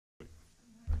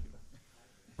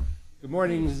Good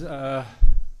morning,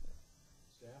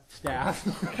 staff,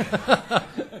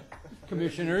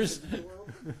 commissioners.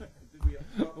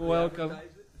 Welcome.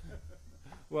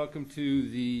 Welcome to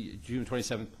the June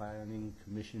 27th Planning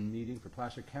Commission meeting for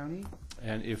Placer County.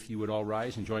 And if you would all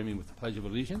rise and join me with the Pledge of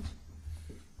Allegiance.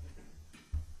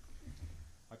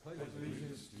 I pledge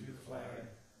allegiance to the flag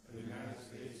of the United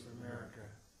States of America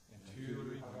and to the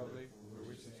republic for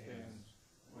which it stands,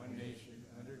 one nation,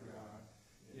 under God,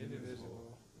 indivisible,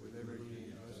 with liberty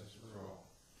and justice for all.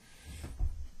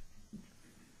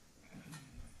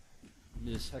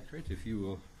 Ms. Secretary, if you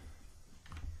will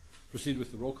proceed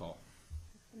with the roll call.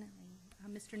 Definitely.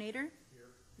 Mr. Nader? Here.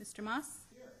 Mr. Moss?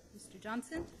 Here. Mr.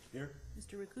 Johnson? Here.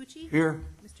 Mr. Rakucci? Here.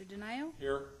 Mr. Denayo?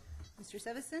 Here. Mr.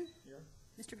 Sevison? Here.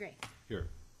 Mr. Gray? Here.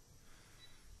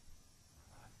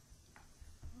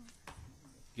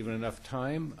 Given enough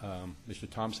time, Mr.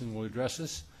 Thompson will address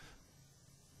us.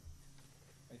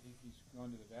 I think he's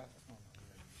gone to the bathroom.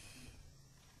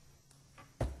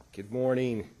 Good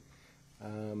morning.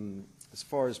 As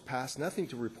far as nothing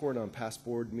to report on past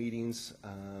board meetings.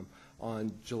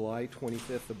 On July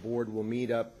 25th, the board will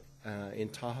meet up in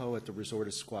Tahoe at the resort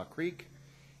of Squaw Creek,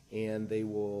 and they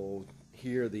will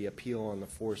hear the appeal on the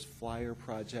Forest Flyer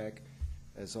project,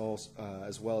 as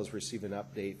well as receive an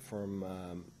update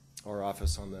from our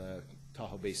office on the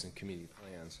Tahoe Basin community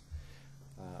plans.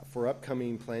 For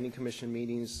upcoming Planning Commission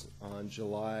meetings on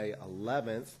July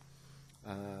 11th,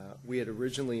 we had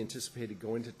originally anticipated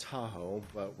going to Tahoe,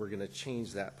 but we're going to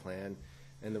change that plan.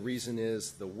 And the reason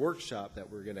is the workshop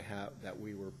that we're going to have, that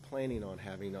we were planning on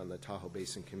having on the Tahoe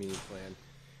Basin Community Plan,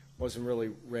 wasn't really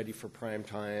ready for prime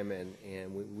time, and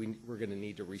we're going to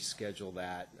need to reschedule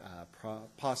that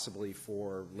possibly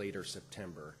for later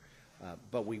September.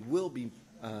 But we will be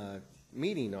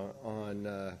meeting on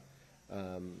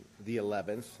the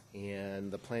 11th,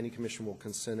 and the Planning Commission will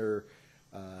consider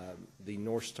the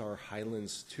North Star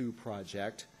Highlands 2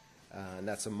 project, and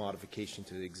that's a modification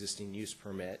to the existing use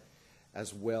permit,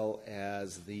 as well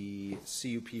as the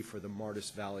CUP for the Martis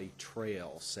Valley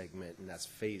Trail segment, and that's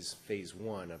phase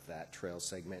 1 of that trail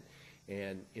segment.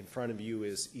 And in front of you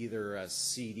is either a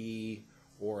CD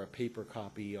or a paper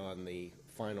copy on the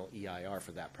final EIR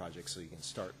for that project, so you can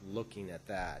start looking at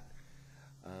that.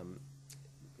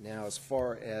 Now, as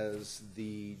far as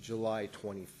the July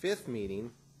 25th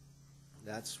meeting,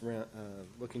 that's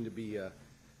looking to be a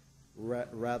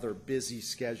rather busy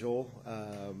schedule.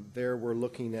 There we're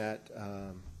looking at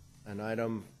an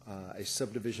item, a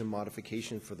subdivision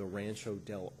modification for the Rancho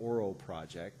del Oro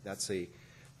project. That's a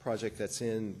project that's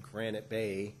in Granite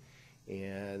Bay,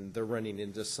 and they're running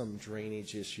into some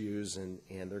drainage issues, and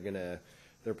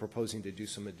they're proposing to do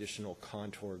some additional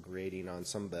contour grading on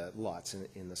some of the lots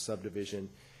in the subdivision,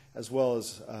 as well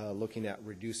as looking at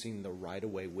reducing the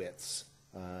right-of-way widths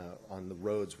on the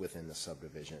roads within the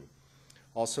subdivision.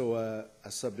 Also,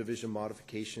 a subdivision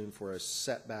modification for a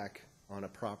setback on a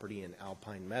property in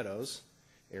Alpine Meadows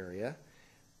area,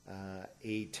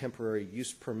 a temporary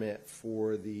use permit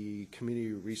for the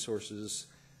Community Resources,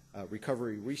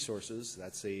 Recovery Resources,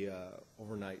 that's a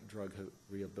overnight drug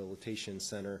rehabilitation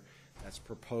center that's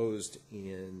proposed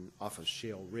off of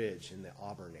Shale Ridge in the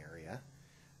Auburn area,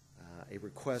 a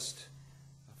request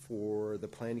for the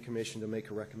Planning Commission to make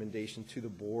a recommendation to the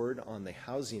board on the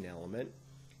housing element,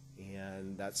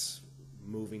 and that's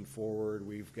moving forward.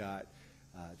 We've got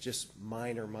just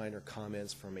minor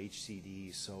comments from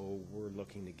HCD, so we're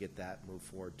looking to get that moved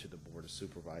forward to the Board of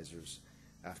Supervisors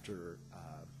after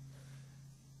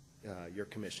your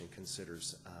commission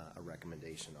considers a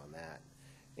recommendation on that.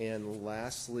 And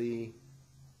lastly,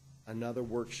 another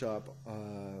workshop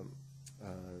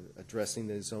addressing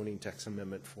the zoning text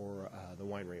amendment for the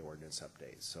winery ordinance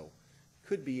update. So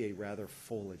could be a rather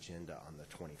full agenda on the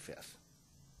 25th.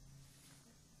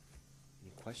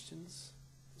 Any questions?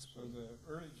 So the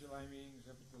early July meetings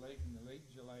up at the lake and the late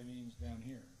July meetings down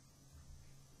here.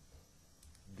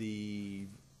 The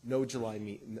no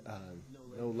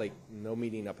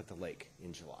meeting up at the lake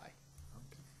in July.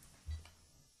 Okay.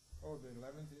 Oh, the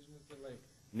 11th isn't at the lake?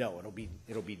 No,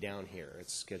 it'll be down here.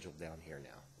 It's scheduled down here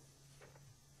now.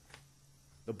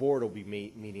 The board will be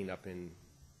meeting up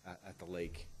at the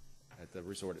lake at the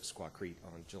resort at Squaw Creek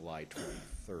on July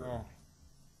 23rd. Oh.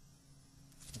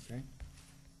 Okay.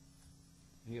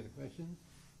 Any other questions?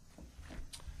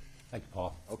 Thank you,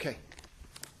 Paul. Okay.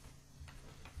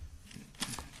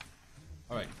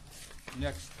 All right.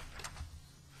 Next,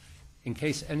 in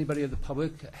case anybody of the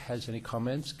public has any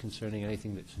comments concerning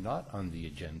anything that's not on the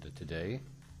agenda today,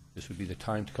 this would be the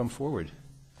time to come forward.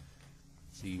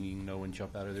 Seeing no one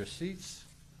jump out of their seats,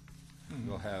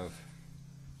 we'll have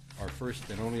our first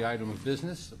and only item of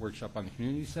business, the workshop on the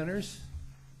community centers.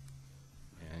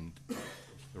 And Mr.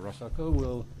 Rosako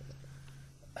will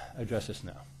address us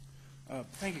now.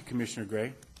 Thank you, Commissioner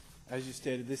Gray. As you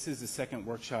stated, this is the second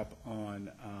workshop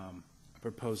on a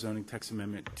proposed zoning text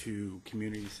amendment to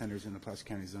community centers in the Placer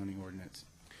County zoning ordinance.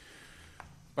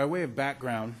 By way of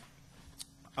background,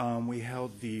 we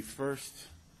held the first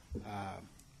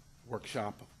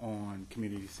workshop on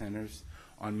community centers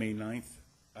on May 9th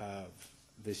of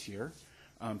this year.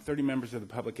 30 members of the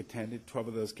public attended. 12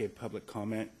 of those gave public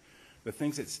comment. The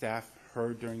things that staff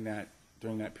heard during that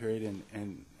period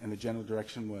and the general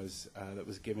direction was that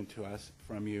was given to us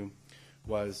from you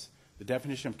was the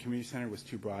definition of community center was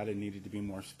too broad and needed to be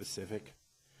more specific.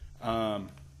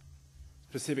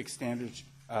 Specific standards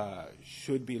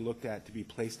should be looked at to be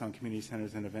placed on community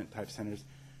centers and event type centers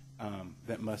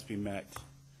that must be met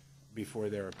before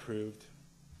they're approved.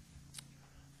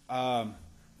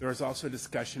 There was also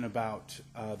discussion about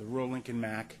the rural Lincoln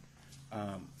MAC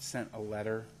sent a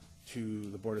letter to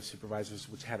the Board of Supervisors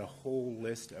which had a whole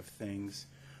list of things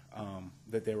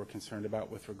that they were concerned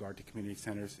about with regard to community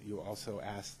centers. You also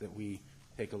asked that we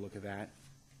take a look at that.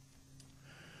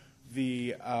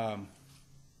 The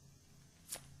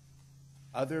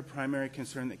other primary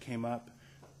concern that came up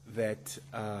that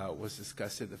was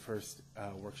discussed at the first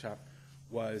workshop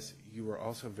was you were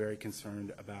also very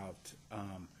concerned about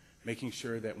making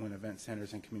sure that when event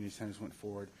centers and community centers went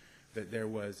forward that there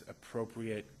was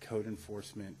appropriate code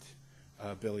enforcement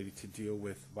ability to deal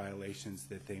with violations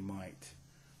that they might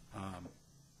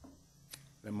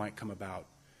come about,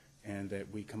 and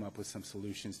that we come up with some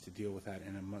solutions to deal with that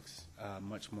in a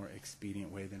much more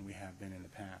expedient way than we have been in the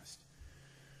past.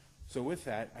 So with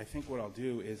that, I think what I'll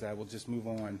do is I will just move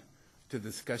on to the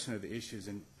discussion of the issues,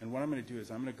 and what I'm going to do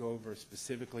is I'm going to go over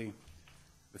specifically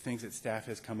the things that staff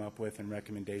has come up with and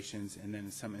recommendations, and then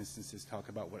in some instances talk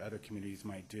about what other communities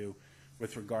might do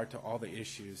with regard to all the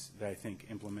issues that I think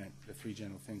implement the three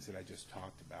general things that I just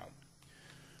talked about.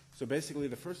 So basically,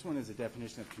 the first one is the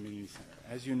definition of community center.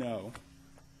 As you know,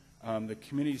 the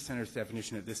community center's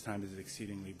definition at this time is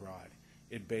exceedingly broad.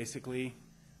 It basically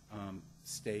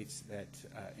states that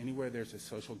anywhere there's a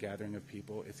social gathering of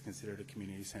people, it's considered a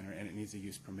community center, and it needs a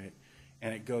use permit.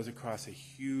 And it goes across a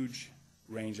huge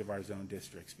range of our zone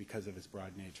districts because of its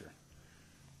broad nature.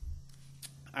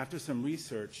 After some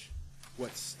research,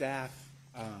 what staff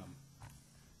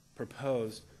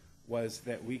proposed was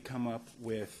that we come up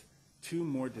with two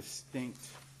more distinct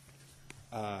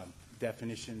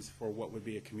definitions for what would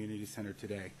be a community center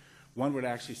today. One would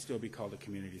actually still be called a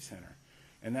community center.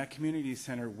 And that community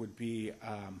center would be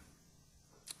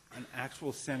an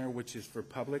actual center which is for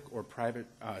public or private,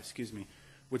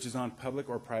 which is on public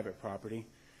or private property,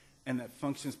 and that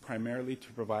functions primarily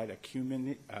to provide a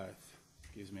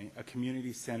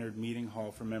community-centered meeting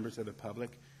hall for members of the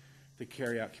public to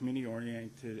carry out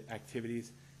community-oriented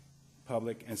activities,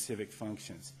 public and civic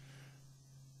functions.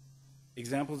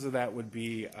 Examples of that would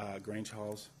be Grange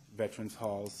Halls, Veterans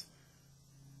Halls,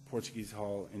 Portuguese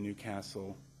Hall in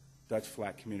Newcastle, Dutch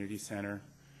Flat Community Center.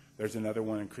 There's another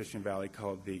one in Christian Valley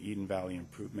called the Eden Valley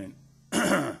Improvement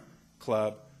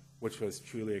Club, which was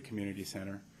truly a community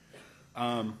center.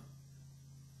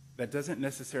 That doesn't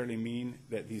necessarily mean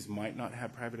that these might not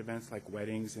have private events like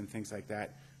weddings and things like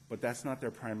that, but that's not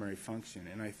their primary function.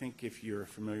 And I think if you're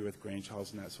familiar with Grange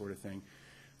Halls and that sort of thing,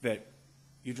 that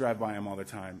you drive by them all the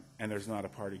time and there's not a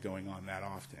party going on that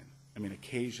often. I mean,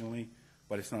 occasionally,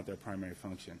 but it's not their primary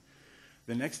function.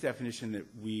 The next definition that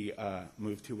we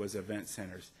moved to was event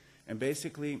centers. And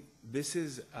basically, this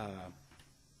is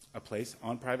a place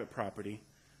on private property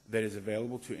that is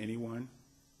available to anyone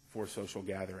for social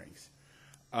gatherings.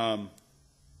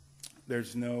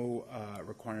 There's no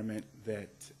requirement that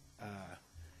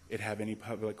it have any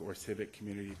public or civic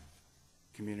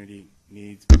community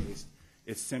needs based.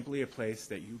 It's simply a place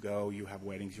that you go, you have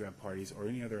weddings, you have parties, or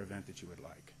any other event that you would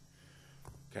like.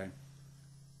 Okay?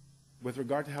 With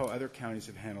regard to how other counties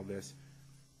have handled this,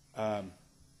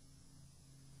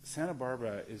 Santa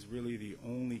Barbara is really the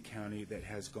only county that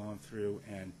has gone through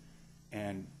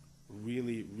and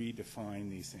really redefined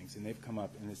these things. And they've come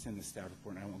up, and it's in the staff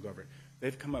report, and I won't go over it.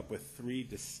 They've come up with three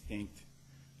distinct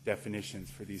definitions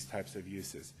for these types of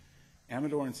uses.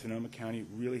 Amador and Sonoma County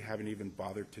really haven't even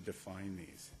bothered to define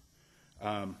these.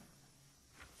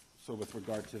 So with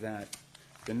regard to that,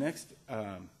 the next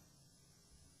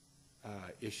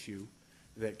issue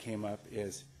that came up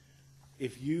is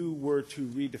if you were to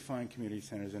redefine community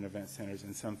centers and event centers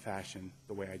in some fashion,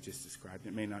 the way I just described,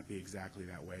 it may not be exactly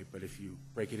that way, but if you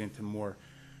break it into more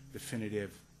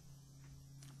definitive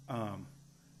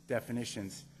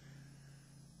definitions,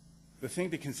 the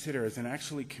thing to consider is an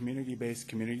actually community-based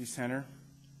community center.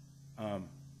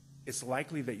 it's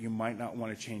likely that you might not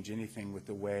want to change anything with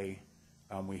the way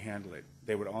we handle it.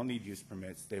 They would all need use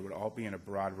permits. They would all be in a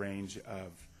broad range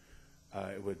of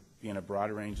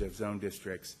zone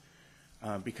districts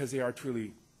because they are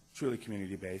truly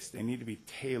community-based. They need to be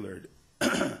tailored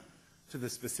to the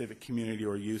specific community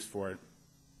or use for it.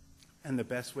 And the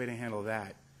best way to handle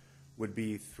that would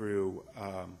be through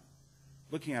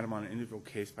looking at them on an individual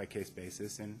case-by-case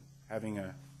basis and having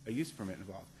a use permit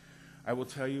involved. I will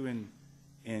tell you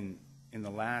in the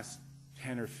last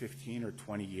 10 or 15 or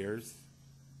 20 years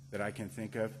that I can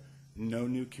think of, no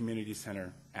new community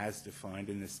center as defined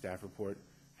in this staff report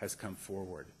has come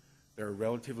forward. They're a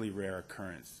relatively rare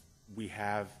occurrence. We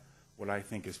have what I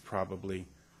think is probably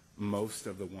most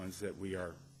of the ones that we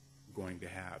are going to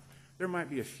have. There might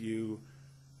be a few,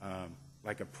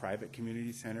 like a private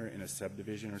community center in a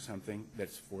subdivision or something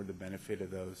that's for the benefit of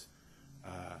those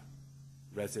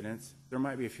residents. There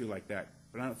might be a few like that,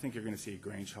 but I don't think you're going to see a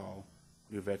Grange Hall,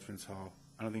 New Veterans Hall.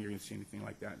 I don't think you're going to see anything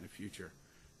like that in the future.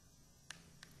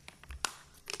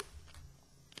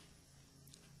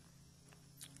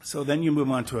 So then you move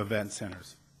on to event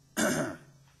centers. And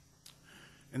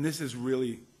this is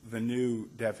really the new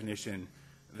definition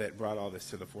that brought all this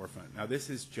to the forefront. Now, this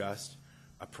is just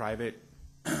a private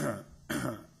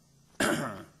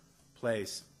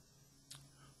place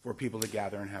for people to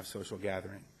gather and have social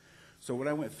gathering. So what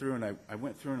I went through, and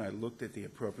I looked at the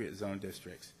appropriate zone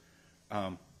districts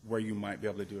where you might be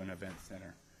able to do an event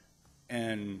center.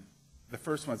 And the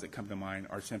first ones that come to mind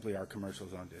are simply our commercial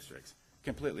zone districts.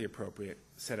 Completely appropriate,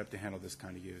 set up to handle this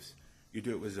kind of use. You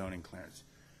do it with zoning clearance.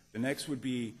 The next would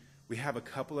be, we have a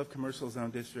couple of commercial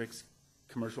zone districts,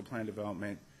 commercial plan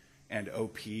development, and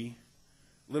OP. A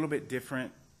little bit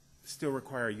different, still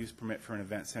require a use permit for an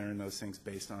event center and those things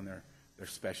based on their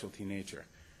specialty nature.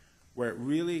 Where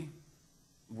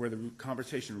the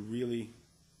conversation really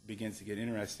begins to get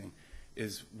interesting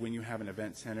is when you have an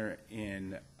event center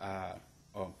in,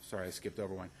 oh, sorry, I skipped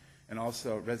over one, and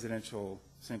also residential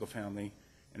single family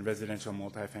and residential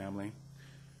multifamily.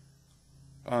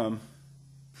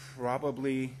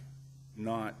 Probably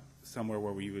not somewhere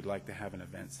where we would like to have an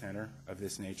event center of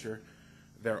this nature.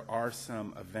 There are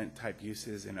some event type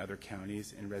uses in other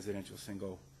counties in residential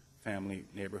single family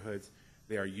neighborhoods.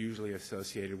 They are usually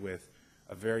associated with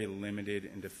a very limited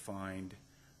and defined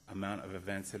amount of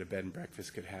events that a bed and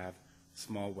breakfast could have,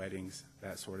 small weddings,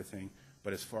 that sort of thing.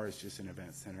 But as far as just an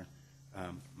event center,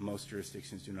 most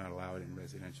jurisdictions do not allow it in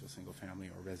residential single family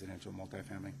or residential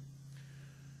multifamily.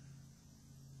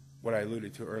 What I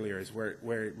alluded to earlier is where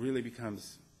it really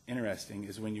becomes interesting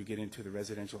is when you get into the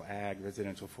residential ag,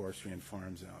 residential forestry, and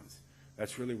farm zones.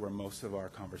 That's really where most of our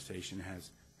conversation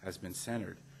has been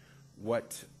centered.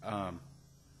 What's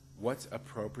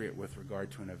appropriate with regard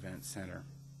to an event center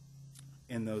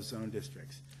in those zone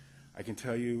districts? I can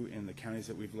tell you in the counties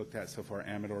that we've looked at so far,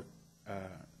 Amador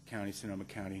County, Sonoma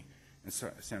County, and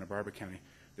Santa Barbara County,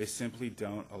 they simply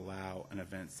don't allow an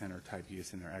event center type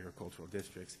use in their agricultural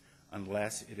districts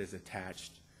unless it is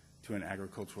attached to an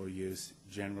agricultural use,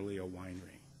 generally a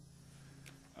winery.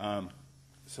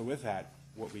 So with that,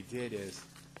 what we did is,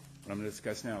 what I'm going to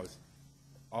discuss now is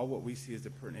all what we see as the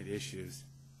pertinent issues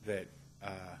that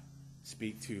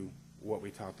speak to what we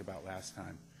talked about last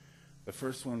time. The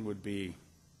first one would be,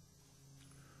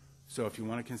 so if you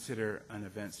want to consider an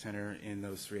event center in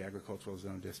those 3 agricultural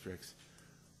zone districts,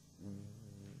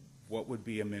 what would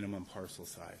be a minimum parcel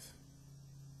size?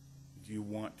 Do you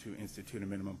want to institute a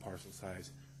minimum parcel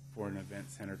size for an event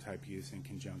center type use in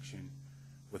conjunction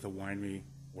with a winery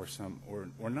or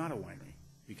not a winery?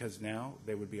 Because now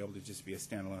they would be able to just be a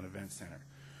standalone event center.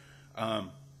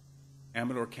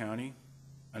 Amador County,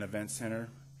 an event center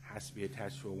has to be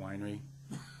attached to a winery,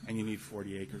 and you need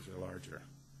 40 acres or larger.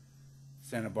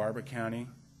 Santa Barbara County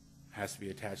has to be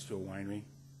attached to a winery.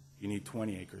 You need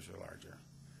 20 acres or larger.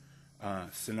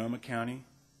 Sonoma County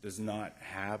does not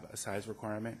have a size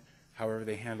requirement. However,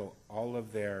 they handle all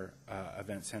of their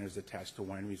event centers attached to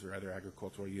wineries or other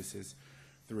agricultural uses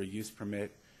through a use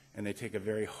permit, and they take a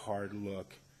very hard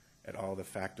look at all the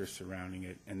factors surrounding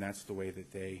it, and that's the way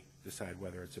that they decide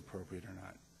whether it's appropriate or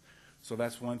not. So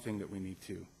that's one thing that we need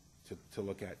to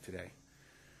look at today.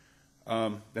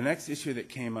 The next issue that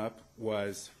came up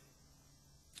was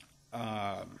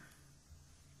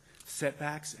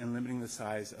setbacks and limiting the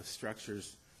size of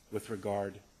structures with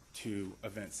regard to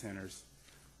event centers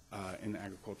in the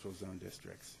agricultural zone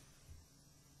districts.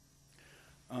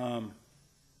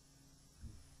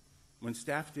 When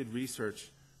staff did research,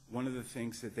 one of the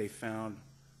things that they found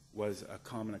was a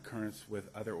common occurrence with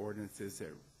other ordinances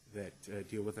that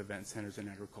deal with event centers in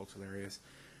agricultural areas.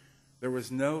 There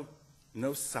was no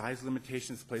no size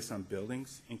limitations placed on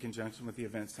buildings in conjunction with the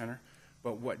event center,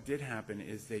 but what did happen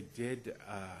is they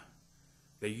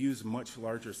used much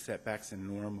larger setbacks than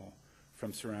normal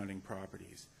from surrounding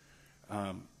properties.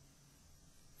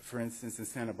 For instance, in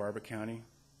Santa Barbara County,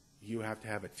 you have to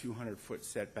have a 200-foot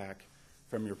setback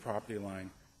from your property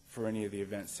line for any of the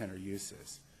event center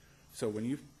uses. So when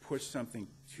you push something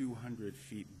 200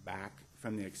 feet back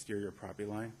from the exterior property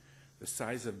line, the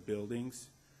size of buildings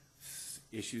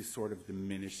issue sort of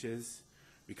diminishes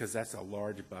because that's a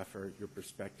large buffer, your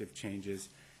perspective changes,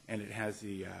 and it has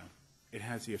the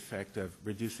effect of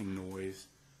reducing noise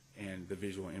and the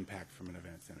visual impact from an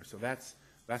event center. So that's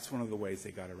one of the ways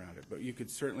they got around it. But you could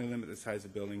certainly limit the size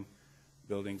of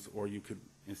buildings, or you could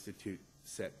institute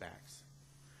setbacks.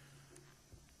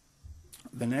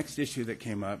 The next issue that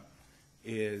came up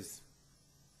is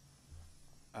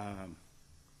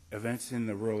events in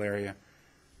the rural area.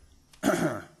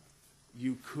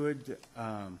 You could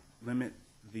limit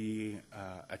the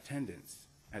attendance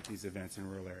at these events in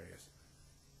rural areas.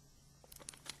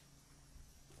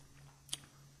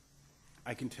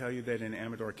 I can tell you that in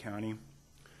Amador County,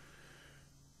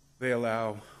 they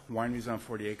allow wineries on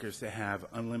 40 acres to have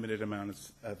unlimited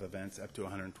amounts of events up to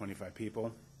 125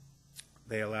 people.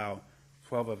 They allow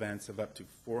 12 events of up to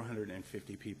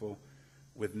 450 people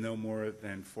with no more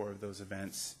than 4 of those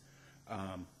events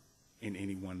in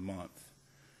any 1 month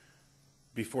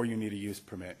before you need a use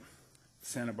permit.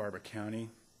 Santa Barbara County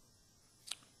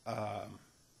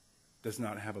does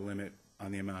not have a limit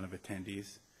on the amount of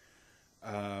attendees.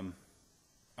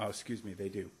 Excuse me, they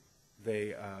do.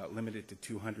 They limit it to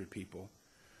 200 people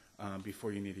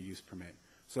before you need a use permit.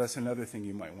 So that's another thing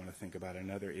you might want to think about.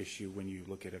 Another issue when you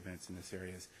look at events in this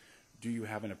area is, do you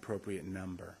have an appropriate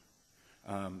number?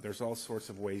 There's all sorts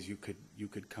of ways you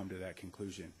could come to that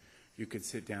conclusion. You could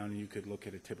sit down and you could look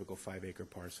at a typical 5-acre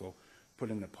parcel, put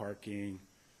in the parking,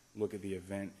 look at the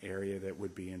event area that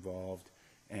would be involved,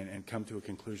 and come to a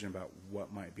conclusion about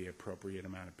what might be appropriate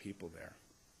amount of people there.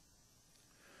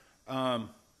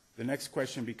 The next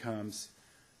question becomes,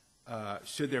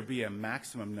 should there be a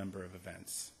maximum number of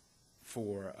events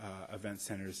for event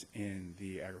centers in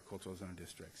the agricultural zone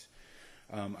districts?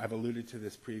 I've alluded to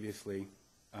this previously.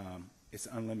 It's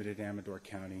unlimited in Amador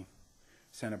County.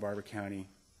 Santa Barbara County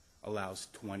allows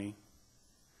 20.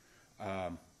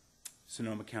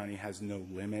 Sonoma County has no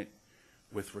limit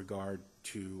with regard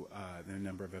to the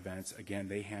number of events. Again,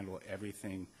 they handle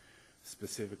everything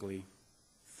specifically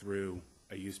through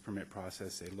a use permit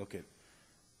process. They look at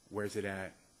where's it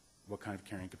at, what kind of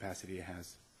carrying capacity it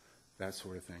has, that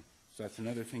sort of thing. So that's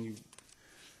another thing you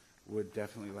would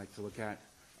definitely like to look at.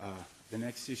 The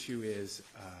next issue is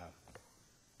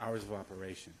hours of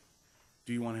operation.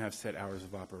 Do you want to have set hours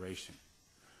of operation?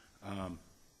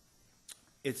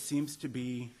 It seems to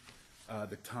be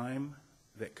the time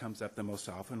that comes up the most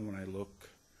often when I look,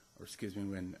 or excuse me,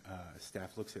 when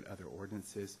staff looks at other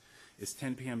ordinances, is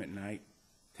 10 p.m. at night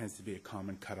tends to be a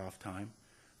common cutoff time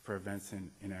for events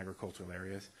in agricultural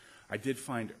areas. I did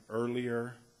find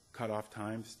earlier cutoff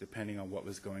times depending on what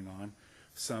was going on.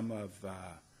 Some of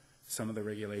the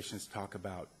regulations talk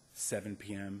about 7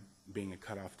 p.m. being a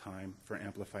cutoff time for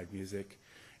amplified music,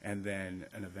 and then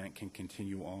an event can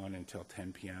continue on until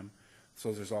 10 p.m.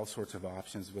 So there's all sorts of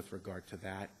options with regard to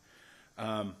that.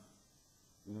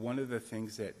 One of the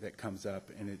things that comes up,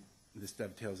 and this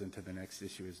dovetails into the next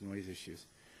issue, is noise issues.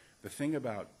 The thing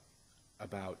about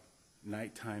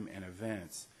nighttime and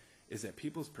events is that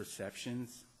people's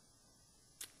perceptions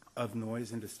of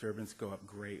noise and disturbance go up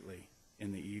greatly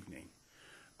in the evening.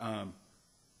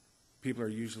 People are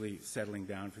usually settling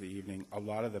down for the evening. A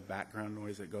lot of the background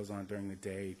noise that goes on during the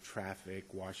day, traffic,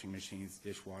 washing machines,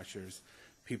 dishwashers,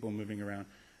 people moving around,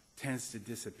 tends to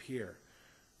disappear.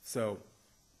 So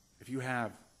if you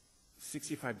have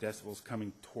 65 decibels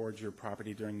coming towards your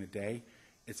property during the day,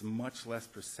 it's much less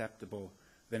perceptible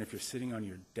than if you're sitting on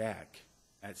your deck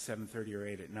at 7:30 or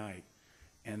 8 at night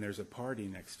and there's a party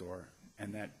next door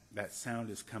and that sound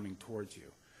is coming towards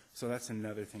you. So that's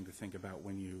another thing to think about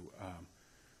when you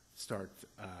start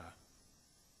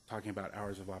talking about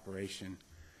hours of operation,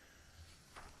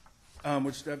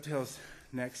 which dovetails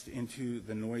next into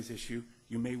the noise issue.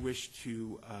 You may wish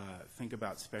to think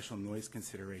about special noise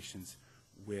considerations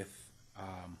with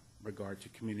regard to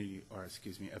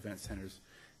event centers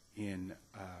in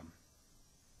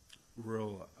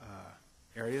rural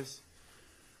areas.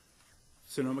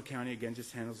 Sonoma County, again,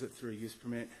 just handles it through a use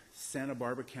permit. Santa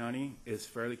Barbara County is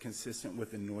fairly consistent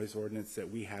with the noise ordinance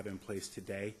that we have in place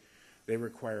today. They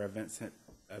require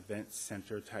event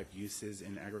center type uses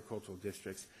in agricultural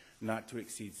districts not to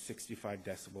exceed 65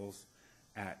 decibels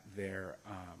at their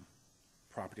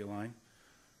property line.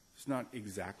 It's not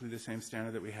exactly the same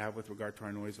standard that we have with regard to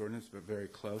our noise ordinance, but very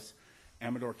close.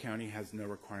 Amador County has no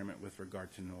requirement with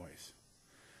regard to noise.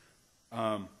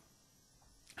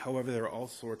 However, there are all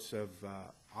sorts of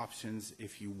options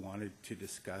if you wanted to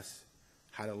discuss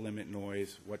how to limit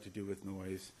noise, what to do with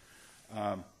noise.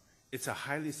 It's a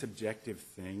highly subjective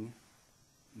thing,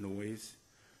 noise.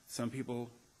 Some people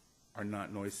are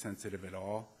not noise sensitive at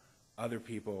all. Other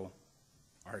people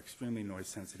are extremely noise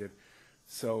sensitive.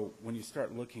 So when you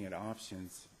start looking at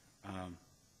options,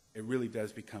 it really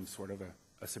does become sort of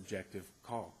a subjective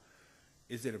call.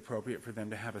 Is it appropriate for them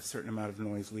to have a certain amount of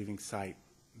noise leaving site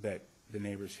that the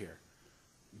neighbors hear?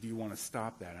 Do you want to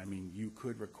stop that? I mean, you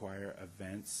could require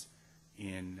events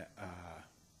in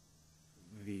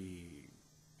the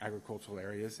agricultural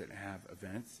areas that have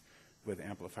events with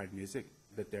amplified music,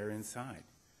 that they're inside,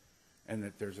 and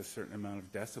that there's a certain amount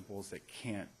of decibels that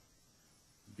can't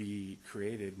be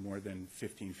created more than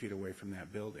 15 feet away from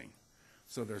that building.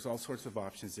 So there's all sorts of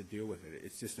options to deal with it.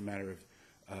 It's just a matter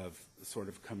of sort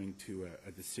of coming to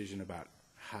a decision about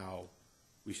how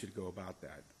we should go about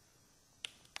that.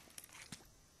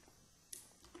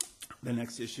 The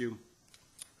next issue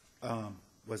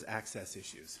was access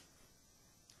issues.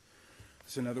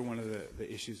 It's another one of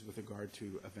the issues with regard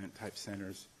to event-type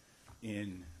centers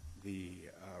in the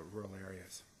rural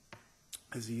areas,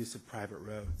 is the use of private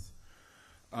roads.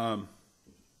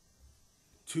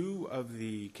 Two of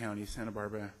the counties, Santa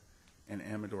Barbara and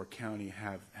Amador County,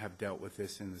 have dealt with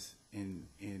this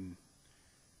in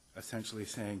essentially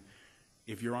saying,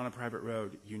 if you're on a private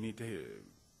road, you need to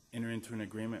enter into an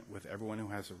agreement with everyone who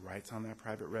has the rights on that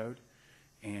private road.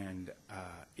 And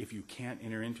if you can't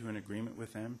enter into an agreement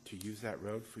with them to use that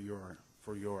road for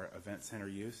your event center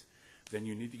use, then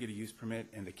you need to get a use permit,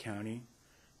 and the county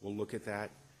will look at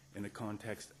that in the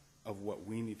context of what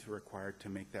we need to require to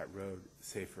make that road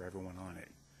safe for everyone on it.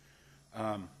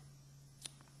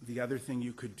 The other thing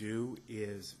you could do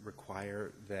is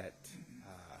require that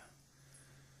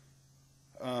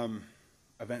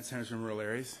event centers in rural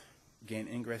areas gain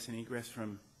ingress and egress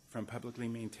from publicly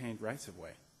maintained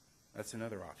rights-of-way. That's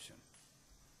another option.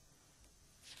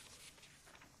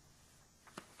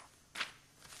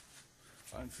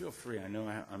 And feel free. I know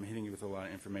I'm hitting you with a lot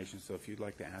of information, so if you'd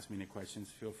like to ask me any questions,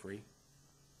 feel free.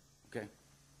 Okay?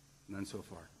 None so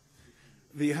far.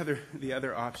 The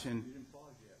other option. You didn't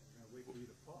pause yet. We're going to wait for you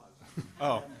to pause.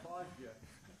 Oh. You haven't paused yet.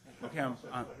 Okay,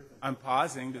 I'm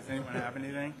pausing. Does anyone have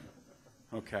anything?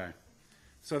 Okay.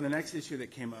 So the next issue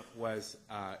that came up was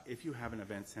if you have an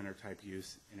event center type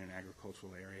use in an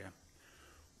agricultural area,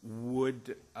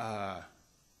 would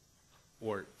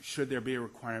or should there be a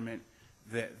requirement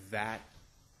that that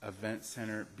event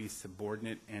center be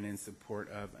subordinate and in support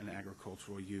of an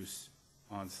agricultural use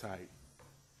on site?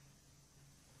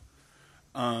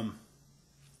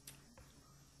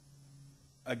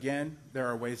 Again, there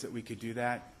are ways that we could do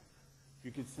that.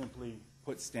 You could simply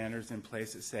put standards in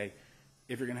place that say,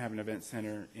 if you're going to have an event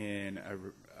center in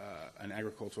an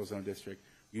agricultural zone district,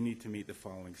 you need to meet the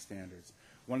following standards.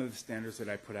 One of the standards that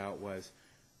I put out was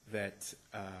that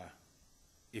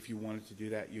if you wanted to do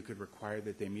that, you could require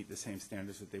that they meet the same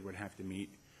standards that they would have to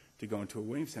meet to go into a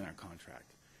Williams Center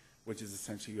contract, which is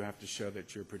essentially you have to show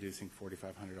that you're producing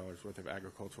 $4,500 worth of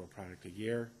agricultural product a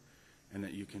year and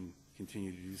that you can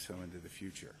continue to do so into the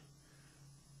future.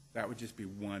 That would just be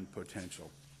one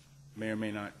potential. May or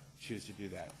may not choose to do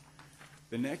that.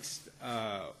 The next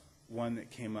one that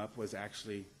came up was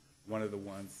actually one of the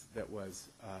ones that was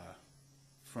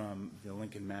from the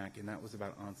Lincoln MAC, and that was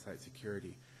about on-site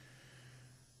security.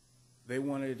 They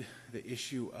wanted the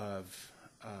issue of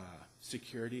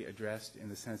security addressed in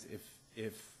the sense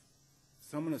if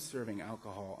someone is serving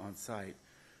alcohol on site,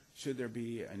 should there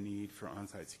be a need for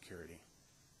on-site security?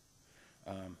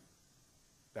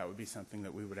 That would be something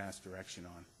that we would ask direction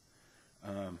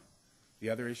on. The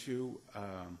other issue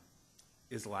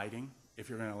is lighting. If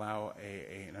you're going to allow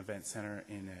an event center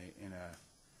in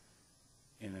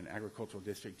an agricultural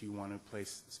district, do you want to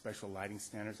place special lighting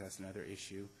standards? That's another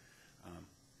issue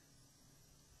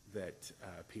that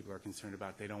people are concerned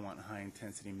about. They don't want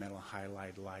high-intensity metal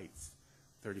halide lights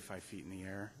 35 feet in the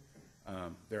air.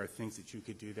 There are things that you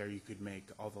could do there. You could make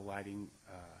all the lighting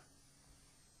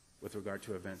with regard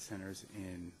to event centers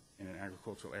in an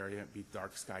agricultural area be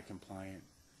dark sky compliant.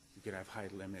 You could have high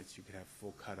limits. You could have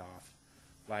full cutoff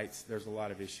lights. There's a lot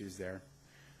of issues there.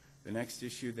 The next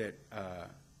issue that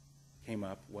came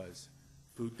up was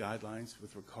food guidelines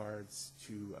with regards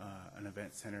to an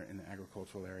event center in the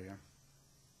agricultural area.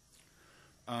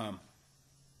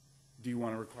 Do you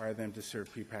want to require them to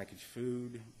serve prepackaged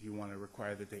food? Do you want to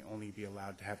require that they only be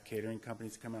allowed to have catering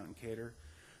companies come out and cater?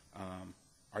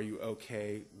 Are you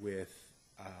okay with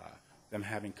them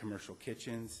having commercial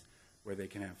kitchens where they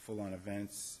can have full-on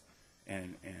events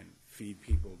and feed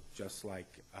people just like,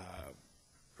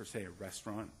 per se, a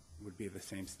restaurant would be the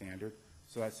same standard.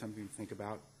 So that's something to think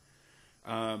about.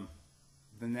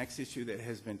 The next issue that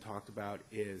has been talked about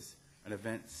is an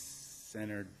event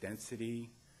center density,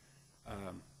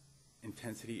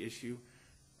 intensity issue.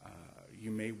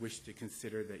 You may wish to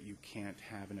consider that you can't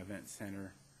have an event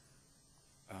center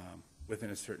within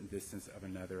a certain distance of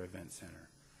another event center.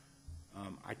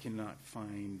 I cannot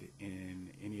find in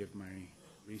any of my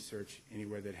research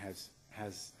anywhere that has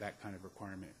that kind of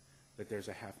requirement, that there's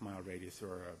a half-mile radius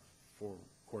or a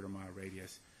 4/4-mile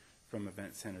radius from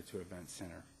event center to event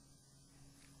center.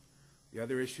 The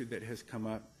other issue that has come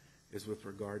up is with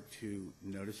regard to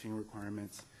noticing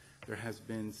requirements. There has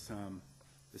been some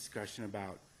discussion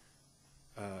about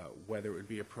whether it would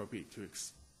be appropriate to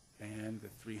expand the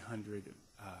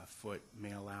 300-foot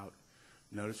mail-out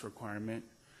notice requirement.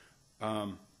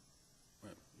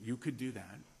 You could do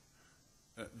that.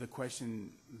 The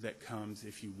question that comes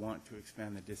if you want to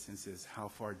expand the distance is how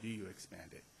far do you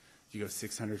expand it? Do you go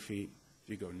 600 feet?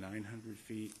 Do you go 900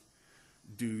 feet?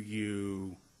 Do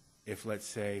you, if let's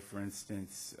say, for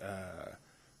instance,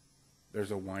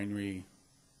 there's a winery,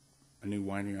 a new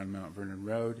winery on Mount Vernon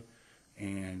Road,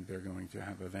 and they're going to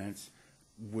have events,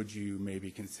 would you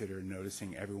maybe consider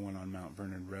noticing everyone on Mount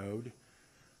Vernon Road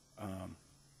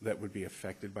that would be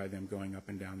affected by them going up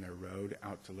and down their road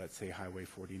out to, let's say, Highway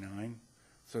 49?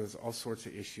 So there's all sorts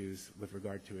of issues with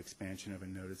regard to expansion of a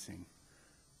noticing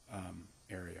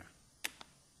area.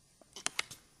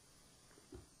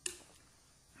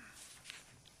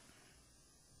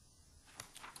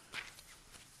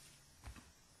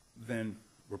 Then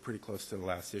we're pretty close to the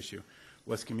last issue.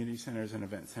 Was community centers and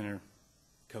event center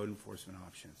code enforcement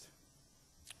options?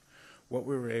 What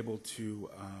we were able to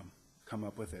come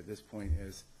up with at this point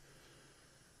is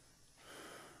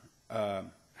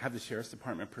have the Sheriff's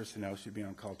Department personnel should be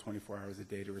on call 24 hours a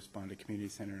day to respond to community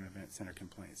center and event center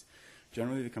complaints.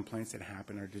 Generally, the complaints that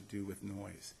happen are to do with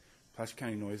noise. Placer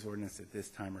County noise ordinance at this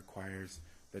time requires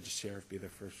that the sheriff be the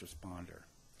first responder.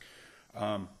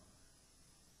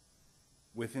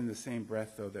 Within the same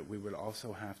breath, though, that we would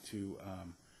also have to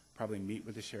probably meet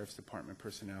with the Sheriff's Department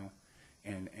personnel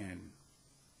and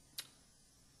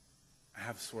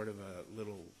have sort of a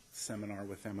little seminar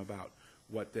with them about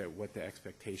what the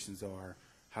expectations are,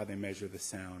 how they measure the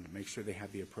sound, make sure they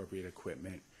have the appropriate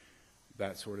equipment,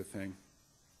 that sort of thing.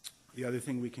 The other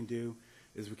thing we can do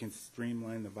is we can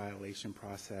streamline the violation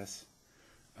process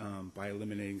by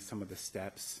eliminating some of the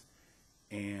steps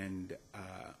and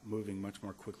moving much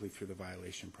more quickly through the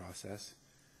violation process.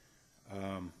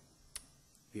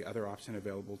 The other option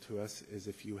available to us is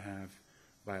if you have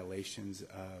violations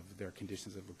of their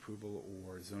conditions of approval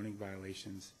or zoning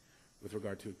violations with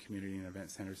regard to community and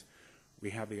event centers, we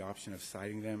have the option of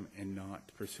citing them and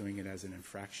not pursuing it as an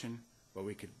infraction, but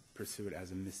we could pursue it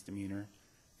as a misdemeanor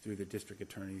through the district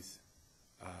attorney's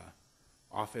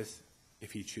office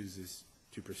if he chooses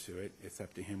to pursue it. It's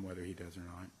up to him whether he does or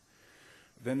not.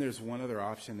 Then there's one other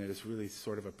option that is really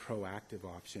sort of a proactive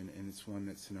option, and it's one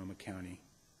that Sonoma County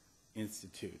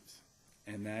institutes,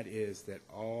 and that is that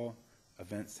all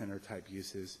event center type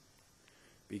uses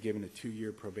be given a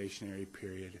 2-year probationary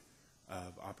period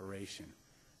of operation,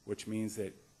 which means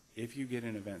that if you get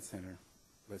an event center,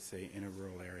 let's say in a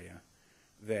rural area,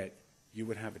 that you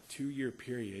would have a 2-year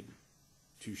period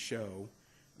to show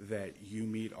that you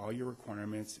meet all your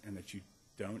requirements and that you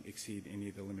don't exceed any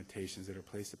of the limitations that are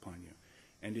placed upon you.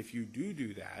 And if you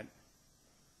do that,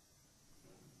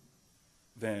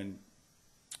 then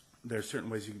there are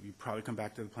certain ways you probably come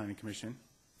back to the Planning Commission.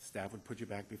 Staff would put you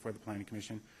back before the Planning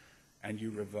Commission, and you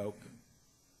revoke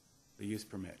the use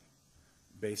permit.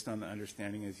 Based on the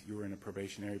understanding as you were in a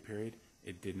probationary period,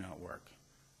 it did not work.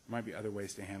 There might be other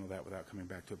ways to handle that without coming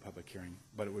back to a public hearing,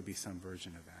 but it would be some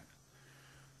version of that.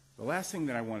 The last thing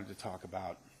that I wanted to talk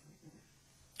about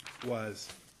was,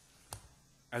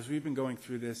 as we've been going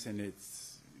through this, and it's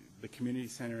the community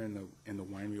center and the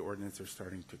winery ordinance are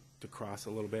starting to cross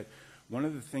a little bit, one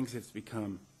of the things that's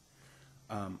become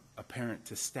apparent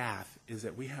to staff is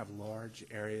that we have large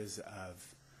areas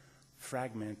of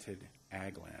fragmented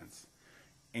ag lands.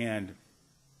 And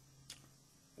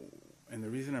the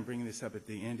reason I'm bringing this up at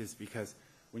the end is because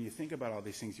when you think about all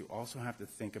these things, you also have to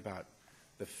think about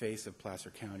the face of Placer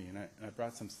County, and I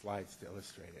brought some slides to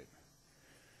illustrate it.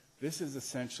 This is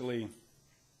essentially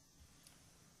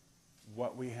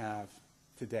what we have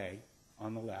today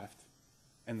on the left,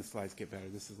 and the slides get better.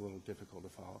 This is a little difficult to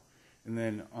follow. And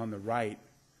then on the right,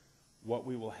 what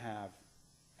we will have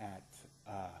at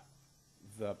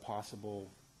the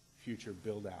possible future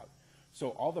build-out. So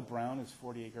all the brown is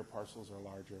 40-acre parcels or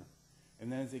larger.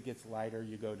 And then as it gets lighter,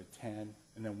 you go to 10,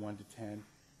 and then 1 to 10.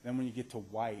 Then when you get to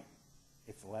white,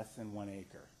 it's less than 1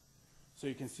 acre. So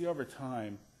you can see over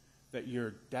time that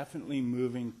you're definitely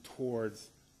moving towards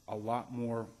a lot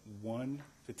more 1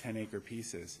 to 10 acre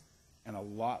pieces and a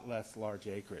lot less large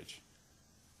acreage.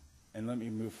 And let me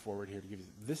move forward here to give you,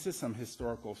 this is some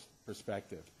historical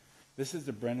perspective. This is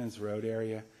the Brennan's Road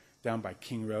area down by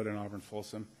King Road in Auburn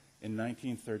Folsom. In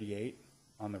 1938,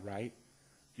 on the right,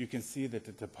 you can see that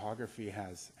the topography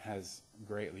has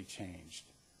greatly changed.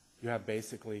 You have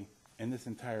basically, in this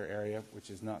entire area, which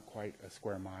is not quite a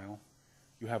square mile,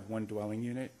 you have 1 dwelling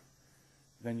unit.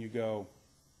 Then you go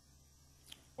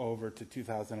over to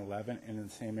 2011, and in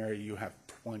the same area, you have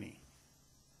 20.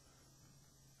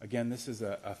 Again, this is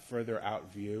a further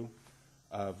out view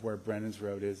of where Brennan's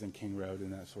Road is and King Road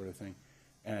and that sort of thing.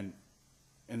 And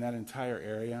in that entire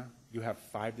area, you have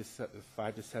 5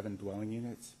 to 7 dwelling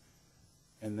units.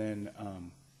 And then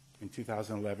in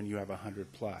 2011, you have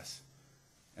 100 plus.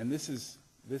 And this is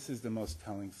the most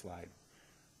telling slide.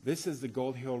 This is the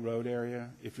Gold Hill Road area,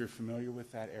 if you're familiar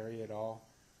with that area at all.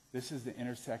 This is the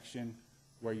intersection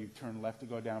where you turn left to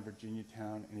go down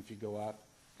Virginiatown, and if you go up,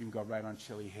 you can go right on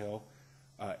Chili Hill.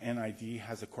 NID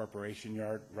has a corporation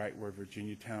yard right where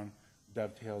Virginiatown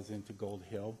dovetails into Gold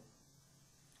Hill.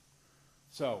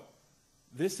 So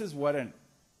this is what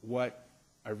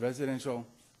a residential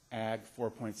ag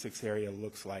 4.6 area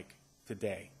looks like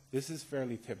today. This is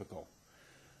fairly typical.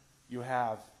 You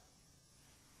have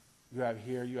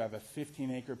here, you have a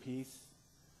 15-acre piece,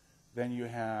 then you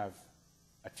have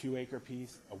a 2-acre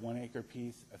piece, a 1-acre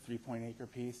piece, a 3-acre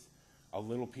piece, a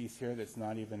little piece here that's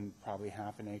not even probably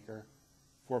half an acre,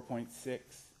 4.6,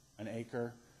 an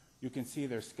acre. You can see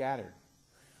they're scattered.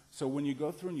 So when you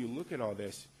go through and you look at all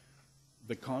this,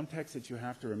 the context that you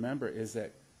have to remember is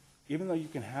that even though you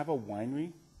can have a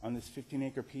winery on this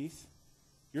 15-acre piece,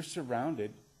 you're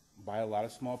surrounded by a lot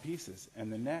of small pieces.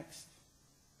 And the next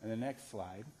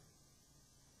slide.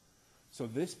 So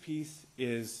this piece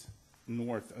is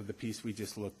north of the piece we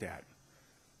just looked at.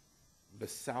 The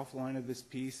south line of this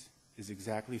piece is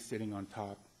exactly sitting on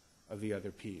top of the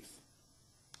other piece.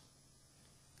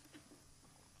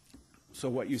 So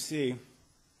what you see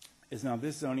is now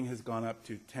this zoning has gone up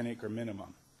to 10-acre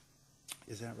minimum.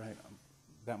 Is that right?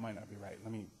 That might not be right.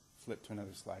 Let me flip to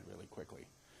another slide really quickly.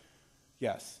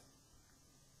 Yes.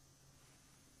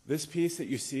 This piece that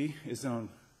you see is zone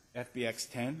FBX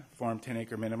 10, farm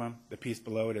 10-acre minimum. The piece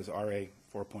below it is RA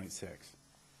 4.6.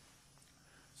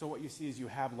 So what you see is you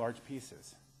have large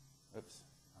pieces. Oops,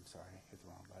 I'm sorry, hit the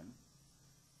wrong button.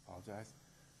 Apologize.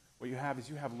 What you have is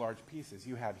you have large pieces.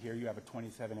 You have here, you have a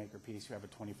 27-acre piece, you have a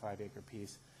 25-acre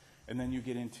piece, and then you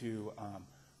get into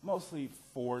mostly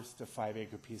 4 to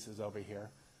 5-acre pieces over here.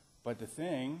 But the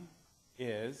thing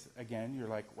is, again, you're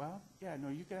like, well, yeah, no,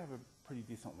 you could have a pretty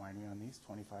decent winery on these,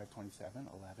 25, 27,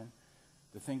 11.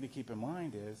 The thing to keep in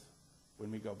mind is,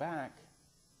 when we go back,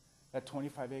 that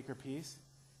 25-acre piece,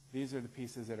 these are the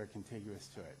pieces that are contiguous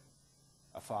to it.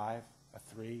 A 5, a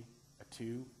 3, a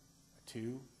 2, a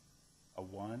 2, a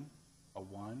 1, a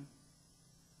 1,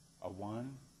 a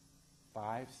 1,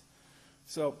 5s.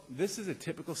 So this is a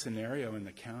typical scenario in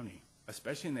the county,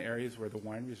 especially in the areas where the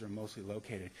wineries are mostly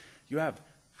located. You have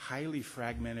highly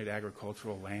fragmented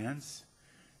agricultural lands.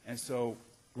 And so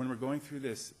when we're going through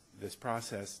this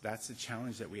process, that's the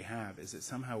challenge that we have, is that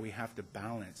somehow we have to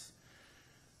balance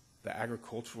the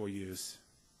agricultural use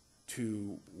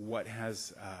to what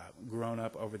has grown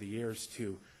up over the years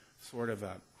to sort of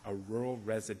a rural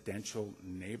residential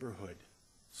neighborhood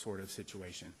sort of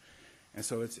situation. And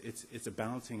so it's a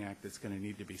balancing act that's going to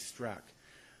need to be struck.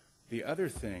 The other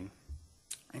thing,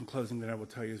 in closing, that I will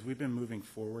tell you is we've been moving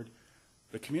forward.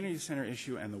 The community center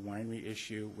issue and the winery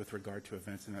issue with regard to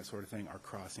events and that sort of thing are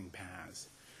crossing paths.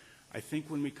 I think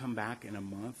when we come back in a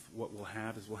month, what we'll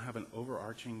have is we'll have an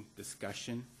overarching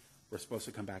discussion. We're supposed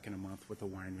to come back in a month with the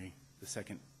winery, the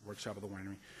second workshop of the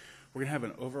winery. We're going to have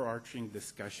an overarching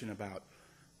discussion about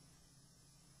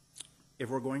if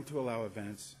we're going to allow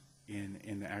events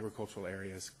in the agricultural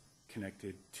areas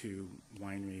connected to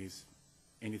wineries,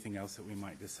 anything else that we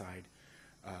might decide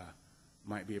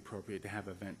might be appropriate to have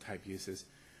event-type uses,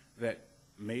 that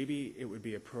maybe it would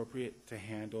be appropriate to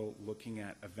handle looking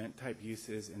at event-type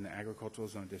uses in the agricultural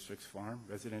zone districts, farm,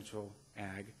 residential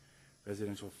ag,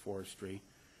 residential forestry,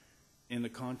 in the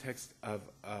context of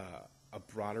a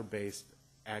broader-based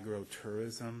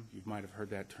agro-tourism. You might have heard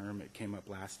that term. It came up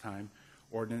last time.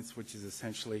 Ordinance, which is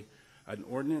essentially an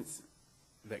ordinance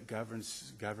that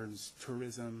governs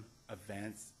tourism,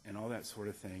 events, and all that sort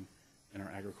of thing in our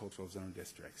agricultural zone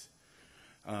districts.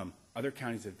 Other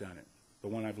counties have done it. The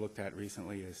one I've looked at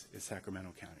recently is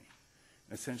Sacramento County.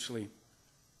 Essentially,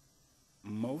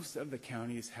 most of the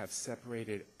counties have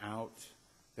separated out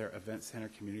their event center,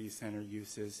 community center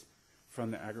uses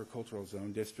from the agricultural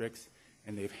zone districts,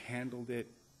 and they've handled it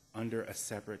under a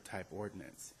separate type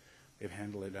ordinance. They've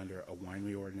handled it under a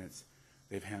winery ordinance.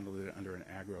 They've handled it under an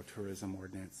agro-tourism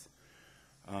ordinance.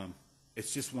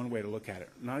 It's just one way to look at it.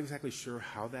 Not exactly sure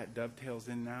how that dovetails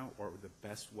in now or the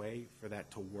best way for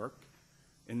that to work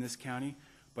in this county,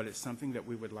 but it's something that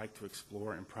we would like to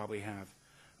explore and probably have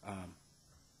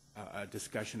a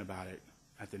discussion about it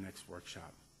at the next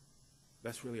workshop.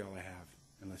 That's really all I have,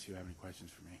 unless you have any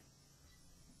questions for me.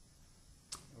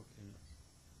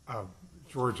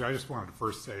 George, I just wanted to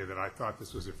first say that I thought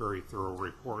this was a very thorough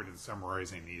report in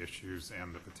summarizing the issues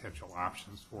and the potential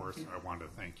options for us. I wanted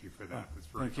to thank you for that. It's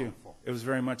very helpful. It was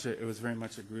very much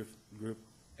a group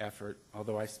effort.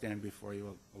 Although I stand before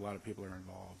you, a lot of people are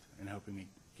involved in helping me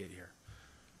get here.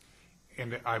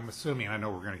 And I'm assuming, I know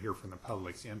we're going to hear from the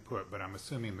public's input, but I'm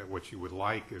assuming that what you would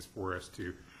like is for us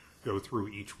to go through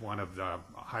each one of the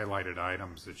highlighted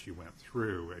items that you went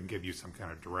through and give you some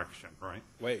kind of direction, right?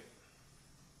 Wait.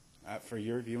 For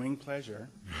your viewing pleasure,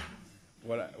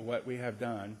 what we have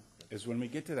done is when we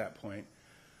get to that point,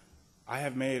 I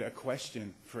have made a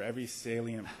question for every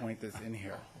salient point that's in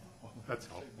here. That's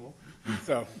helpful.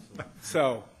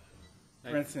 So,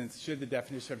 for instance, should the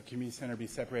definition of a community center be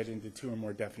separated into two or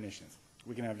more definitions?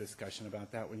 We can have a discussion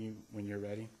about that when you're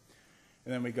ready.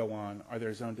 And then we go on. Are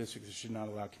there zone districts that should not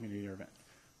allow community or event?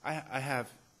 I have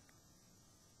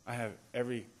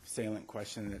every salient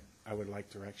question that I would like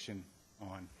direction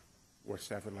on, or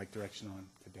staff would like direction on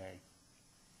today.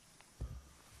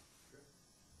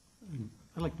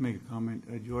 I'd like to make a comment.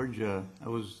 George, I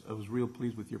was real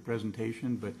pleased with your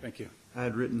presentation, but Thank you. I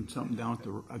had written something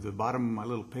down at the bottom of my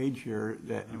little page here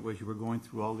that was you were going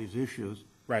through all these issues.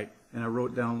 Right. And I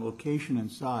wrote down location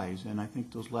and size, and I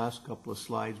think those last couple of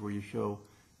slides where you show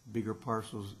bigger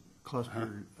parcels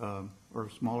clustered, or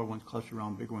smaller ones clustered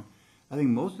around bigger ones, I think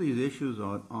most of these issues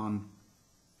on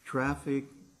traffic,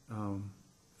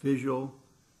 visual,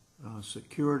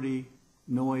 security,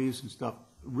 noise and stuff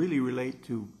really relate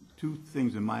to two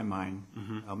things in my mind,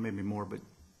 maybe more, but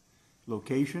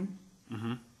location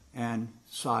and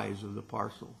size of the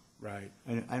parcel. Right.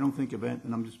 I don't think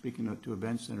and I'm just speaking to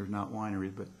event centers, not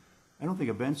wineries, but I don't think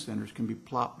event centers can be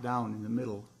plopped down in the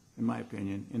middle, in my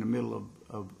opinion, in the middle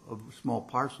of small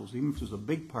parcels. Even if there's a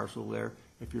big parcel there,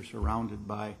 if you're surrounded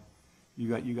by, you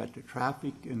got the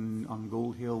traffic, and on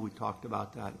Gold Hill, we talked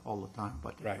about that all the time,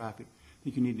 about the traffic. I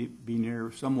think you need to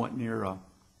be somewhat near a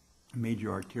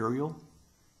major arterial.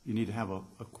 You need to have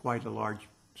quite a large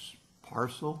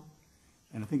parcel.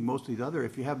 And I think most of these other,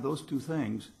 if you have those two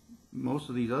things, most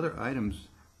of these other items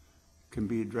can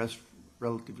be addressed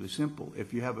relatively simple.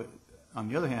 If you have on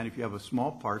the other hand, if you have a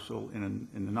small parcel in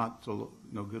a not so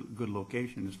good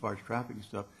location as far as traffic and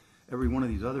stuff, every one of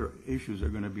these other issues are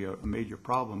going to be a major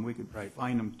problem. We could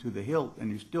find them to the hilt, and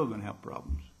you're still going to have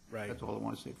problems. Right. That's all I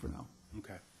want to say for now.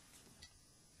 Okay.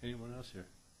 Anyone else here?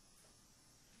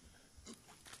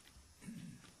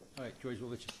 All right, George, we'll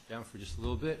let you down for just a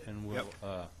little bit, and we'll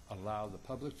allow the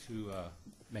public to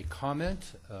make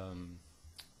comment.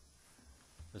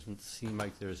 Doesn't seem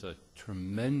like there's a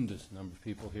tremendous number of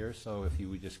people here, so if you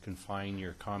would just confine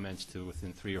your comments to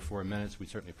within 3 or 4 minutes, we'd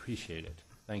certainly appreciate it.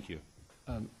 Thank you.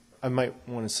 I might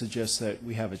want to suggest that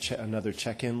we have another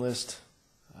check-in list.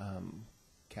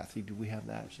 Kathy, do we have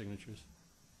that? For signatures.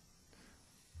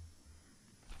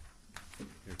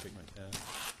 Here, take my tab.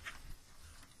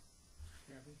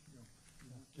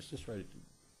 Just write it.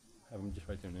 Have them just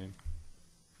write their name.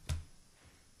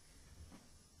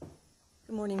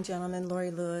 Good morning, gentlemen.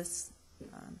 Lori Lewis,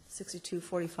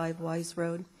 6245 Wise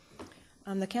Road.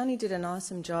 The county did an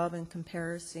awesome job in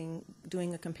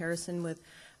doing a comparison with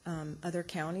other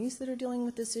counties that are dealing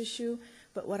with this issue,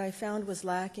 but what I found was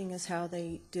lacking is how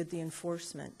they did the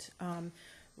enforcement.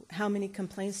 How many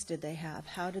complaints did they have?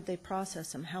 How did they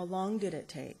process them? How long did it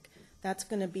take? That's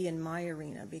going to be in my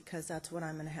arena because that's what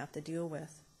I'm going to have to deal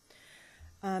with.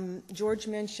 George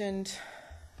mentioned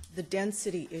the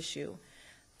density issue.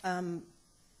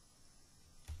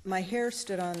 My hair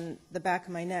stood on the back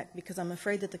of my neck because I'm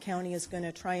afraid that the county is going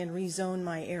to try and rezone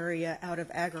my area out of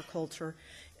agriculture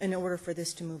in order for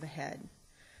this to move ahead.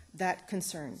 That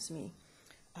concerns me.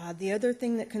 The other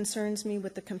thing that concerns me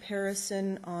with the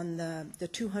comparison on the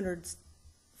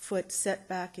 200-foot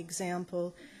setback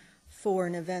example for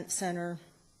an event center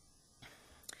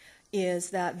is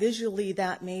that visually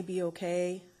that may be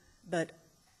okay, but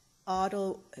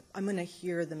I'm going to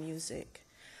hear the music.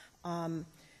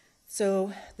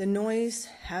 So the noise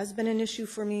has been an issue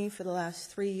for me for the last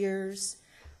 3 years.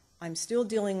 I'm still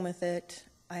dealing with it.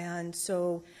 And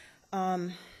so,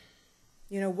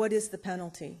 what is the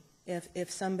penalty if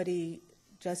somebody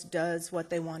just does what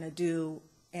they want to do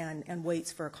and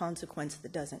waits for a consequence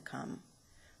that doesn't come?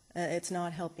 It's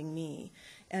not helping me.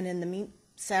 And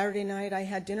Saturday night, I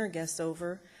had dinner guests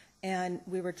over, and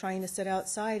we were trying to sit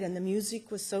outside, and the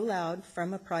music was so loud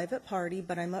from a private party,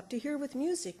 but I'm up to here with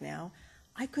music now.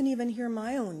 I couldn't even hear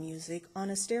my own music on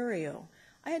a stereo.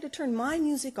 I had to turn my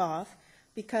music off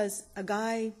because a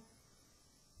guy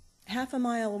half a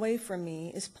mile away from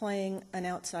me is playing an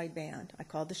outside band. I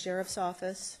called the sheriff's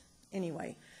office.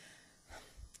 Anyway,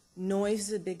 noise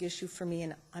is a big issue for me,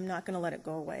 and I'm not going to let it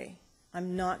go away.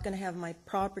 I'm not going to have my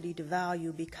property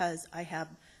devalue because I have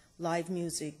live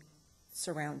music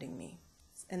surrounding me.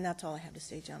 And that's all I have to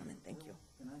say, gentlemen. Thank you.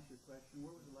 Can I ask you a question?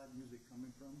 Where was the live music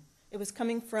coming from? It was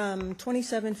coming from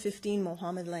 2715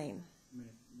 Mohammed Lane. I mean,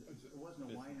 it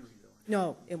wasn't a winery, though.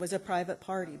 No, it was a private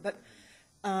party. But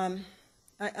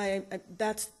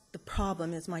that's the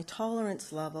problem, is my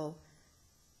tolerance level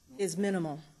is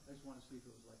minimal. I just want to see if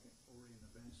it was like already an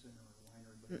event center or a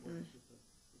winery, but it wasn't.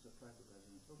 It's a private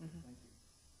residence. Okay, thank you.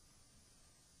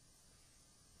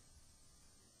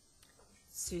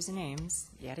 Susan Ames,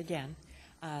 yet again,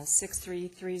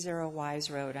 6330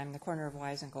 Wise Road. I'm the corner of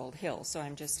Wise and Gold Hill, so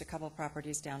I'm just a couple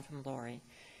properties down from Lori,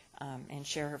 and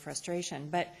share her frustration.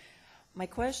 But my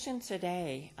question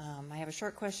today, I have a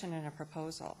short question and a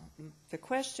proposal. The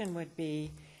question would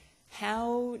be,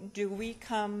 how do we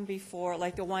come before,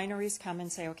 like the wineries come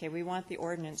and say, okay, we want the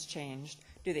ordinance changed.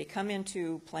 Do they come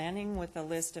into planning with a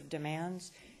list of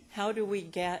demands? How do we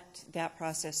get that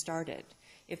process started?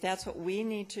 If that's what we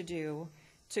need to do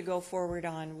to go forward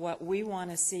on what we want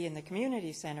to see in the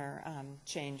community center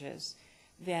changes,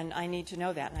 then I need to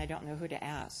know that, and I don't know who to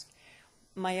ask.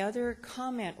 My other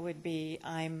comment would be,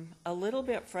 I'm a little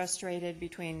bit frustrated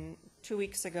between 2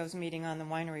 weeks ago's meeting on the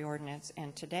winery ordinance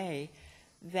and today,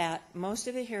 that most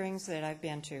of the hearings that I've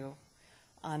been to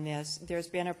on this, there's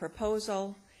been a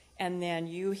proposal, and then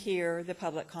you hear the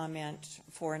public comment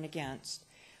for and against.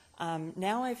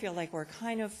 Now I feel like we're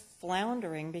kind of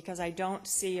floundering because I don't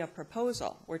see a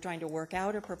proposal. We're trying to work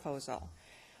out a proposal.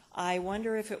 I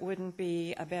wonder if it wouldn't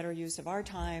be a better use of our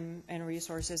time and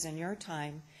resources and your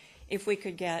time if we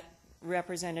could get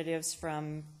representatives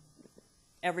from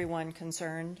everyone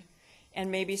concerned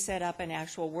and maybe set up an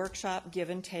actual workshop,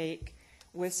 give and take,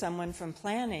 with someone from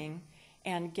planning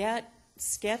and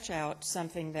sketch out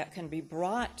something that can be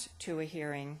brought to a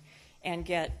hearing and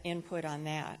get input on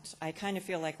that. I kind of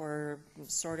feel like we're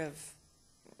sort of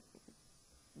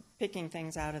picking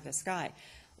things out of the sky.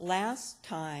 Last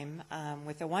time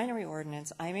with the winery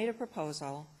ordinance, I made a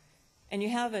proposal, and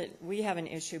we have an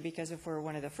issue because if we're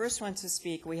one of the first ones to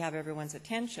speak, we have everyone's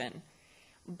attention.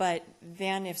 But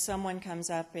then if someone comes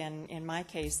up, and in my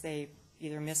case, they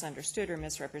either misunderstood or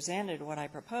misrepresented what I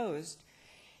proposed,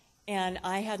 and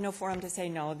I had no forum to say,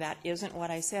 no, that isn't what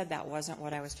I said, that wasn't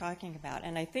what I was talking about.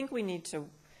 And I think we need to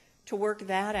work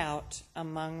that out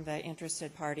among the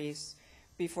interested parties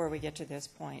before we get to this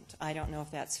point. I don't know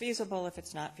if that's feasible, if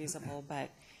it's not feasible,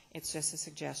 but it's just a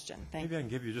suggestion. Thank Maybe you. I can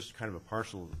give you just kind of a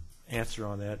partial answer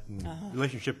on that in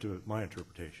relationship to my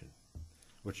interpretation,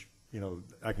 which,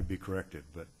 I can be corrected.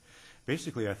 But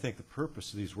basically, I think the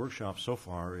purpose of these workshops so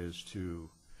far is to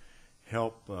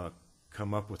help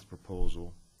come up with a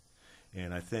proposal.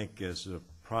 And I think as the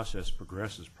process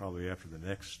progresses, probably after the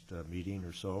next meeting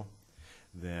or so,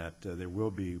 that there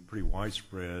will be pretty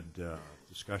widespread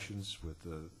discussions with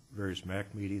the various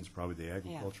MAC meetings, probably the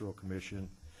Agricultural Commission,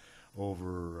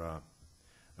 over a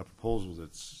proposal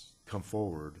that's come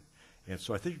forward. And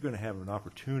so I think you're going to have an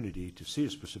opportunity to see a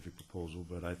specific proposal,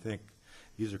 but I think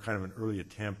these are kind of an early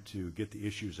attempt to get the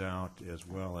issues out, as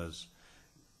well as,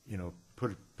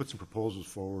 put some proposals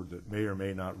forward that may or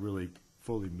may not really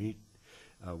fully meet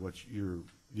what you're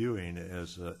viewing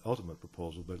as an ultimate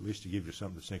proposal, but at least to give you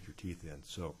something to sink your teeth in.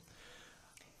 So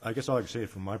I guess all I can say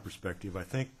from my perspective, I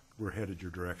think we're headed your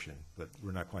direction, but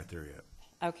we're not quite there yet.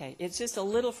 Okay, it's just a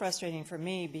little frustrating for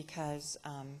me because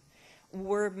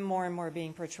we're more and more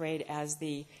being portrayed as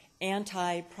the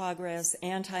anti-progress,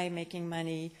 anti-making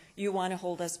money. You want to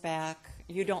hold us back.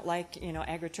 You don't like,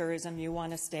 agritourism. You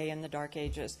want to stay in the dark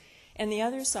ages. And the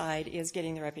other side is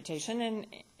getting the reputation, and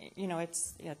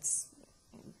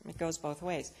it goes both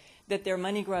ways, that they're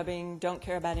money grubbing, don't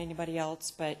care about anybody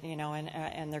else, but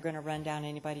and they're going to run down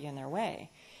anybody in their way.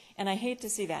 And I hate to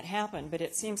see that happen, but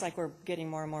it seems like we're getting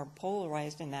more and more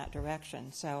polarized in that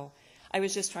direction. So I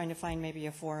was just trying to find maybe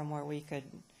a forum where we could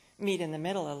meet in the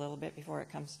middle a little bit before it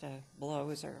comes to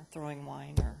blows or throwing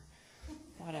wine or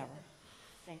whatever.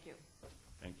 Thank you.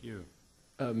 Thank you.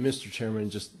 Mr. Chairman,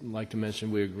 just like to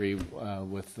mention, we agree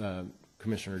with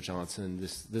Commissioner Johnson.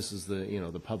 This is the,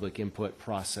 the public input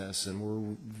process, and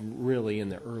we're really in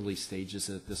the early stages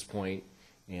at this point,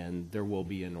 and there will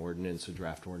be an ordinance, a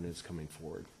draft ordinance coming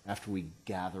forward after we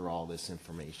gather all this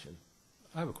information.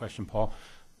 I have a question, Paul.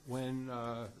 When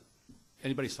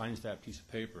anybody signs that piece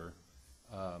of paper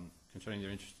concerning their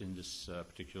interest in this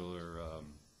particular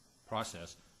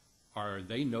process, are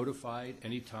they notified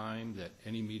any time that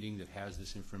any meeting that has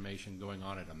this information going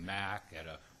on at a MAC, at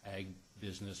a ag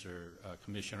business or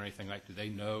commission or anything like, do they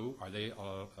know, are they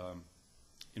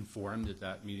informed that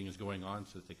that meeting is going on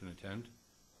so that they can attend?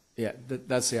 Yeah,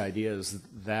 that's the idea, is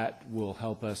that will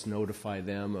help us notify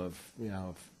them of,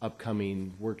 of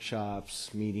upcoming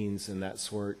workshops, meetings, and that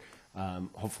sort.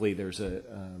 Hopefully there's a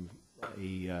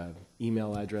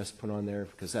email address put on there,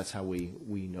 because that's how we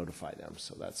notify them.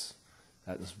 So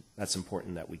that's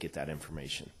important that we get that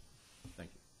information. Thank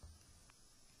you.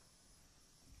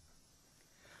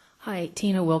 Hi,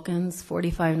 Tina Wilkins,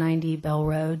 4590 Bell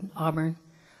Road, Auburn,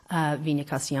 Vina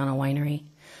Castellano Winery.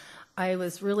 I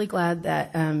was really glad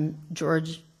that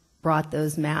George brought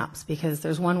those maps, because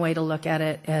there's one way to look at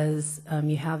it as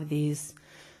you have these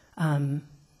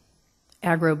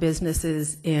agro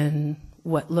businesses in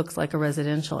what looks like a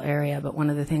residential area, but one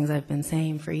of the things I've been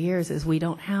saying for years is we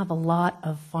don't have a lot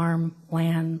of farm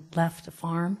land left to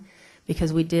farm,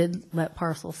 because we did let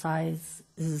parcel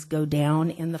sizes go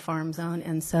down in the farm zone,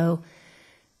 and so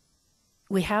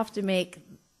we have to make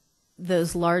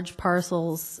those large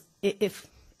parcels, if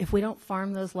we don't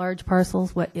farm those large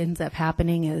parcels, what ends up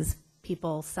happening is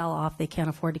people sell off, they can't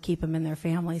afford to keep them in their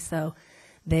family, so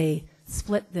they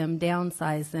split them,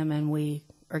 downsize them, and we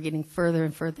are getting further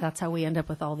and further. That's how we end up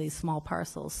with all these small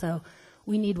parcels. So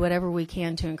we need whatever we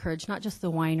can to encourage not just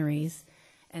the wineries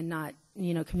and not,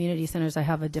 community centers. I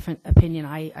have a different opinion.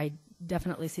 I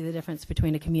definitely see the difference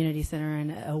between a community center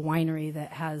and a winery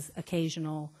that has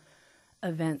occasional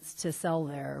events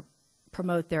to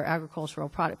promote their agricultural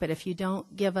product. But if you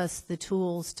don't give us the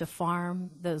tools to farm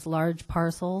those large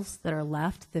parcels that are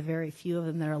left, the very few of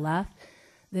them that are left,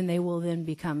 then they will then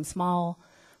become small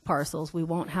parcels. We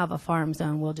won't have a farm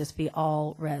zone. We'll just be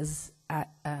all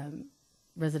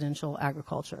residential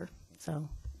agriculture. So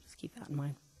just keep that in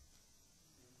mind.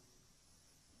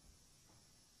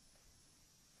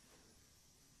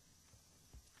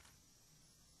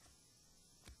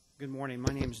 Good morning.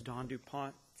 My name is Don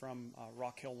DuPont from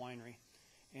Rock Hill Winery.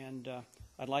 And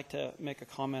I'd like to make a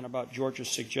comment about George's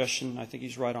suggestion. I think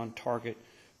he's right on target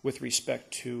with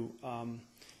respect to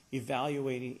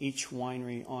evaluating each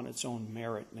winery on its own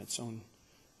merit and its own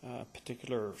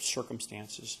particular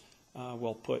circumstances.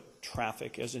 We'll put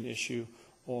traffic as an issue,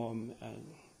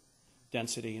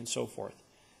 density, and so forth.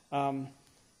 I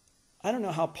don't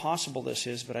know how possible this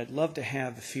is, but I'd love to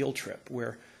have a field trip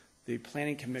where the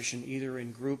Planning Commission, either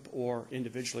in group or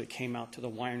individually, came out to the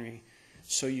winery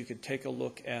so you could take a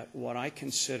look at what I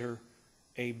consider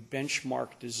a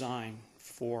benchmark design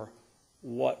for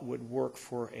what would work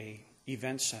for a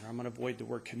event center. I'm going to avoid the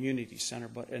word community center,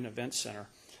 but an event center.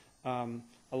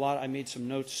 I made some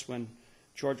notes when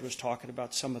George was talking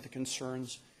about some of the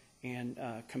concerns and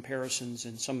comparisons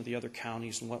in some of the other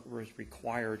counties and what was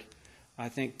required. I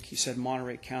think he said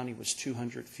Monterey County was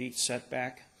 200 feet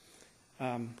setback.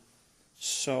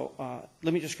 So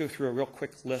let me just go through a real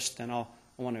quick list, and I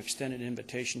want to extend an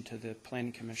invitation to the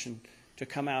Planning Commission to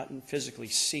come out and physically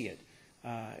see it.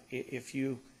 If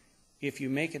you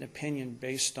make an opinion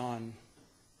based on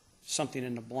something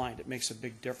in the blind, it makes a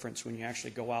big difference when you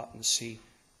actually go out and see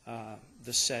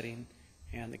the setting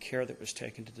and the care that was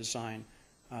taken to design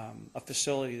a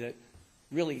facility that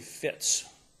really fits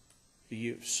the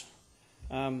use.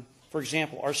 For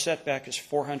example, our setback is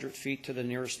 400 feet to the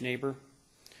nearest neighbor.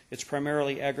 It's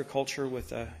primarily agriculture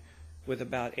with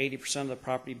about 80% of the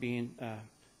property being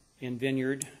in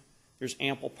vineyard. There's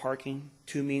ample parking,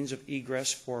 2 means of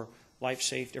egress for life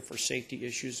safety or for safety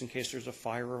issues in case there's a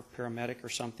fire or a paramedic or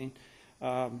something.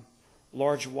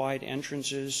 Large wide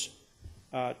entrances,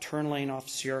 turn lane off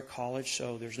Sierra College,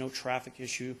 so there's no traffic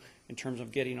issue in terms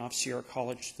of getting off Sierra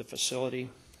College to the facility.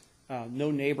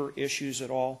 No neighbor issues at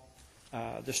all.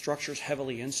 The structure is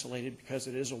heavily insulated because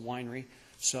it is a winery,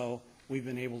 so we've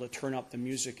been able to turn up the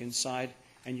music inside,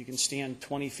 and you can stand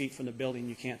 20 feet from the building,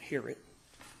 you can't hear it.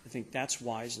 I think that's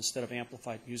wise instead of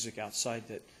amplified music outside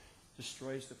that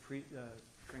destroys the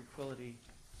tranquility.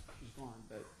 She's gone,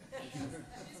 but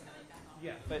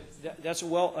yeah, but that's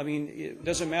it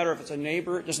doesn't matter if it's a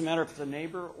neighbor. It doesn't matter if it's a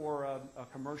neighbor or a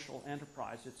commercial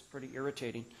enterprise. It's pretty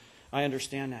irritating. I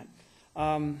understand that.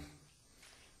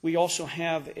 We also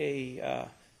have a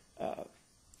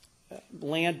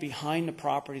land behind the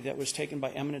property that was taken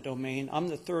by eminent domain. I'm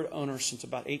the third owner since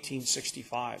about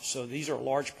 1865, so these are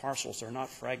large parcels. They're not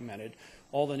fragmented.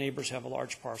 All the neighbors have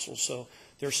large parcels, so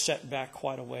they're set back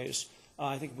quite a ways.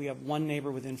 I think we have one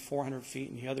neighbor within 400 feet,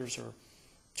 and the others are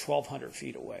 1,200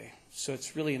 feet away. So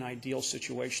it's really an ideal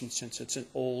situation since it's an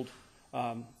old,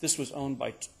 this was owned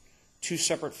by two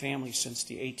separate families since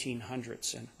the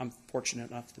 1800s, and I'm fortunate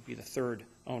enough to be the third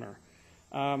owner.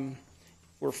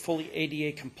 We're fully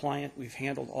ADA compliant. We've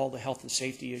handled all the health and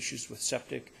safety issues with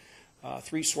septic,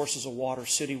 3 sources of water,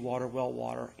 city water, well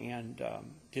water, and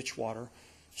ditch water.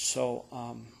 So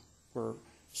we're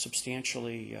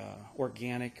substantially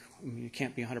organic. I mean, you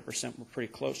can't be 100%. We're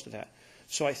pretty close to that.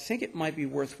 So I think it might be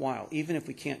worthwhile, even if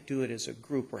we can't do it as a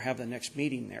group or have the next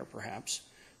meeting there perhaps,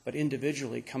 but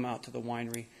individually come out to the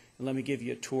winery and let me give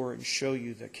you a tour and show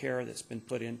you the care that's been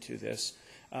put into this.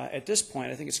 At this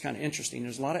point, I think it's kind of interesting.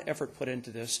 There's a lot of effort put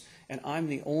into this, and I'm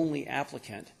the only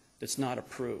applicant that's not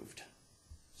approved.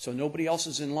 So nobody else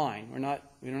is in line. We're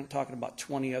not talking about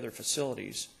 20 other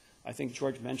facilities. I think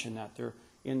George mentioned that.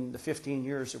 In the 15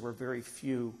 years, there were very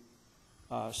few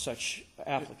such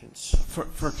applicants.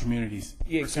 For communities.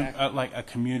 Yeah, exactly. Like a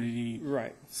community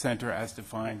right. center as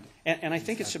defined. And I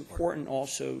think it's important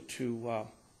also to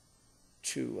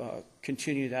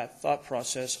continue that thought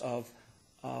process of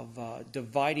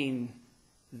dividing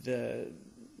the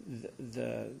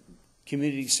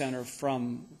community center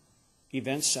from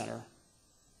event center.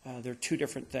 They're two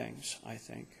different things, I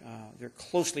think. They're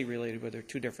closely related, but they're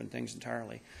two different things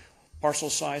entirely.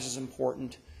 Parcel size is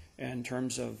important in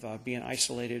terms of being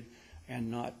isolated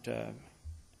and not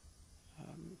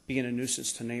being a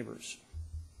nuisance to neighbors.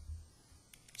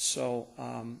 So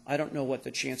I don't know what the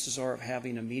chances are of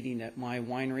having a meeting at my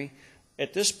winery.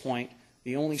 At this point,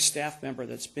 the only staff member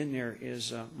that's been there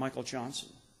is Michael Johnson.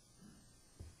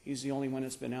 He's the only one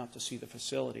that's been out to see the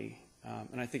facility.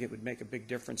 And I think it would make a big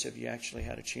difference if you actually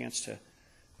had a chance to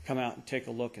come out and take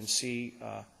a look and see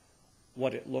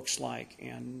what it looks like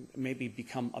and maybe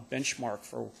become a benchmark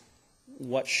for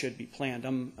what should be planned.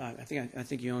 I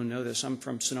think you all know this. I'm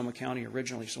from Sonoma County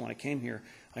originally, so when I came here,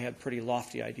 I had pretty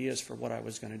lofty ideas for what I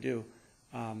was going to do,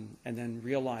 and then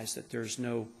realized that there was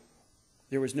no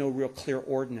real clear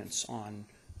ordinance on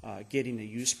getting a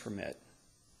use permit.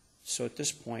 So at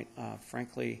this point,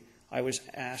 frankly, I was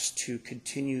asked to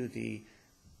continue the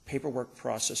paperwork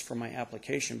process for my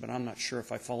application, but I'm not sure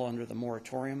if I fall under the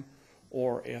moratorium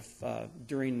or if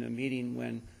during the meeting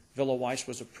when Villa Weiss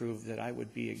was approved that I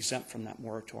would be exempt from that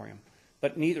moratorium.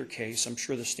 But in either case, I'm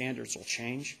sure the standards will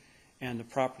change and the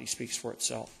property speaks for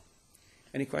itself.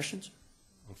 Any questions?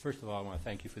 Well, first of all, I want to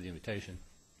thank you for the invitation.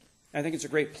 I think it's a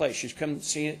great place. You should come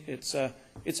see it.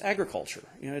 It's agriculture.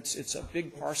 You know, it's a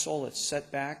big parcel. It's set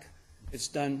back. It's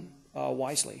done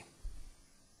wisely.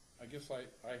 I guess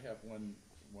I have one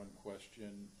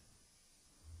question.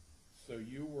 So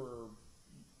you were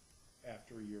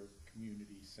after your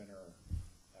community center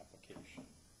application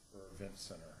or event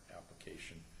center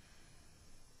application,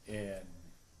 and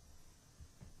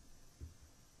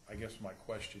I guess my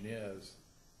question is,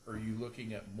 are you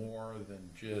looking at more than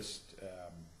just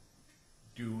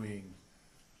doing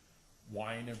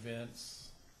wine events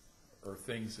or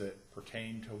things that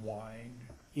pertain to wine?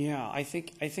 Yeah, I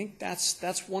think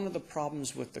that's one of the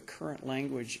problems with the current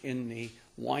language in the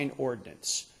wine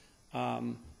ordinance.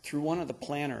 Through one of the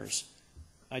planners,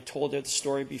 I told it the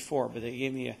story before, but they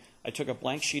gave me I took a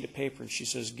blank sheet of paper and she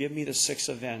says, give me the 6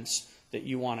 events that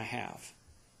you want to have.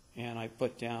 And I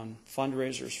put down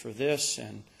fundraisers for this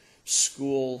and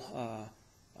school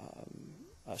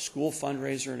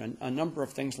fundraiser and a number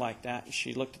of things like that. And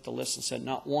she looked at the list and said,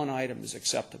 not one item is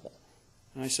acceptable.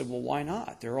 And I said, well, why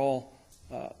not? They're all,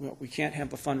 we can't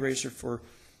have a fundraiser for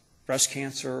breast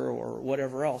cancer or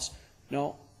whatever else.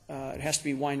 No, it has to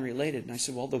be wine related. And I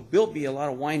said, well, there will be a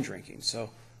lot of wine drinking. So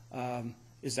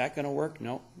is that going to work?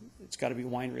 No, it's got to be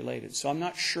wine related. So I'm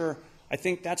not sure. I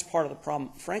think that's part of the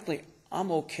problem. Frankly,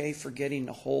 I'm okay forgetting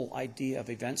the whole idea of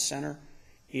event center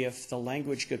if the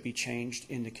language could be changed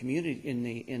in the community, in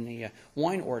the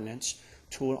wine ordinance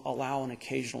to allow an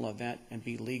occasional event and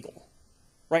be legal.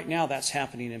 Right now, that's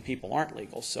happening and people aren't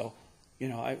legal. So, you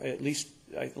know, at least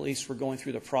we're going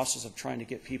through the process of trying to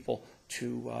get people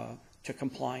to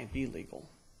comply and be legal.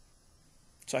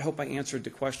 So I hope I answered the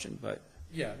question, but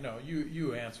yeah, no,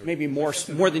 you answered. Maybe more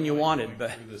than you wanted,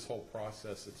 but through this whole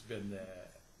process, it's been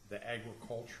the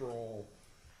agricultural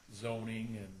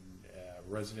zoning and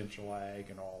residential ag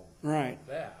and all right.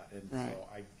 that, and right. so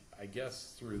I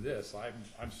guess through this,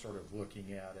 I'm sort of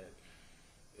looking at it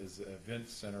as an event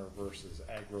center versus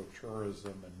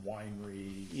agro-tourism and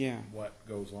winery, yeah. what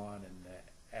goes on in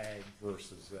the ag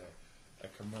versus a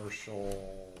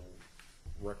commercial,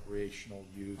 recreational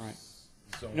use Right.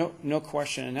 zone. No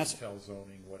question, and that's, Hotel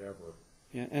zoning, whatever.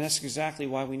 yeah, and that's exactly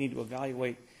why we need to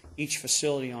evaluate each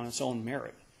facility on its own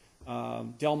merit.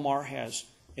 Del Mar has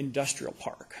industrial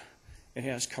park. It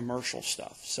has commercial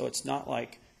stuff. So it's not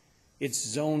like it's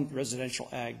zoned residential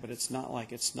ag, but it's not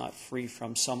like it's not free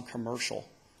from some commercial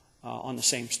on the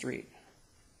same street.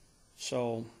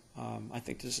 So I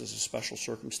think this is a special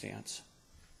circumstance.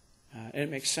 And it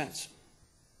makes sense.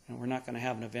 And we're not going to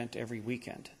have an event every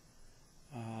weekend.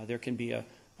 There can be a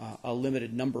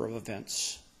limited number of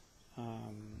events.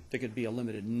 There could be a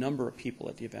limited number of people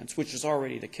at the events, which is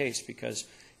already the case because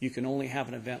you can only have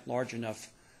an event large enough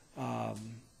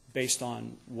based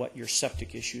on what your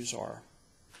septic issues are.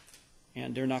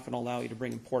 And they're not going to allow you to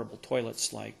bring in portable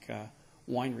toilets like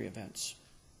winery events.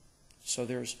 So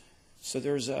there's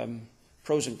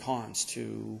pros and cons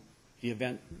to the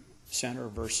event center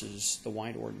versus the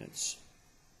wine ordinance.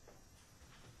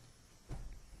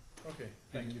 Okay,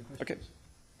 thank you. Okay.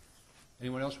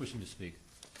 Anyone else wishing to speak?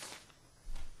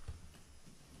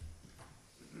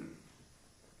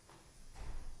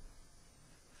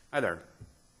 Hi there.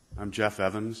 I'm Jeff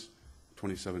Evans,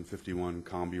 2751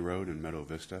 Combi Road in Meadow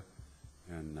Vista,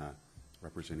 and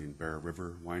representing Bear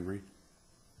River Winery.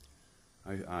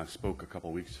 I spoke a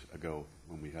couple weeks ago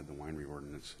when we had the winery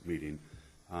ordinance meeting.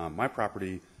 My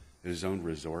property is zoned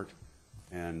resort,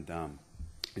 and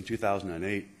in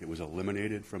 2008 it was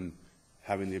eliminated from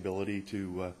having the ability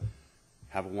to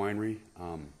have a winery,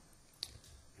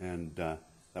 and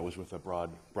that was with a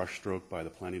broad brushstroke by the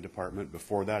planning department.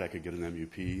 Before that, I could get an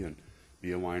MUP and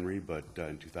be a winery, but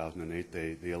in 2008,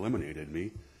 they eliminated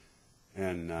me.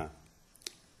 And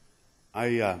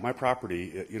my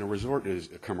property, resort is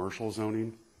a commercial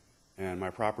zoning, and my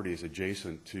property is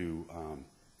adjacent to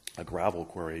a gravel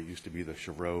quarry. It used to be the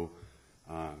Chevreau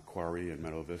quarry in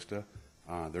Meadow Vista.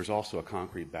 There's also a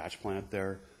concrete batch plant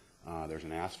there. There's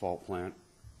an asphalt plant.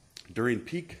 During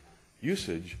peak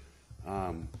usage,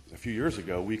 a few years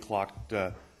ago, we clocked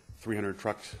 300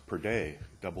 trucks per day,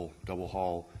 double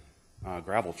haul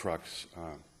gravel trucks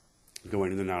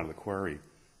going in and out of the quarry.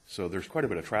 So there's quite a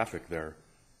bit of traffic there.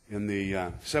 In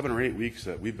the 7 or 8 weeks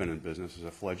that we've been in business as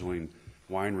a fledgling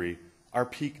winery, our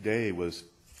peak day was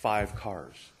 5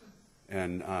 cars.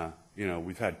 And,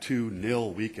 we've had 2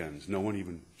 nil weekends. No one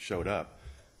even showed up.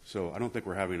 So I don't think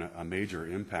we're having a major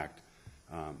impact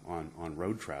on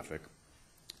road traffic.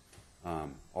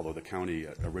 Although the county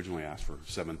originally asked for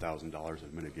 $7,000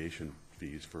 of mitigation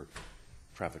fees for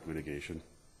traffic mitigation.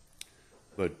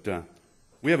 But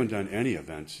we haven't done any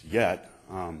events yet.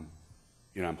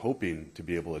 I'm hoping to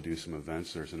be able to do some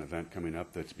events. There's an event coming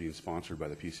up that's being sponsored by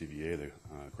the PCVA, the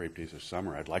Grape Days of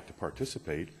Summer. I'd like to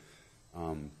participate.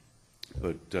 In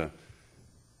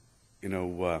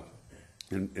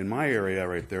my area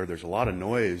right there, there's a lot of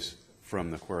noise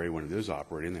from the quarry when it is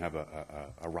operating. They have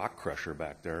a rock crusher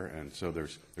back there, and so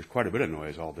there's quite a bit of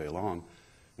noise all day long.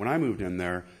 When I moved in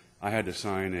there, I had to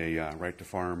sign a right to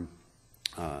farm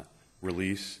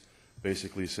release,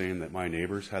 basically saying that my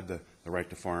neighbors had the right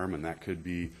to farm, and that could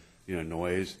be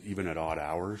noise even at odd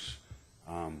hours,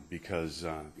 because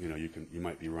you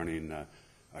might be running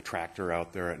a tractor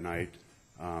out there at night.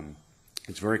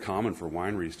 It's very common for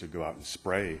wineries to go out and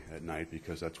spray at night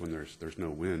because that's when there's no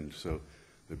wind. So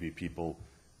there'd be people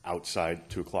outside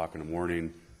 2 o'clock in the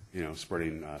morning,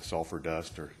 spreading sulfur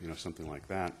dust or something like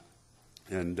that.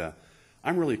 And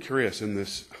I'm really curious in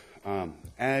this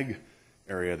ag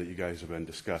area that you guys have been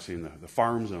discussing, the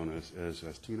farm zone,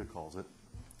 as Tina calls it.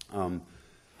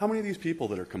 How many of these people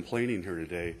that are complaining here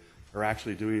today are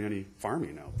actually doing any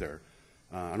farming out there?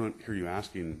 I don't hear you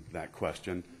asking that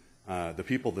question. The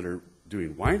people that are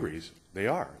doing wineries, they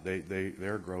are.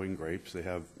 They're growing grapes. They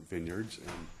have vineyards,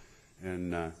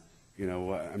 and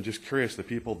I'm just curious, the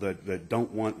people that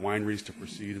don't want wineries to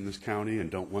proceed in this county and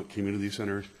don't want community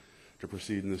centers to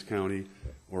proceed in this county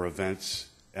or events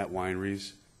at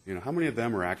wineries, how many of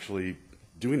them are actually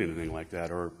doing anything like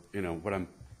that? Or, what I'm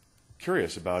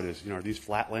curious about is, are these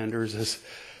flatlanders, as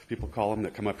people call them,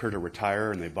 that come up here to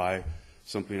retire and they buy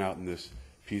something out in this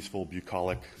peaceful,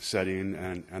 bucolic setting,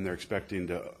 and they're expecting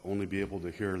to only be able to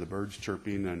hear the birds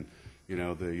chirping and,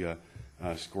 the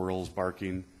squirrels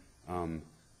barking.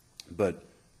 But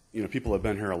people have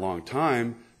been here a long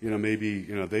time. Maybe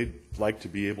they'd like to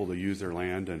be able to use their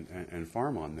land and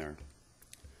farm on there.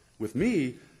 With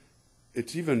me,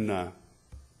 it's even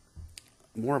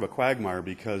more of a quagmire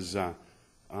because the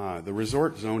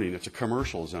resort zoning, it's a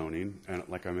commercial zoning, and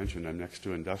like I mentioned, I'm next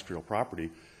to industrial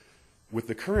property. With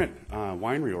the current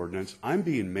winery ordinance, I'm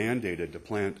being mandated to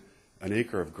plant an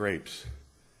acre of grapes.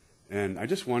 And I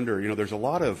just wonder, there's a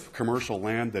lot of commercial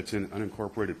land that's in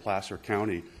unincorporated Placer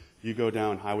County. You go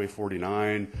down Highway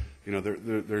 49,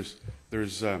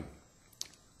 there's a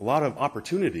lot of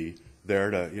opportunity there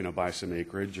to, buy some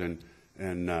acreage and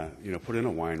put in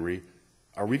a winery.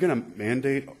 Are we going to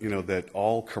mandate, that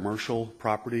all commercial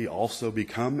property also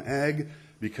become ag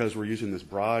because we're using this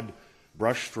broad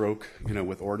brush stroke,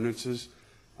 with ordinances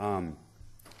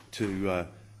to,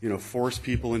 force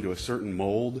people into a certain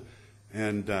mold?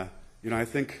 And, I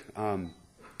think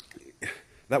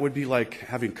that would be like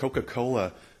having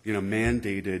Coca-Cola,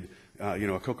 mandated,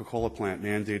 a Coca-Cola plant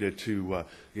mandated to,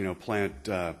 plant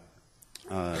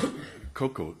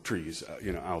cocoa trees,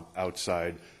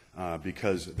 outside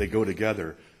because they go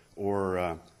together. Or,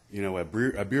 a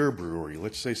beer brewery.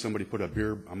 Let's say somebody put a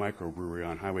microbrewery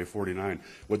on Highway 49.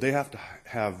 Would they have to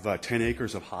have 10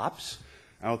 acres of hops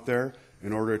out there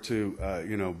in order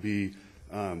to, be,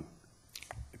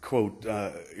 quote,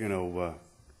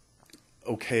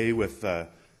 okay with the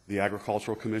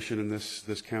Agricultural Commission in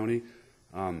this county?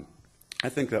 I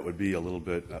think that would be a little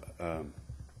bit,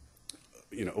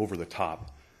 over the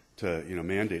top to,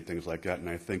 mandate things like that. And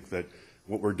I think that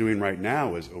what we're doing right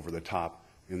now is over the top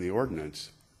in the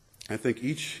ordinance. I think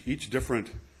each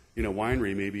different,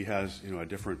 winery maybe has, a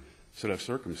different set of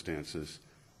circumstances,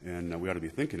 and we ought to be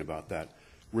thinking about that.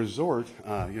 Resort,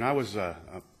 I was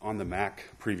on the MAC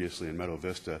previously in Meadow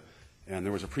Vista, and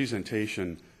there was a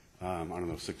presentation, I don't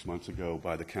know, 6 months ago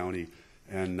by the county,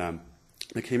 and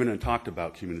they came in and talked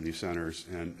about community centers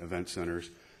and event centers.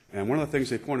 And one of the things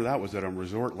they pointed out was that on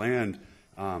resort land,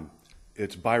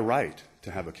 it's by right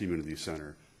to have a community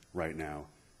center right now.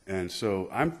 And so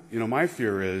my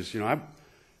fear is, the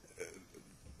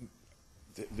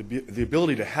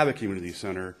ability to have a community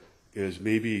center is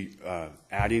maybe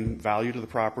adding value to the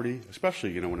property,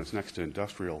 especially, when it's next to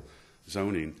industrial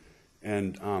zoning.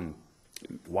 And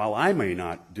while I may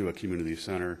not do a community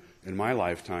center in my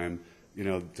lifetime,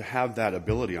 to have that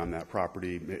ability on that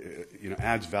property,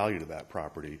 adds value to that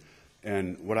property.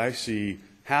 And what I see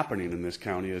happening in this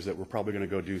county is that we're probably going to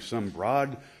go do some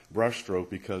broad brushstroke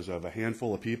because of a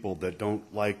handful of people that don't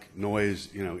like noise,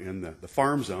 in the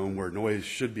farm zone where noise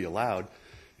should be allowed.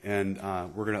 And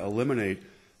we're going to eliminate,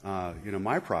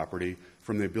 my property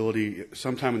from the ability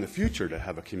sometime in the future to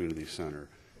have a community center.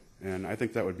 And I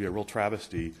think that would be a real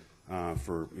travesty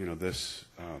for, this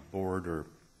board or,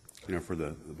 for the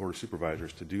Board of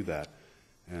Supervisors to do that.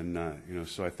 And,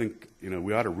 so I think,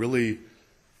 we ought to really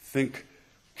think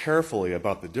carefully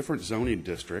about the different zoning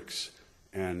districts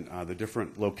and the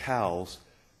different locales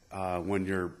when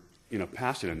you're,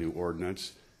 passing a new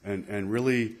ordinance. And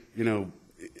really,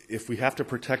 if we have to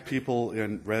protect people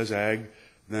in res ag,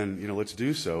 then, let's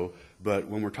do so. But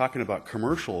when we're talking about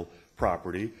commercial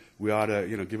property, we ought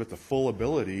to, give it the full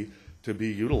ability to be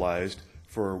utilized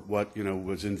for what,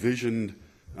 was envisioned,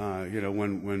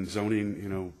 when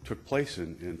zoning, took place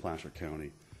in Placer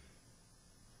County.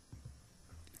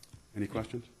 Any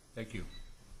questions? Thank you.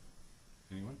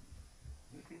 Anyone?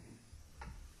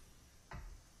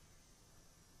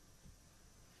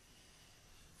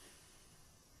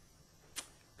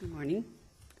 Good morning.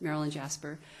 Marilyn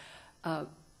Jasper.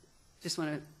 Just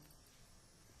want to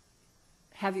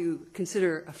have you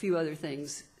consider a few other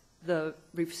things. The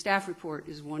staff report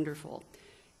is wonderful,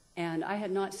 and I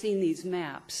had not seen these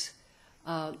maps,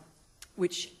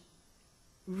 which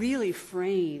really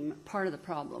frame part of the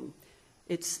problem.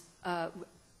 It's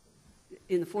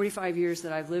in the 45 years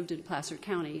that I've lived in Placer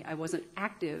County, I wasn't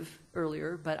active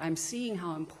earlier, but I'm seeing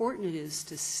how important it is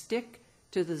to stick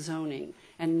to the zoning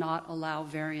and not allow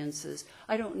variances.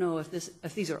 I don't know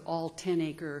if these are all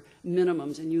 10-acre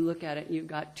minimums, and you look at it and you've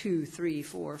got 2, 3,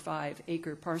 4,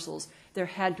 5-acre parcels. There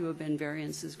had to have been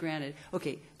variances granted.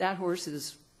 Okay, that horse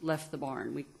has left the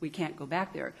barn. We can't go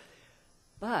back there.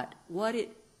 But what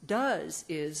it does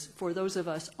is, for those of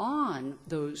us on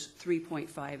those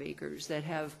 3.5 acres that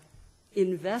have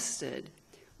invested,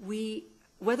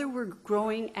 whether we're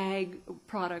growing ag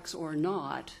products or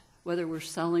not, whether we're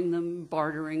selling them,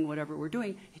 bartering, whatever we're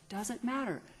doing, it doesn't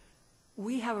matter.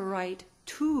 We have a right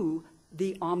to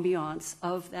the ambiance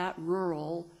of that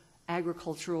rural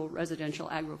agricultural, residential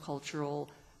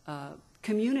agricultural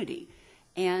community.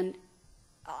 And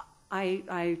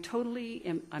I totally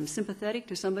am, I'm sympathetic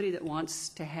to somebody that wants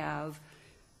to have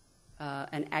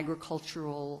an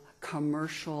agricultural,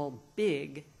 commercial,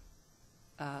 big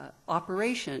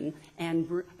operation,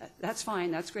 and that's fine,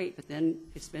 that's great, but then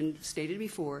it's been stated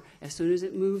before, as soon as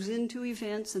it moves into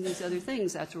events and these other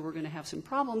things, that's where we're going to have some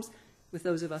problems with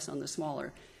those of us on the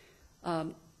smaller.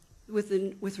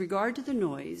 With regard to the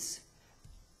noise,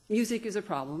 music is a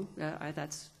problem,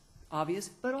 that's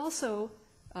obvious, but also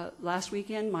Last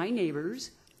weekend, my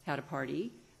neighbors had a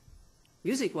party.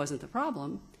 Music wasn't the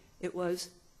problem. It was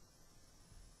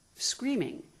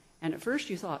screaming. And at first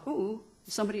you thought, ooh,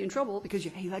 is somebody in trouble? Because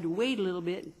you had to wait a little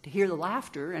bit to hear the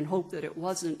laughter and hope that it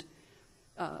wasn't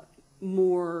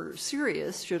more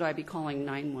serious. Should I be calling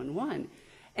 911?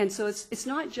 And so it's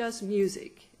not just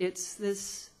music. It's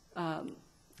this.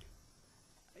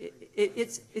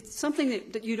 It's something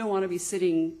that you don't want to be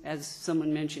sitting, as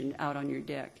someone mentioned, out on your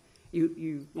deck.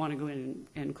 You want to go in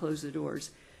and close the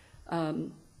doors.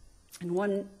 And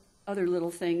one other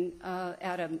little thing,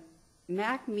 at a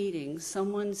MAC meeting,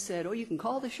 someone said, oh, you can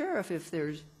call the sheriff if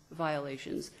there's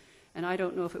violations. And I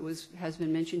don't know if it has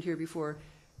been mentioned here before.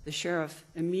 The sheriff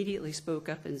immediately spoke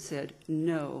up and said,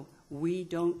 no, we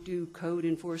don't do code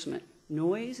enforcement.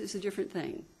 Noise is a different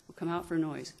thing. We'll come out for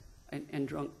noise and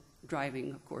drunk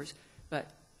driving, of course.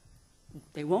 But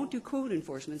they won't do code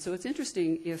enforcement. So it's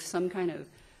interesting if some kind of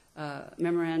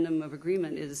memorandum of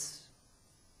agreement is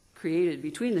created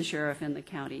between the sheriff and the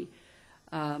county.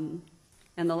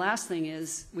 And the last thing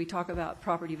is we talk about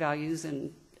property values,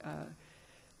 and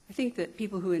I think that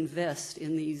people who invest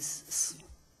in these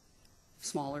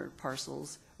smaller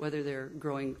parcels, whether they're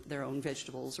growing their own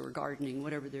vegetables or gardening,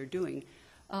 whatever they're doing,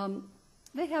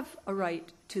 they have a right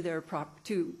to their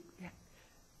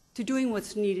to doing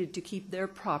what's needed to keep their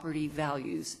property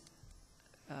values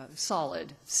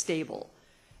solid, stable.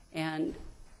 And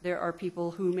there are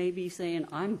people who may be saying,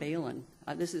 I'm bailing.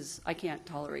 I can't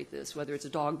tolerate this, whether it's a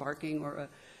dog barking or a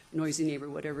noisy neighbor,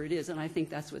 whatever it is. And I think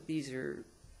that's what these are.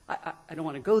 I don't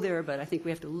want to go there, but I think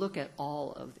we have to look at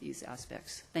all of these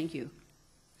aspects. Thank you.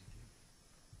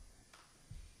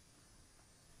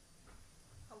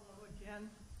 Hello again.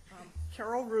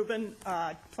 Carol Rubin,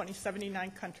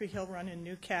 2079 Country Hill Run in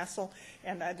Newcastle,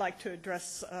 and I'd like to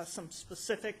address some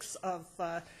specifics of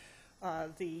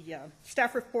the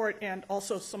staff report and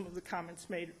also some of the comments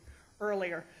made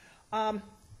earlier.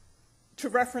 To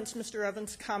reference Mr.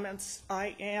 Evans' comments,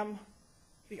 I am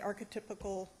the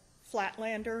archetypical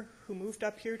flatlander who moved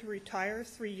up here to retire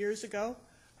 3 years ago.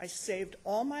 I saved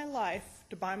all my life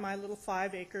to buy my little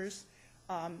 5 acres.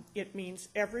 It means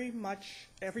every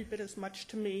bit as much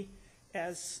to me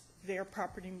as their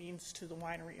property means to the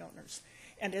winery owners.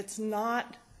 And it's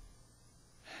not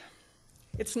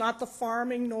the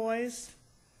farming noise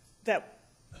that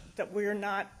we're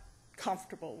not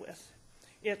comfortable with.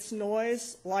 It's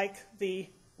noise like the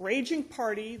raging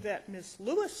party that Ms.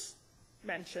 Lewis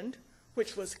mentioned,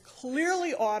 which was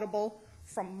clearly audible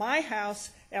from my house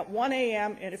at 1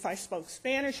 a.m., and if I spoke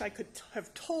Spanish, I could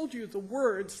have told you the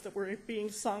words that were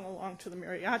being sung along to the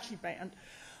mariachi band.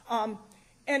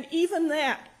 And even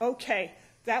that, okay,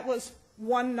 that was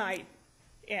one night,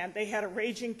 and they had a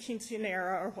raging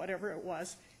quinceanera or whatever it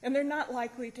was, and they're not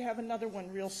likely to have another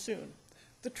one real soon.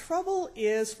 The trouble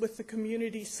is with the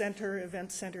community center,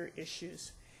 event center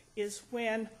issues, is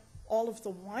when all of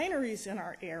the wineries in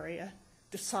our area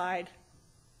decide,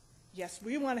 yes,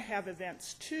 we want to have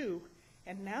events too,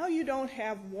 and now you don't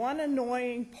have one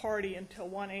annoying party until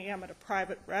 1 a.m. at a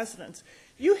private residence.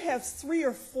 You have 3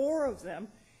 or 4 of them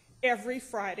every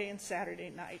Friday and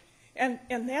Saturday night. And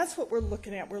that's what we're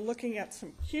looking at. We're looking at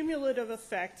some cumulative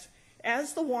effects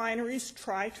as the wineries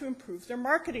try to improve their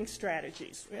marketing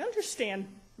strategies. We understand,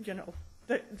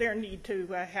 their need to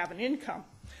have an income.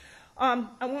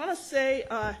 I want to say,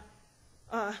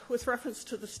 with reference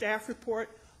to the staff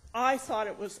report, I thought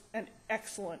it was an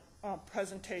excellent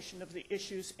presentation of the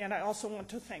issues, and I also want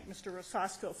to thank Mr.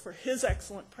 Rosasco for his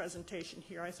excellent presentation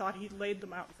here. I thought he laid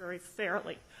them out very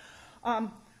fairly.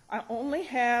 I only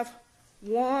have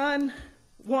one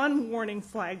warning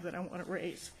flag that I want to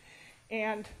raise,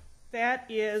 and that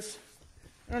is,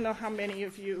 I don't know how many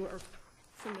of you are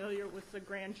familiar with the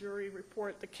grand jury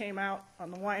report that came out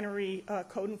on the winery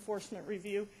code enforcement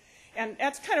review, and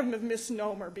that's kind of a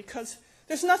misnomer because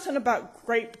there's nothing about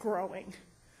grape growing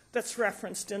that's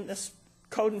referenced in this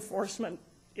code enforcement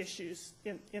issues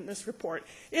in this report.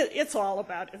 It's all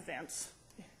about events.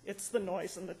 It's the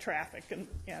noise and the traffic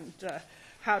and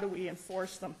how do we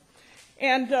enforce them.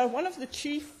 And one of the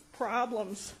chief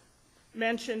problems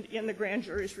mentioned in the grand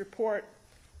jury's report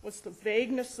was the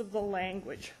vagueness of the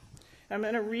language. I'm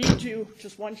going to read you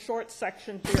just one short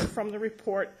section here from the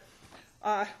report.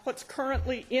 What's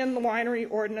currently in the winery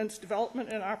ordinance, development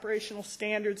and operational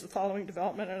standards, the following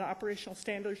development and operational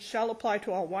standards shall apply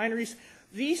to all wineries.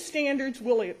 These standards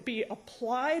will be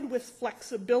applied with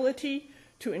flexibility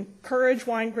to encourage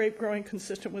wine grape growing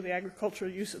consistent with the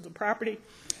agricultural use of the property.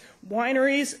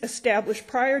 Wineries established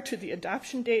prior to the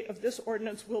adoption date of this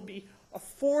ordinance will be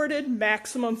afforded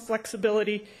maximum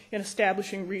flexibility in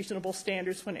establishing reasonable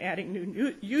standards when adding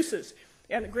new uses.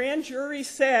 And the grand jury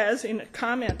says in a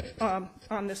comment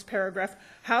on this paragraph,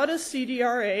 how does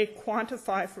CDRA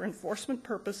quantify for enforcement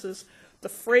purposes the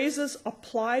phrases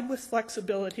applied with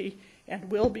flexibility and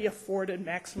will be afforded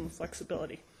maximum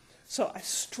flexibility? So I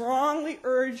strongly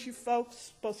urge you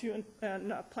folks, both you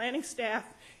and planning staff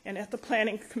and at the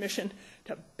Planning Commission,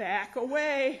 to back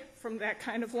away from that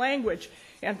kind of language.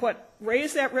 And what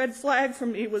raised that red flag for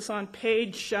me was on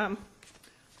page, am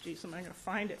I going to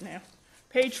find it now?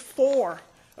 Page 4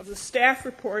 of the staff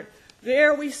report.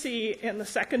 There we see in the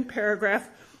second paragraph,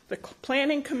 the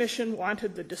Planning Commission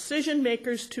wanted the decision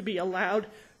makers to be allowed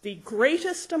the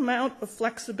greatest amount of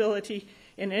flexibility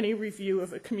in any review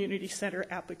of a community center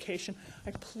application.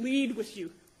 I plead with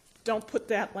you, don't put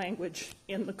that language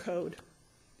in the code.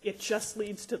 It just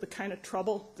leads to the kind of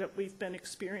trouble that we've been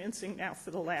experiencing now for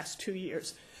the last 2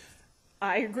 years.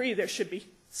 I agree there should be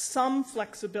some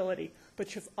flexibility,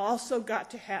 but you've also got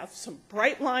to have some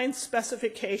bright line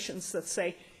specifications that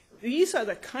say, these are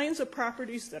the kinds of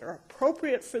properties that are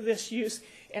appropriate for this use,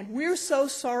 and we're so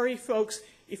sorry, folks,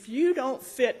 if you don't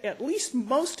fit at least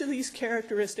most of these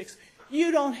characteristics,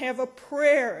 you don't have a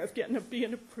prayer of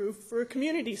being approved for a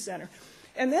community center.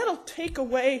 And that'll take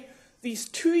away these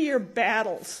 2-year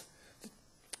battles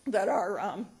that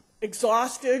are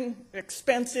exhausting,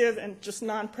 expensive, and just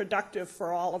non-productive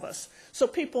for all of us. So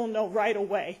people know right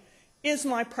away, is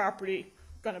my property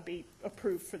going to be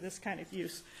approved for this kind of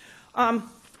use?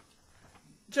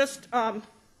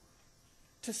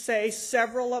 To say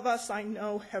several of us I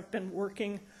know have been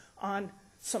working on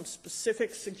some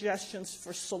specific suggestions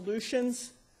for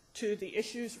solutions to the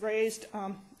issues raised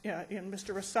in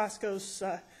Mr. Rosasco's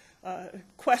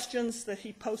questions that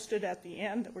he posted at the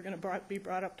end that were going to be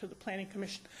brought up to the Planning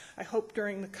Commission. I hope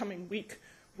during the coming week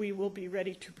we will be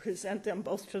ready to present them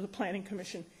both to the Planning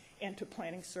Commission and to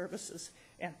Planning Services.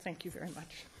 And thank you very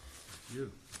much.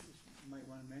 You might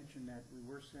want to mention that we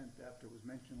were sent, after it was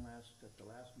mentioned at the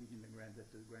last meeting,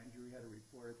 that the grand jury had a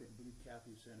report. I believe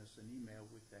Kathy sent us an email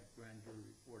with that grand jury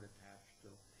report attached, so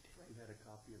we had a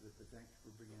copy of it, but thanks for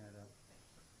bringing that up.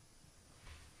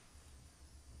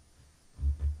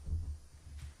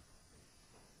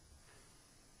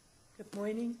 Good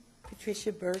morning.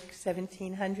 Patricia Burke,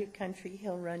 1700 Country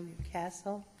Hill Run,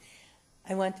 Newcastle.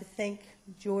 I want to thank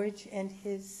George and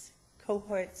his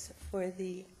cohorts for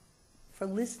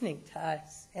listening to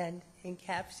us and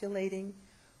encapsulating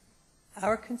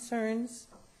our concerns,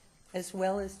 as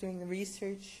well as doing the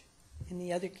research in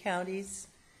the other counties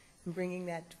and bringing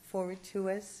that forward to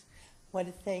us. I want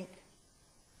to thank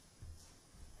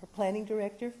our planning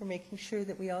director for making sure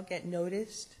that we all get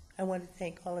noticed. I want to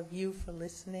thank all of you for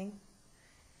listening.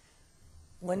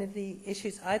 One of the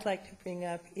issues I'd like to bring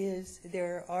up is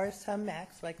there are some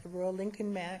MACs, like the Rural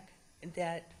Lincoln MAC,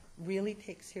 that really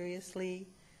take seriously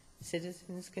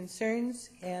citizens'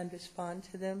 concerns and respond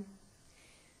to them.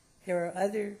 There are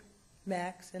other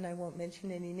MACs, and I won't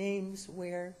mention any names,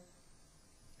 where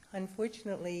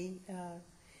unfortunately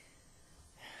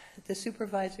the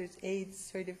supervisor's aides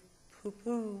sort of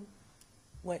poo-poo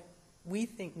what we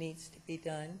think needs to be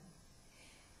done.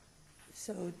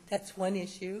 So that's one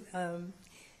issue.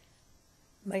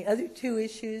 My other 2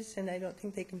 issues, and I don't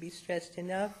think they can be stressed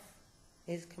enough,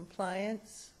 is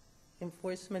compliance and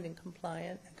enforcement,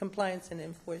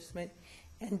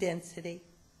 and density.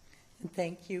 And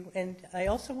thank you. And I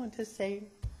also want to say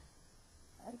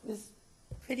I was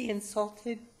pretty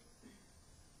insulted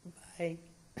by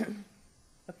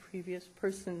a previous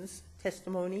person's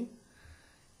testimony.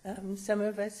 Some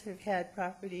of us have had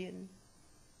property in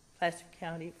Placer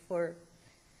County for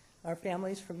our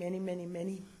families for many, many,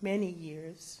 many, many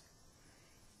years.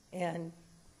 And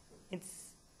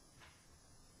it's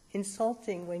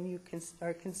insulting when you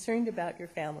are concerned about your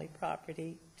family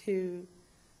property to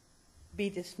be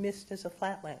dismissed as a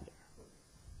flatlander.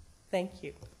 Thank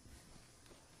you.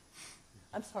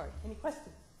 I'm sorry. Any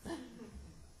questions?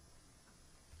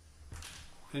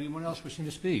 Anyone else wishing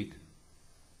to speak?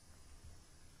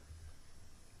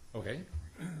 Okay.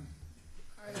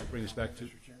 I'll bring us back to...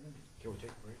 Can we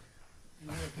take a break?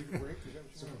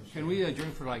 Can we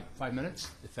adjourn for like 5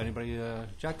 minutes, if anybody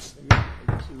objects? I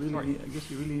guess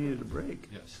you really needed a break.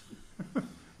 Yes. I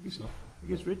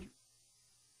guess Richard.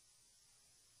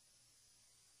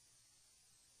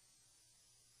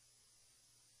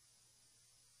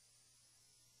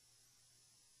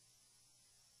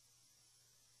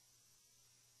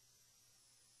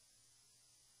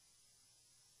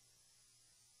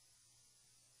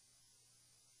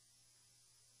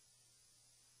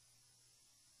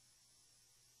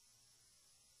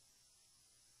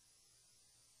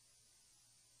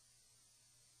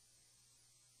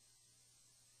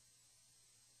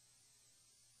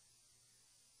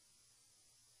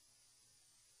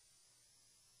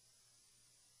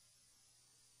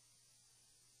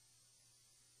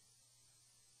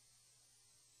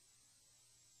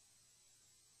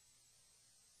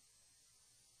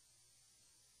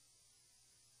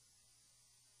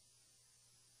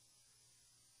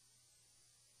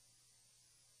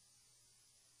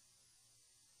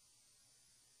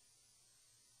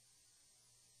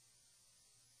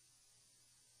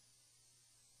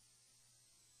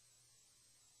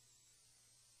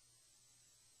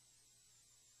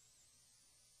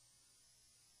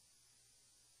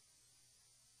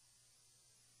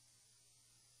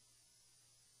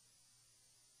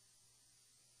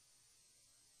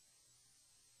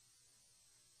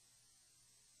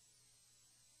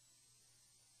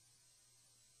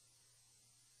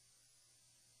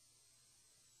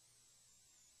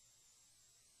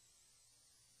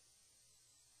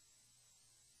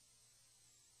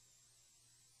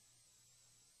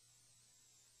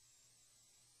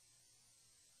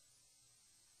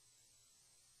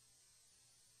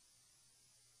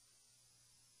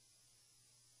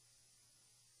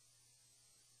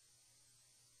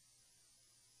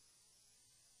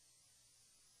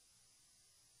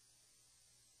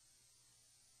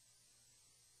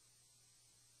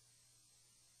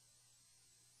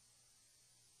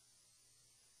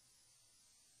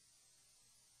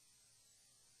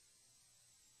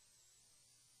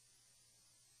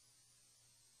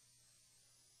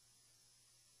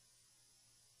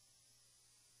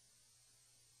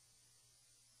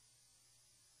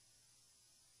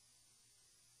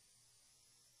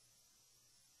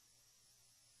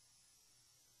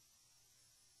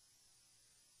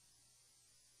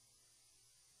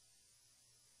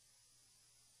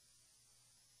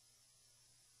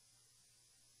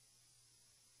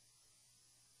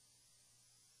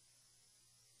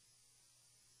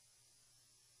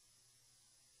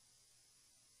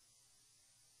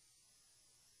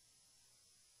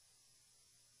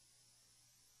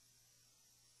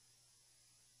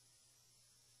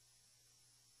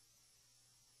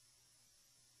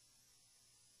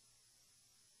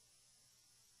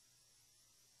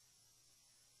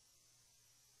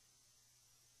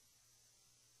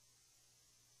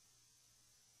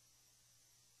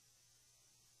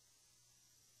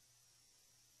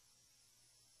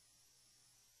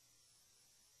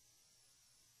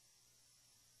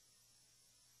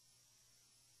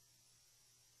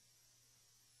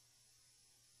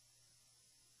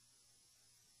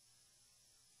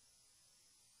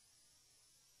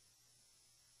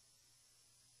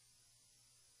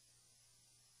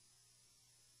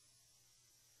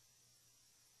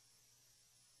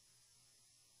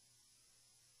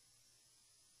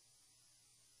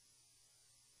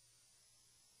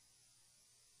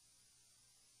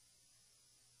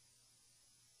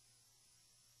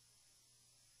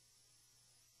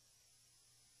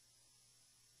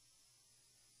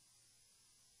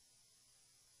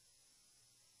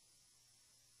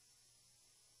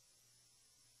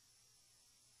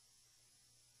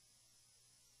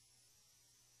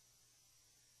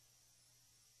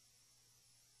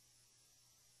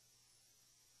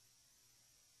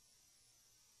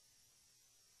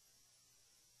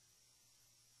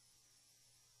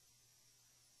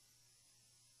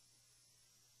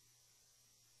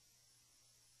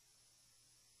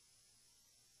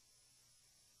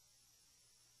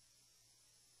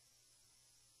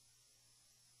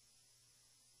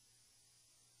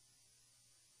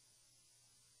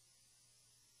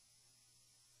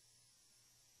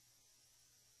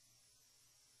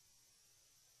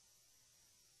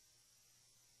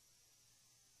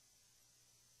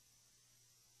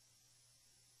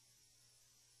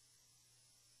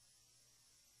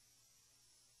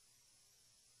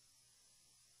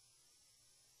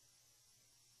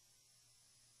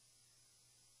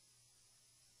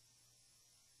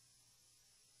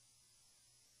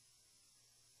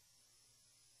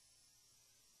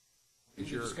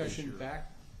 the discussion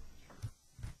back.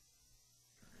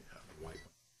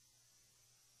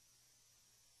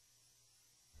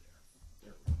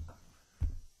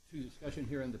 To discussion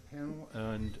here on the panel,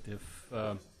 and if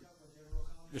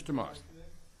Mr. Moss.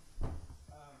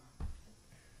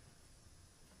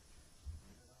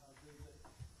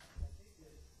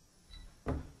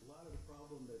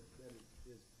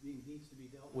 Needs to be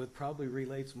dealt with probably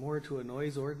relates more to a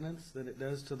noise ordinance than it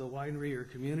does to the winery or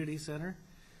community center.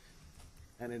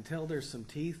 And until there's some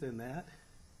teeth in that,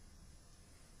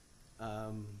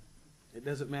 it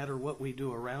doesn't matter what we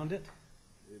do around it,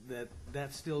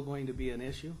 that's still going to be an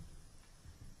issue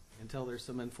until there's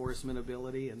some enforcement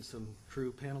ability and some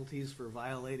true penalties for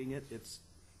violating it.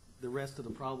 The rest of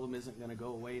the problem isn't going to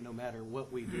go away no matter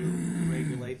what we do to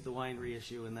regulate the winery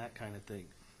issue and that kind of thing,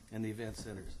 and the event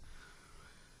centers.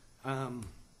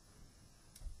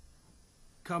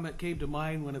 Comment came to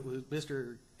mind when it was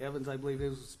Mr. Evans, I believe,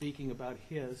 was speaking about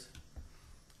his.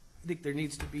 I think there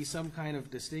needs to be some kind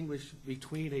of distinguish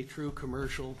between a true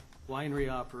commercial winery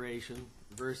operation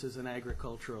versus an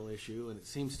agricultural issue. And it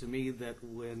seems to me that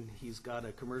when he's got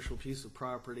a commercial piece of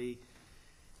property,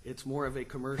 it's more of a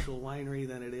commercial winery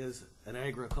than it is an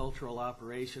agricultural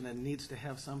operation, and needs to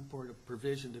have some sort of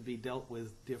provision to be dealt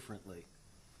with differently.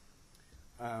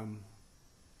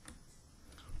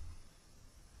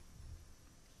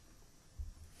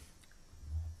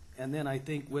 And then I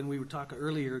think when we were talking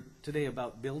earlier today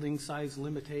about building size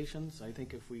limitations, I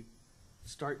think if we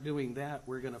start doing that,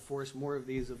 we're going to force more of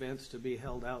these events to be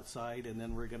held outside, and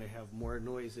then we're going to have more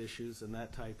noise issues and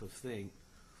that type of thing.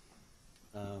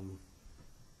 I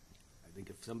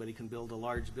think if somebody can build a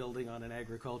large building on an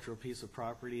agricultural piece of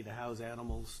property to house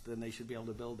animals, then they should be able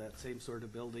to build that same sort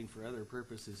of building for other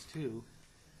purposes too,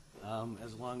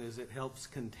 as long as it helps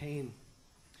contain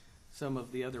some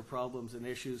of the other problems and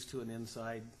issues to an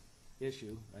inside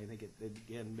issue. I think it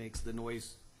again makes the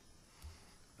noise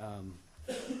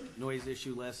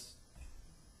issue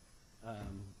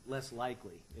less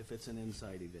likely if it's an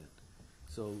inside event.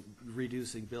 So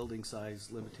reducing building size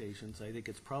limitations, I think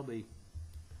it's probably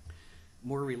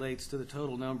more relates to the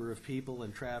total number of people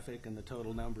and traffic and the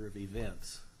total number of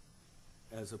events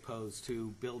as opposed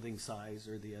to building size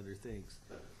or the other things.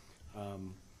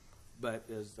 But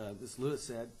as Ms. Lewis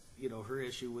said, you know, her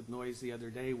issue with noise the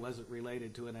other day wasn't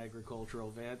related to an agricultural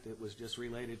event. It was just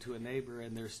related to a neighbor,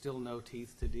 and there's still no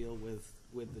teeth to deal with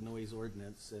the noise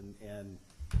ordinance and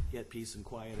get peace and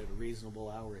quiet at a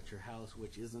reasonable hour at your house,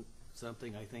 which isn't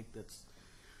something I think that's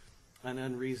an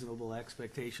unreasonable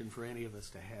expectation for any of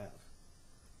us to have.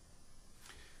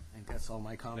 I think that's all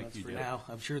my comments for now.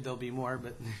 I'm sure there'll be more,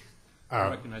 but I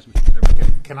recognize Mr.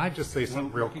 Severson. Can I just say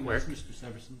something real quick? Mr.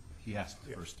 Severson. He asked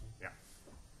first. Yeah.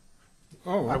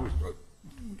 Oh,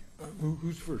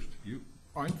 who's first? You.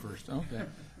 I'm first, okay.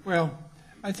 Well,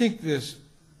 I think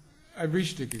I've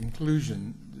reached a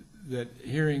conclusion that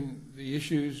hearing the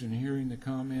issues and hearing the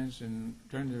comments and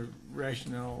trying to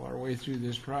rationale our way through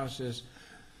this process,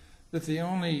 that the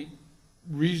only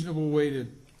reasonable way to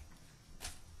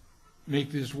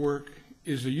make this work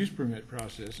is a use permit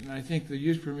process. And I think the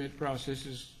use permit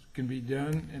processes can be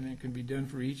done, and it can be done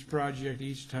for each project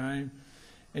each time.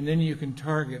 And then you can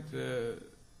target the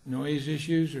noise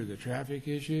issues or the traffic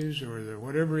issues or the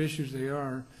whatever issues they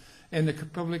are, and the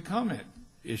public comment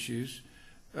issues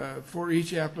for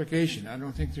each application. I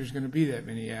don't think there's going to be that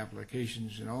many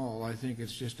applications in all. I think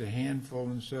it's just a handful.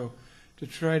 And so to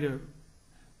try to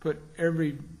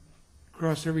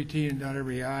cross every T and dot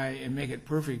every I and make it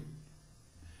perfect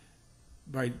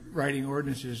by writing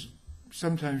ordinances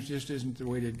sometimes just isn't the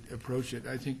way to approach it.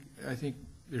 I think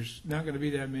there's not going to be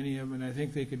that many of them, and I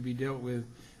think they could be dealt with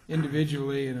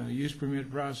individually in a use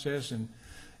permit process,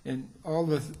 and all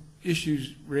the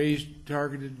issues raised,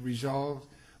 targeted, resolved,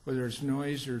 whether it's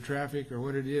noise or traffic or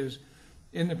what it is,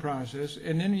 in the process.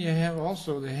 And then you have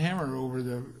also the hammer over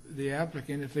the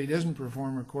applicant. If he doesn't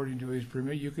perform according to his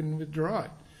permit, you can withdraw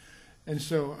it. And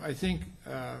so I think,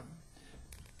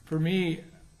 for me,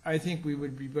 I think we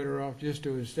would be better off just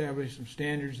to establish some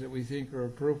standards that we think are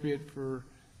appropriate for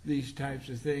these types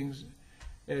of things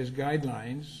as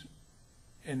guidelines,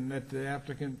 and let the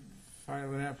applicant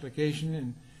file an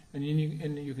application, and you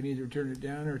can either turn it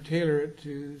down or tailor it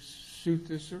to suit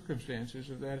the circumstances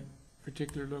of that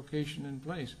particular location and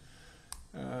place.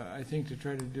 I think to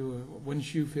try to do a one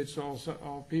shoe fits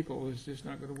all people is just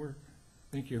not going to work.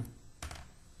 Thank you.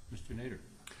 Mr. Nader.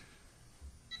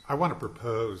 I want to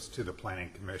propose to the Planning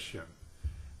Commission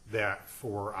that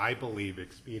for, I believe,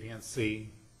 expediency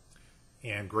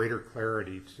and greater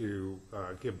clarity to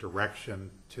give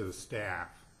direction to the staff,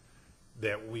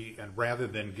 and rather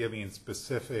than giving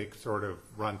specific sort of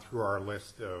run through our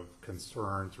list of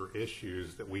concerns or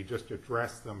issues, that we just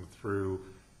address them through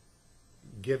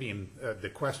giving the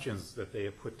questions that they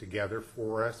have put together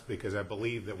for us, because I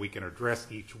believe that we can address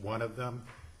each one of them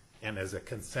and as a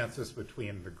consensus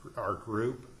between our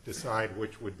group decide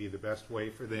which would be the best way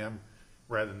for them,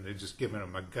 rather than just giving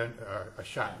them a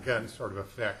shotgun sort of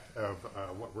effect of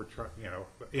what we're trying,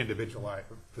 individualized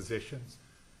positions.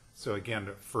 So again,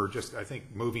 for just, I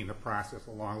think, moving the process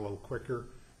along a little quicker,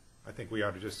 I think we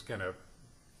ought to just kind of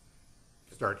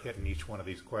start hitting each one of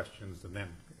these questions and then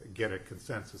get a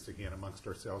consensus again amongst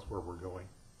ourselves where we're going.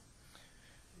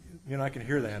 I can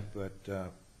hear that,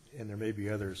 but, and there may be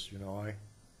others, I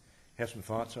have some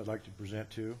thoughts I'd like to present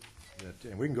too.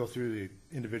 And we can go through the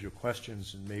individual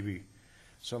questions, and maybe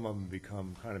some of them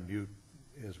become kind of mute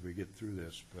as we get through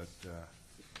this. But at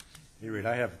any rate,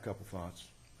 I have a couple thoughts.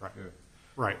 Right.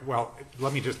 Right. Well,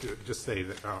 let me just say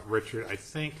that, Richard, I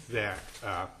think that,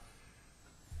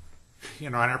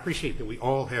 and I appreciate that we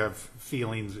all have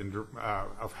feelings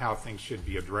of how things should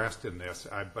be addressed in this,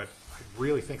 but I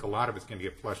really think a lot of it's going to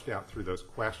get flushed out through those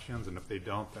questions, and if they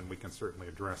don't, then we can certainly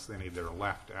address any that are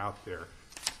left out there.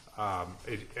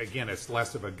 Again, it's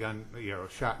less of a gun,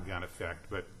 shotgun effect,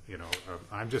 but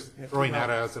I'm just throwing that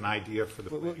as an idea for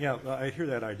the. Well, yeah, I hear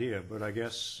that idea, but I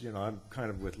guess I'm kind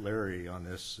of with Larry on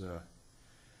this.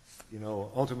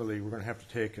 Ultimately, we're going to have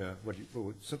to take what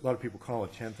a lot of people call a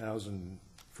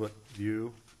 10,000-foot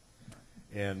view,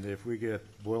 and if we get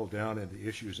boiled down into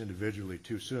issues individually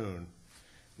too soon,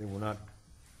 then we're not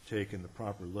taking the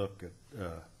proper look at.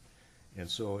 And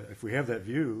so if we have that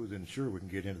view, then sure, we can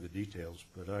get into the details.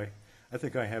 But I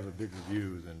think I have a bigger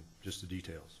view than just the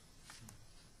details.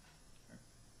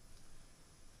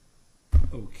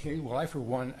 Okay, well, I, for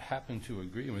one, happen to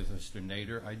agree with Mr.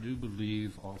 Nader. I do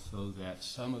believe also that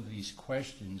some of these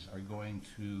questions are going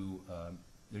to,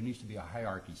 there needs to be a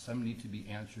hierarchy. Some need to be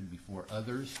answered before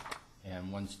others,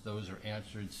 and once those are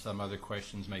answered, some other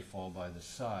questions may fall by the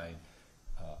side.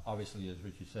 Obviously, as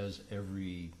Richard says,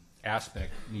 every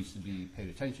aspect needs to be paid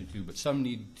attention to, but some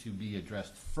need to be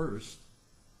addressed first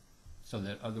so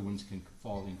that other ones can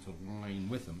fall into line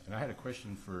with them. And I had a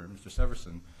question for Mr.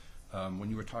 Severson. When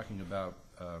you were talking about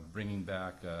bringing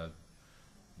back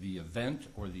the event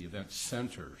or the event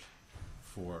centers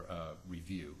for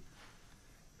review,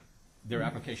 their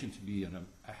application to be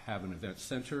have an event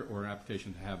center, or an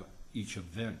application to have each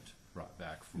event brought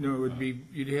back? No, it would be,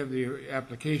 you'd have the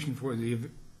application for the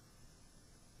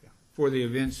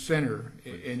event center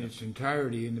in its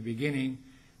entirety in the beginning,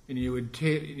 and you would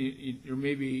or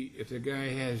maybe if the guy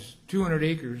has 200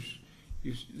 acres,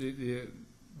 the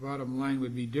bottom line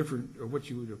would be different, or what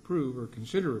you would approve or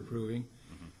consider approving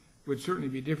would certainly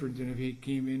be different than if he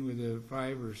came in with a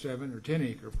 5 or 7 or 10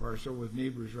 acre parcel with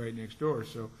neighbors right next door.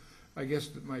 So I guess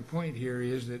that my point here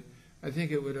is that I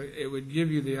think it would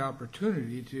give you the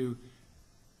opportunity to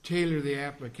tailor the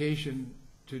application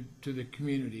to the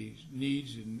community's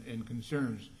needs and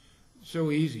concerns. So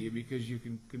easy, because you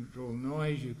can control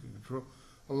noise, you can control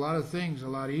a lot of things a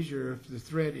lot easier if the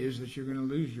threat is that you're going to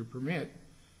lose your permit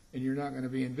and you're not going to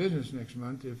be in business next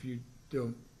month if you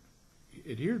don't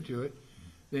adhere to it,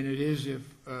 than it is if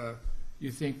you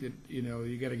think that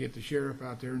you got to get the sheriff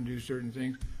out there and do certain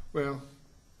things. Well,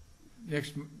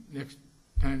 next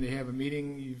time they have a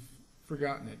meeting, you've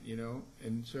forgotten it,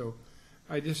 and so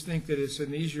I just think that it's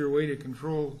an easier way to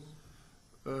control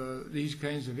these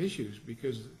kinds of issues,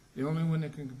 because the only one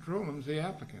that can control them is the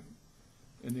applicant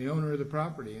and the owner of the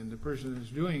property and the person that's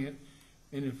doing it.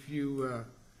 And if you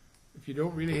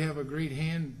don't really have a great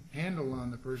handle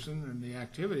on the person and the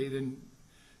activity, then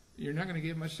you're not going to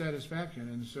get much satisfaction.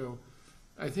 And so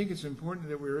I think it's important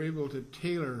that we're able to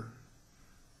tailor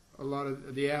a lot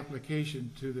of the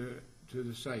application to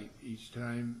the site each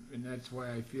time, and that's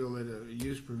why I feel that a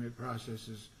use permit process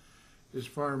is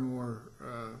far more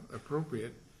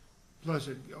appropriate. Plus,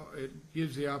 it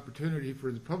gives the opportunity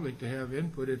for the public to have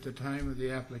input at the time of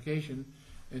the application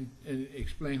and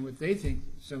explain what they think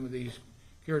some of these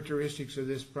characteristics of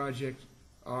this project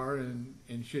are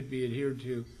and should be adhered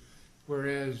to.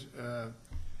 Whereas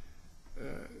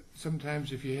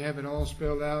sometimes if you have it all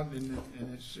spelled out and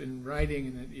it's in writing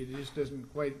and it just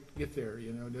doesn't quite get there,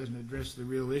 it doesn't address the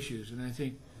real issues. And I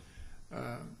think,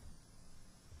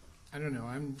 I don't know,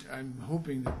 I'm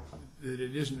hoping that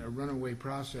it isn't a runaway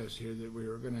process here, that we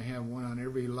are going to have one on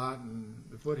every lot in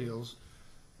the foothills.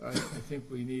 I think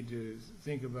we need to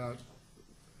think about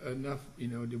enough,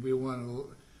 do we want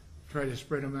to try to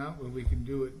spread them out? Well, we can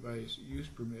do it by use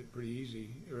permit pretty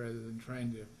easy, rather than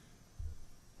trying to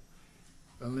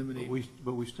eliminate.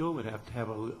 But we still would have to have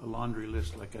a laundry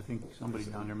list, like I think somebody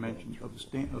down there mentioned,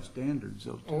 of standards.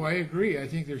 Oh, I agree. I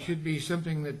think there should be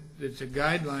something that's a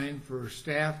guideline for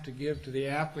staff to give to the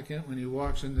applicant when he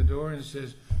walks in the door and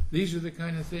says, these are the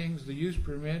kind of things the use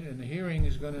permit and the hearing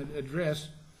is going to address.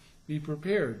 Be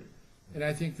prepared. And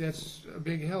I think that's a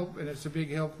big help, and it's a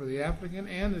big help for the applicant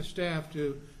and the staff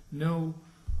to know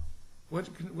what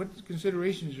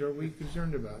considerations are we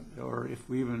concerned about. Or if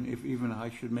even I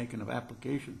should make an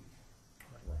application.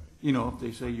 You know, if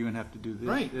they say you're going to have to do this,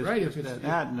 Right. this,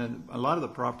 that, and then a lot of the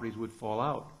properties would fall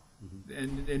out.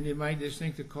 And you might just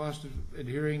think the cost of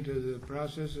adhering to the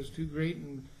process is too great,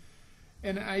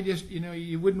 and I just,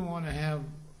 you wouldn't want to have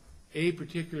a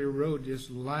particular road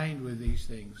just lined with these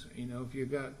things. If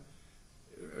you've got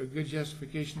a good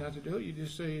justification not to do it, you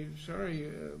just say, sorry,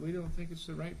 we don't think it's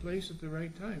the right place at the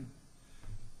right time.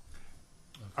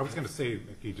 I was going to say,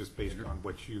 Mickey, just based on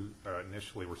what you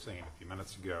initially were saying a few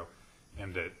minutes ago,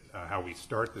 and that how we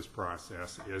start this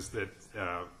process is that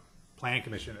Planning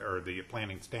Commission or the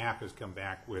planning staff has come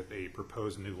back with a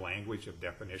proposed new language of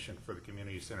definition for the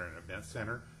community center and event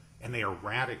center, and they are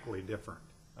radically different.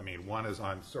 I mean, one is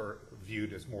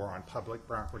viewed as more on public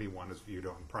property, one is viewed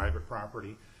on private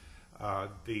property.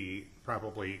 The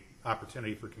probably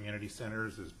opportunity for community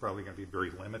centers is probably going to be very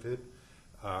limited.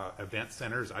 Event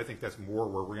centers, I think that's more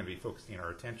where we're going to be focusing our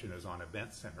attention is on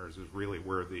event centers, is really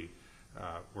where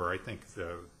where I think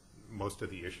most of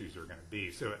the issues are going to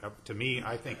be. So to me,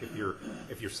 I think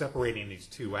if you're separating these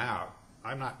two out,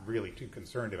 I'm not really too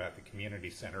concerned about the community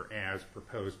center as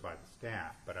proposed by the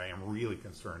staff, but I am really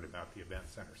concerned about the event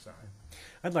center side.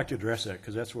 I'd like to address that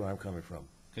because that's where I'm coming from.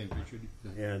 Okay, Richard.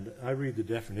 And I read the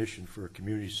definition for a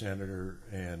community center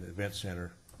and event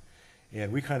center,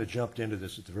 and we kind of jumped into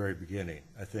this at the very beginning.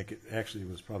 I think it actually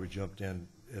was probably jumped in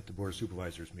at the Board of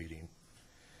Supervisors meeting.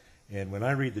 And when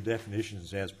I read the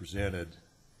definitions as presented,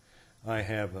 I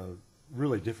have a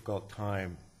really difficult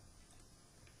time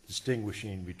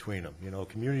distinguishing between them.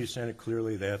 Community center,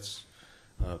 clearly that's,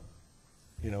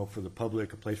 for the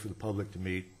public, a place for the public to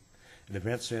meet. An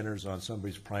event center is on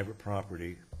somebody's private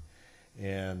property,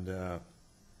 and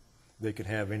they can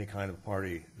have any kind of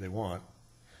party they want.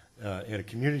 At a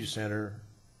community center,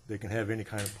 they can have any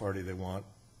kind of party they want.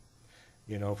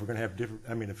 If we're going to have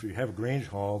if you have a Grange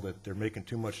Hall that they're making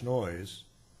too much noise,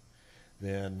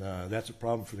 then that's a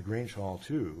problem for the Grange Hall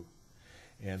too.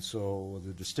 And so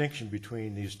the distinction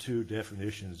between these two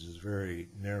definitions is very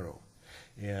narrow.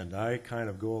 And I kind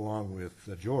of go along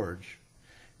with George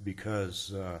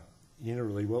because,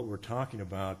 really what we're talking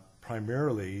about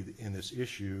primarily in this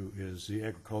issue is the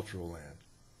agricultural land.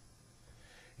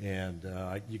 And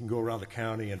you can go around the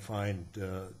county and find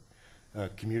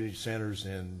community centers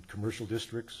in commercial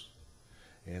districts,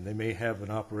 and they may have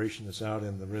an operation that's out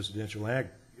in the residential ag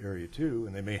area too,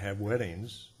 and they may have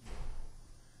weddings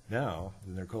now,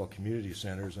 and they're called community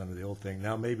centers under the old thing.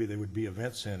 Now maybe they would be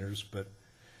event centers, but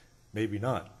maybe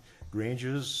not.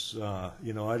 Granges, I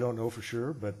don't know for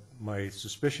sure, but my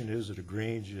suspicion is that a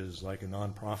Grange is like a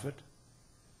nonprofit.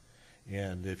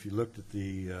 And if you looked at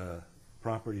the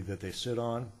property that they sit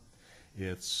on,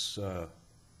 it's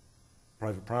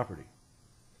private property.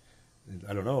 And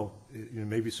I don't know,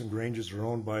 maybe some Granges are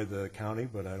owned by the county,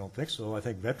 but I don't think so. I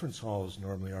think Veterans Halls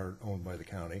normally are owned by the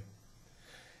county.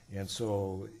 And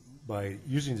so by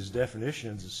using these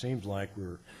definitions, it seems like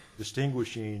we're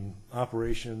distinguishing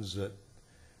operations that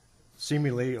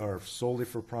seemingly are solely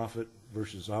for profit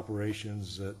versus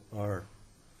operations that are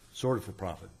sort of for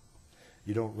profit.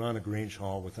 You don't run a Grange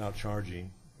Hall without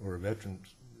charging, or a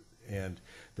veterans, and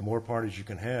the more parties you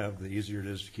can have, the easier it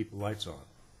is to keep the lights on.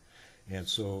 And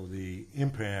so the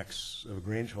impacts of a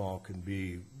Grange Hall can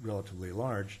be relatively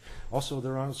large. Also,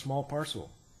 they're on a small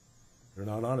parcel. They're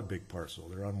not on a big parcel.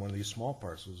 They're on one of these small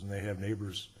parcels, and they have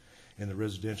neighbors in the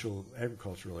residential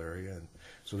agricultural area, and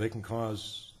so they can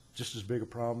cause just as big a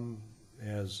problem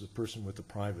as a person with a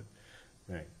private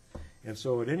thing. And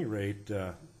so at any rate,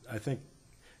 I think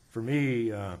for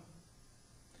me,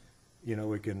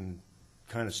 we can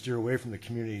kind of steer away from the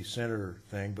community center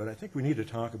thing, but I think we need to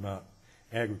talk about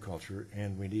agriculture,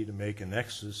 and we need to make a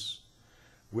nexus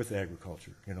with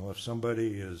agriculture. If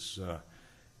somebody has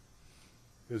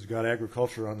got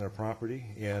agriculture on their property,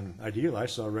 and ideally I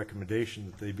saw a recommendation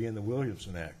that they be in the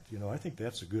Williamson Act. I think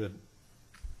that's a good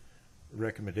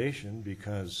recommendation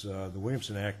because the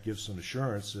Williamson Act gives some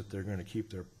assurance that they're going to keep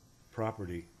their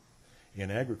property in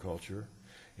agriculture,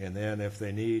 and then if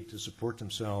they need to support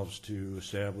themselves to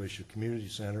establish a community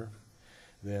center,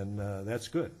 then that's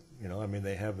good.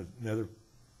 They have another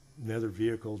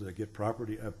vehicle to get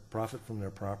profit from their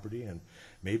property, and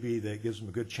maybe that gives them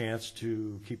a good chance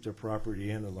to keep their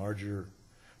property in a larger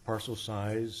parcel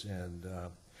size and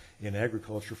in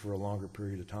agriculture for a longer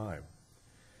period of time.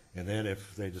 And then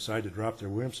if they decide to drop their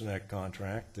Williamson Act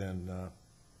contract, then,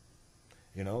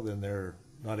 then they're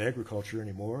not agriculture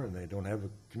anymore and they don't have a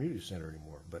community center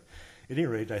anymore. But at any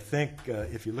rate, I think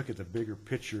if you look at the bigger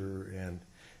picture and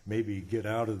maybe get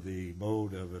out of the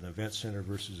mode of an event center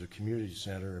versus a community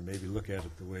center and maybe look at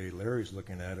it the way Larry's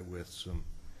looking at it with some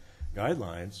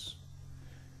guidelines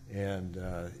and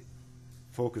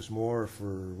focus more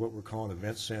for what we're calling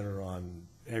event center on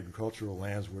agricultural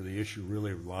lands where the issue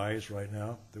really lies right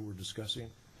now that we're discussing,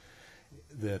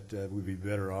 that we'd be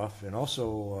better off. And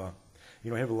also,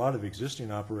 we have a lot of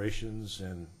existing operations,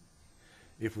 and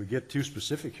if we get too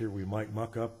specific here, we might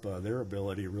muck up their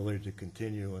ability really to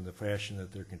continue in the fashion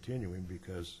that they're continuing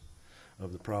because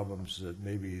of the problems that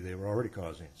maybe they were already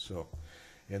causing. So,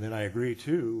 and then I agree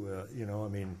too,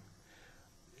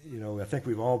 I think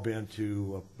we've all been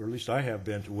to, or at least I have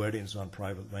been to weddings on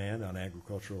private land, on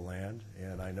agricultural land,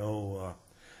 and I know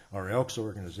our Elks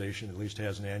organization at least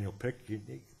has an annual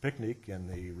picnic in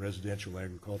the residential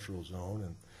agricultural zone,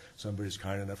 and somebody's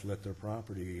kind enough to let their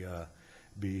property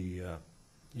be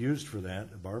used for that,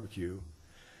 a barbecue.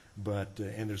 But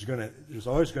and there's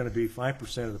always going to be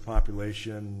 5% of the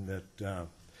population that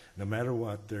no matter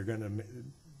what, they're going to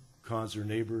cause their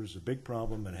neighbors a big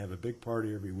problem and have a big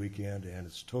party every weekend, and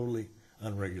it's totally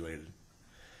unregulated.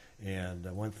 And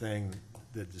one thing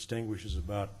that distinguishes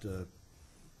about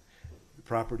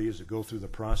properties that go through the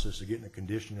process of getting a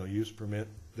conditional use permit,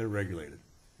 they're regulated.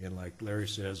 And like Larry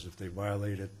says, if they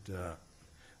violate it,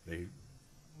 they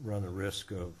run the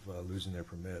risk of losing their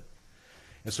permit.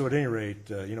 And so at any rate,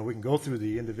 we can go through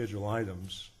the individual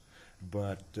items,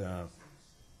 but,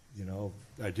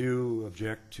 I do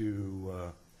object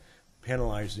to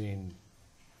penalizing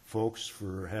folks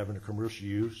for having a commercial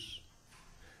use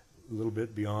a little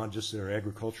bit beyond just their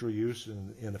agricultural use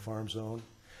in the farm zone.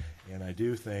 And I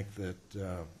do think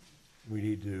that we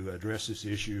need to address this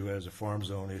issue as a farm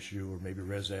zone issue, or maybe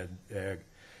res ag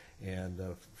and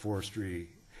forestry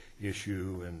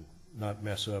issue, and not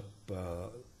mess up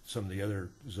some of the other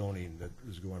zoning that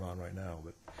is going on right now.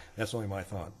 But that's only my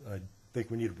thought. I think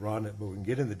we need to broaden it, but we can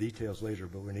get into details later,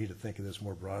 but we need to think of this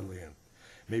more broadly and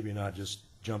maybe not just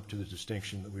jump to the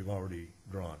distinction that we've already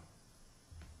drawn.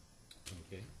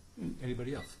 Okay.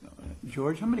 Anybody else?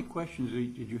 George, how many questions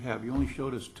did you have? You only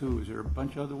showed us 2. Is there a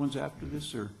bunch of other ones after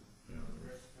this, or?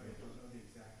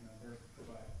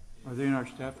 Are they in our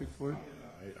staff report?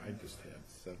 I just had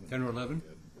 7. 10 or 11?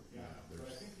 Yeah, but I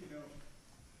think,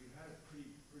 we've had a pretty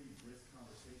brisk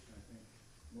conversation. I think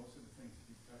most of the things that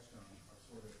you've touched on are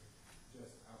sort of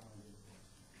just outlined in the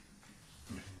question.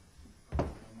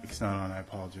 It's not on, I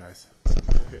apologize.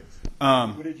 Okay.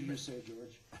 What did you just say,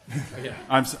 George?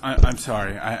 I'm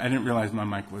sorry. I didn't realize my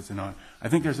mic wasn't on. I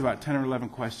think there's about 10 or 11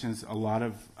 questions. A lot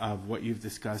of what you've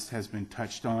discussed has been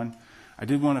touched on. I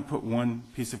did want to put one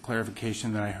piece of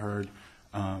clarification that I heard.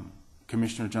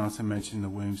 Commissioner Johnson mentioned the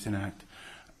Williamson Act.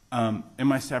 In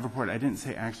my staff report, I didn't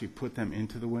say actually put them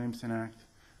into the Williamson Act.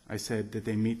 I said that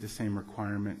they meet the same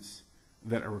requirements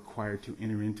that are required to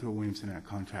enter into a Williamson Act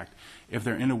contract. If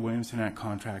they're in a Williamson Act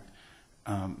contract,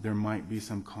 there might be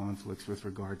some conflicts with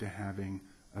regard to having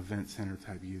event center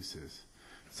type uses.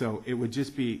 So it would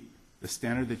just be the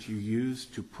standard that you use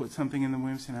to put something in the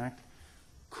Williamson Act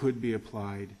could be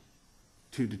applied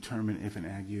to determine if an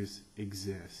ag use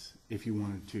exists, if you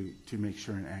wanted to make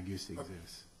sure an ag use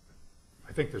exists.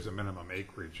 I think there's a minimum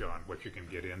acreage on what you can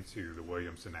get into the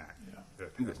Williamson Act. Yeah.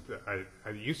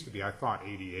 It used to be, I thought,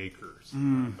 80 acres,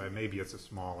 but maybe it's a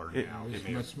smaller now. It's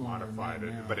may much have modified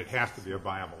it, but it has to be a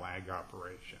viable ag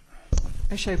operation.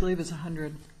 Actually, I believe it's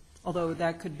 100, although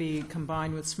that could be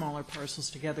combined with smaller parcels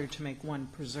together to make one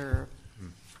preserve.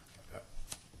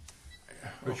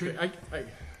 Okay,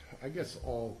 I guess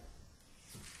I'll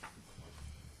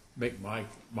make my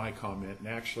comment, and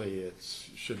actually it's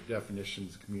should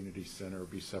definitions community center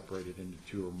be separated into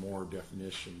 2 or more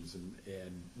definitions,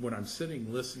 and when I'm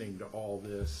sitting listening to all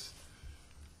this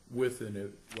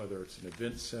within whether it's an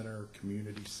event center,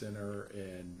 community center,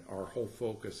 and our whole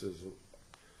focus is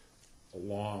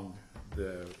along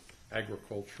the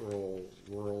agricultural,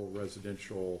 rural,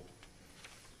 residential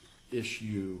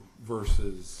issue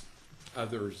versus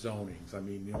other zonings. I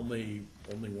mean, the only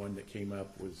one that came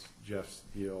up was Jeff's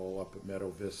deal up at Meadow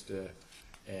Vista,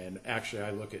 and actually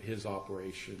I look at his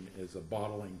operation as a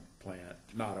bottling plant,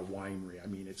 not a winery. I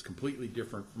mean, it's completely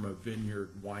different from a vineyard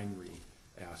winery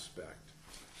aspect.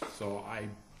 So I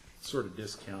sort of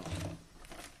discount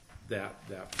that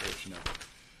portion of it.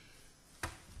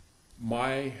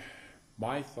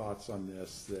 My thoughts on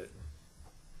this, that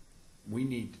we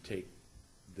need to take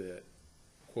the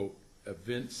quote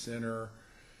event center,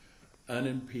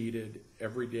 unimpeded,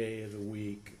 every day of the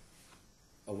week,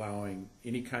 allowing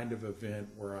any kind of event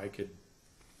where I could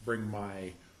bring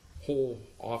my whole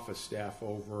office staff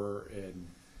over and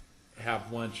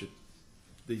have lunch at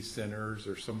these centers,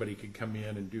 or somebody could come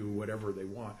in and do whatever they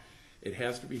want. It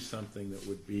has to be something that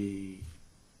would be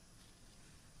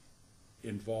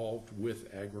involved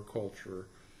with agriculture.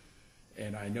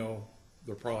 And I know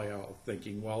they're probably all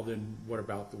thinking, well, then what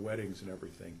about the weddings and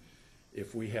everything?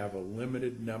 If we have a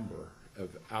limited number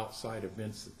of outside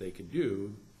events that they can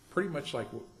do, pretty much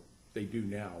like what they do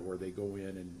now, where they go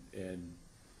in and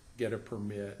get a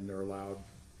permit and they're allowed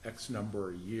X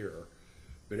number a year,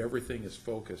 but everything is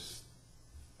focused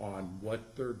on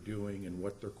what they're doing and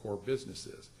what their core business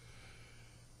is.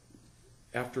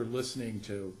 After listening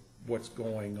to what's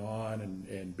going on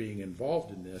and being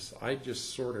involved in this, I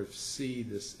just sort of see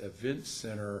this event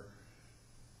center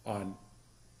on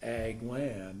ag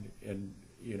land and,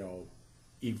 you know,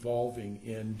 evolving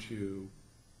into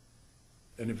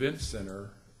an event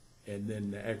center, and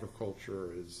then the agriculture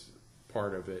is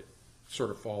part of it, sort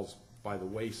of falls by the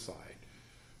wayside.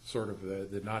 Sort of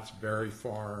the Knott's Berry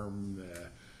Farm,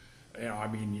 you know, I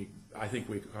mean, I think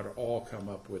we could all come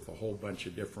up with a whole bunch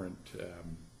of different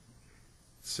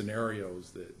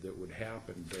scenarios that would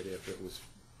happen. But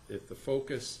if the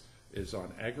focus is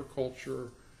on agriculture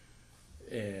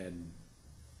and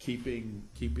keeping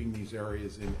these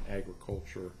areas in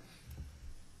agriculture,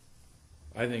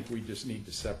 I think we just need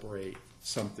to separate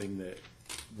something that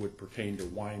would pertain to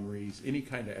wineries, any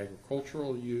kind of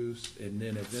agricultural use, and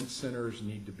then event centers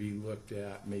need to be looked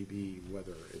at, maybe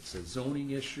whether it's a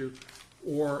zoning issue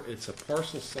or it's a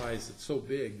parcel size that's so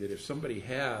big that if somebody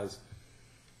has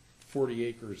 40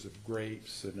 acres of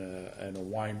grapes and a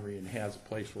winery and has a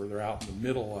place where they're out in the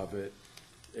middle of it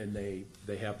and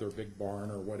they have their big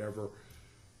barn or whatever,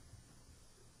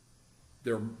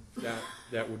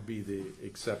 that would be the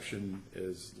exception,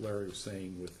 as Larry was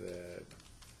saying, with the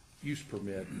use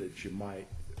permit, that you might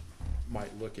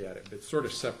look at it, but sort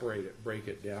of separate it, break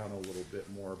it down a little bit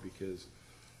more, because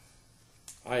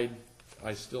I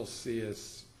still see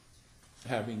us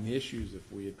having issues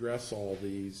if we address all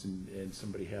these and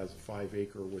somebody has a 5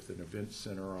 acre with an event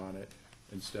center on it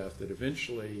and stuff, that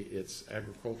eventually it's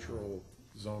agricultural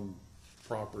zone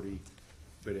property,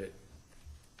 but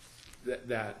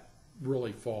that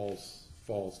really falls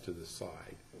to the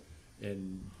side.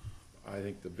 And I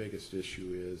think the biggest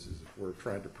issue is if we're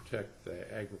trying to protect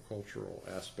the agricultural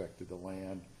aspect of the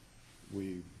land,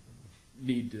 we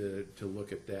need to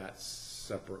look at that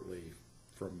separately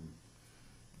from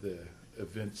the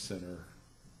event center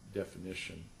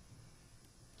definition.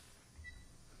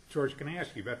 George, can I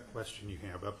ask you about the question you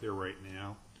have up there right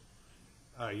now?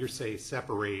 You're saying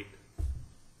separate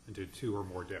into 2 or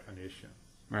more definitions.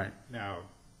 Right. Now,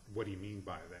 what do you mean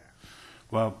by that?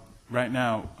 Well, right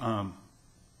now,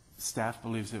 staff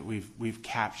believes that we've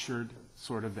captured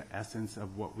sort of the essence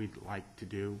of what we'd like to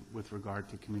do with regard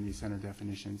to community center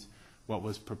definitions, what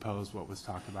was proposed, what was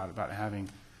talked about having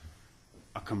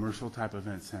a commercial type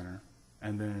event center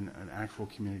and then an actual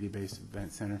community-based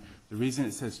event center. The reason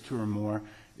it says 2 or more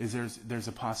is there's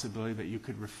a possibility that you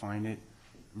could refine it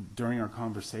during our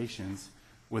conversations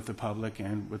with the public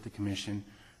and with the commission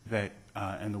that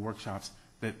and the workshops,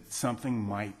 that something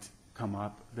might come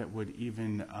up that would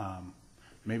even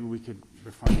maybe we could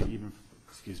refine it even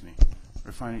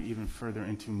further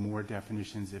into more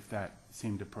definitions if that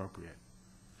seemed appropriate.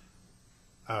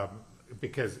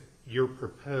 Because your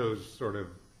proposed sort of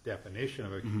definition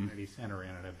of a community center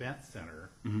and an event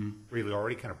center really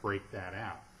already kind of break that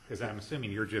out. Because I'm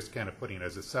assuming you're just kind of putting it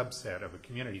as a subset of a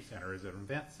community center as an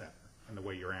event center in the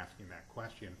way you're asking that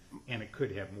question, and it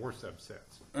could have more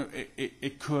subsets.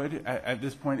 It could. At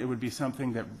this point, it would be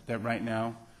something that right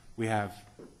now we have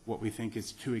what we think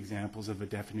is 2 examples of a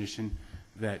definition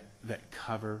that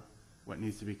cover what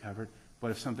needs to be covered.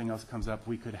 But if something else comes up,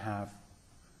 we could have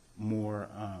more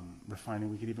refining.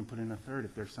 We could even put in a 3rd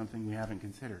if there's something we haven't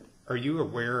considered. Are you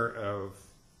aware of,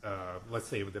 let's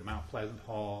say, with the Mount Pleasant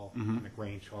Hall and the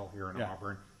Grange Hall here in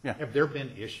Auburn? Yeah. Have there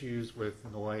been issues with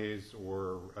noise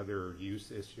or other use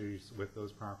issues with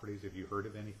those properties? Have you heard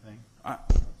of anything? I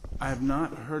have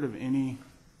not heard of any,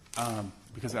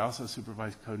 because I also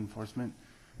supervise code enforcement.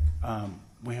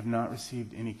 We have not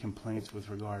received any complaints with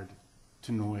regard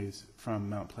to noise from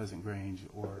Mount Pleasant Grange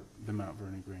or the Mount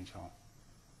Vernon Grange Hall.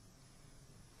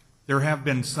 There have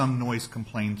been some noise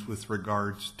complaints with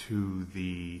regards to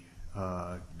the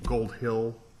Gold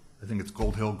Hill, I think it's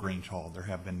Gold Hill Grange Hall. There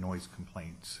have been noise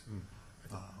complaints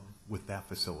with that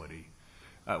facility.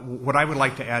 What I would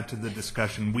like to add to the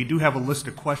discussion, we do have a list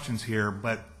of questions here,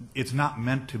 but it's not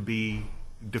meant to be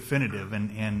definitive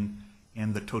and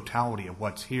the totality of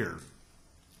what's here.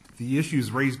 The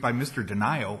issues raised by Mr.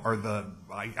 Denio are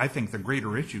I think the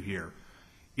greater issue here.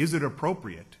 Is it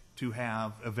appropriate to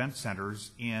have event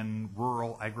centers in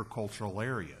rural agricultural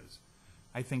areas?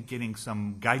 I think getting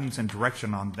some guidance and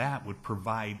direction on that would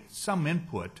provide some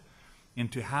input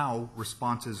into how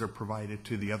responses are provided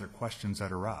to the other questions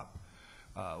that are up.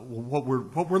 What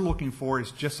we're looking for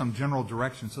is just some general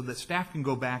direction so that staff can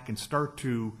go back and start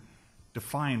to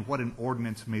define what an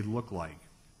ordinance may look like.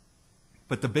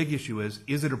 But the big issue is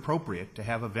it appropriate to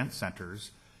have event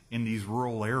centers in these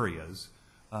rural areas,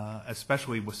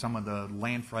 especially with some of the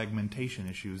land fragmentation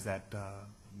issues that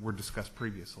were discussed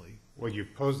previously? Well,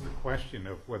 you've posed the question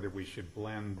of whether we should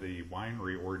blend the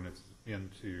winery ordinance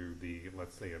into the,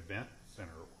 let's say, event center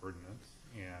ordinance.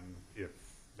 And if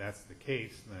that's the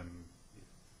case, then,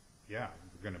 yeah,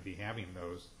 we're going to be having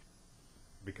those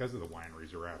because of the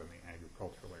wineries are out in the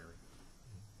agricultural area.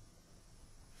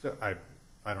 So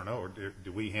I don't know, or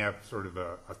do we have sort of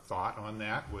a thought on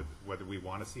that, with whether we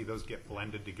want to see those get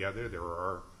blended together? There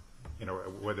are, you know,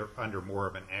 whether under more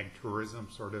of an ag tourism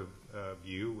sort of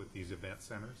view with these event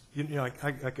centers? You know, I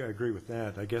agree with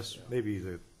that. I guess maybe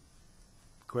the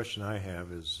question I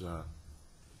have is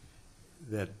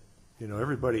that, you know,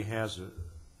 everybody has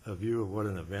a view of what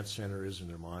an event center is in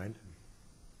their mind.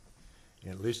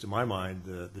 And at least in my mind,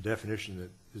 the definition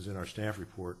that is in our staff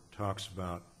report talks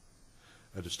about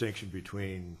a distinction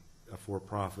between a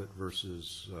for-profit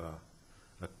versus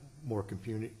a more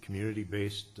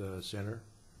community-based center.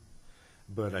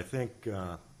 But I think,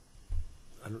 I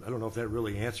don't know if that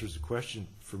really answers the question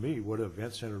for me, what an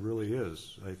event center really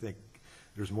is. I think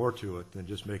there's more to it than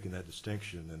just making that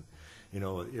distinction. And, you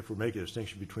know, if we're making a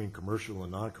distinction between commercial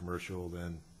and non-commercial,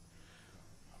 then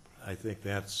I think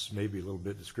that's maybe a little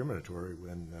bit discriminatory.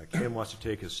 When Ken wants to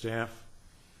take his staff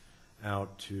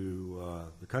out to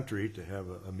the country to have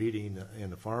a meeting in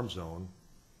the farm zone,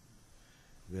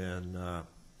 then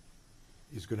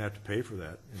he's going to have to pay for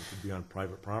that, and it could be on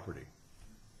private property.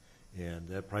 And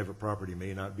that private property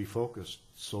may not be focused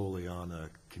solely on a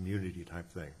community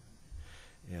type thing.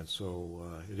 And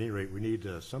so at any rate, we need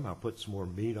to somehow put some more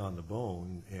meat on the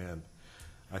bone. And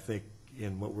I think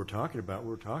in what we're talking about,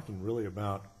 we're talking really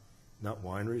about not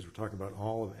wineries, we're talking about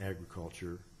all of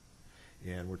agriculture.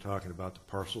 And we're talking about the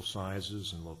parcel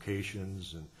sizes and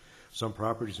locations, and some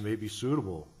properties may be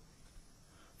suitable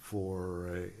for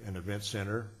an event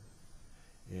center,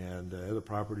 and other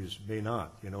properties may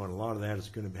not. You know, and a lot of that is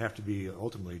going to have to be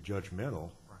ultimately judgmental.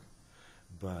 Right.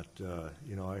 But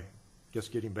you know, I guess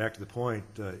getting back to the point,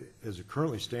 as it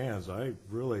currently stands, I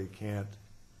really can't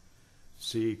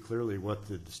see clearly what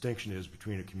the distinction is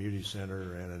between a community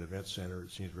center and an event center.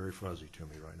 It seems very fuzzy to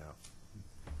me right now.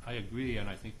 I agree, and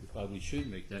I think we probably should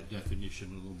make that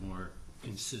definition a little more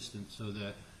consistent so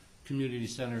that community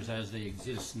centers as they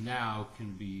exist now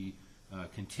can be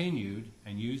continued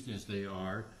and used as they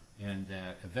are, and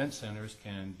that event centers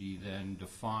can be then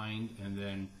defined and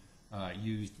then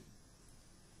used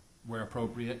where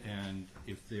appropriate, and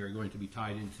if they're going to be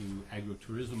tied into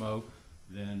agriturismo,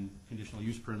 then conditional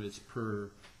use permits per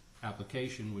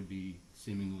application would be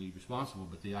seemingly responsible.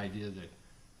 But the idea that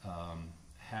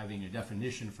having a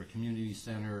definition for community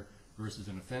center versus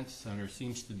an event center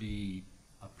seems to be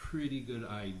a pretty good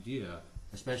idea,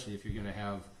 especially if you're going to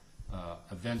have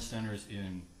event centers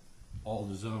in all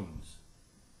the zones.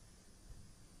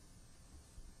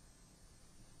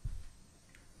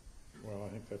 Well, I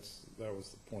think that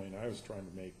was the point I was trying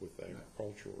to make with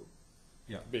agriculture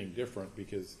being different,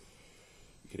 because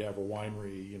you could have a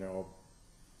winery, you know,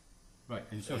 right,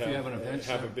 and so if you have an event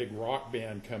have a big rock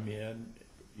band come in,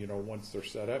 you know, once they're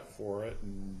set up for it,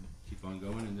 and keep on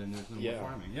going, and then there's no more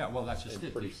farming. Yeah, well, that's just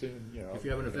it. Pretty soon, you know, if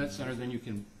you have an event center, then you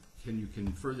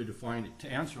can further define it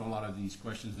to answer a lot of these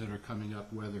questions that are coming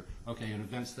up. Whether an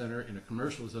event center in a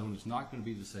commercial zone is not going to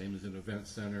be the same as an event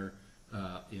center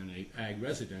in a ag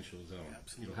residential zone.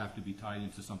 Absolutely. It'll have to be tied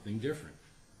into something different.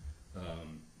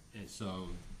 And so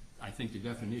I think the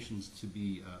definitions to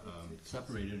be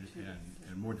separated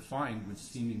and more defined would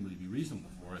seemingly be reasonable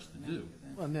for us to do.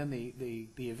 Well, and then the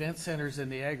event centers in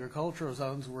the agricultural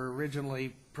zones were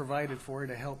originally provided for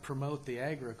to help promote the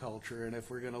agriculture, and if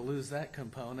we're going to lose that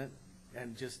component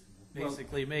and just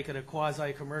basically make it a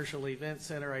quasi-commercial event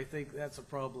center, I think that's a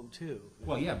problem too.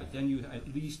 Well, yeah, but then you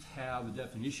at least have a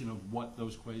definition of what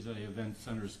those quasi-event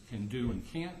centers can do and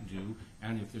can't do,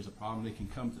 and if there's a problem, they can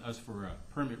come to us for a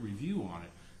permit review on it.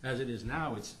 As it is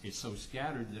now, it's so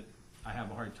scattered that I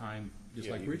have a hard time, just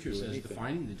like Richard says,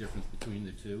 defining the difference between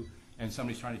the two. And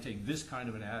somebody's trying to take this kind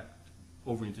of an act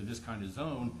over into this kind of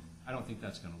zone. I don't think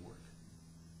that's going to work.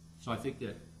 So I think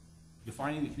that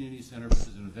defining the community center as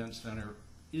an event center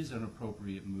is an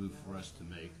appropriate move for us to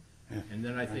make. And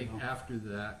then I think after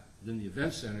that, then the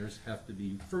event centers have to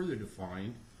be further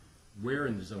defined, where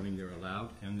in the zoning they're allowed,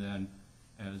 and then,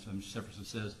 as Mr. Jefferson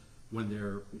says, when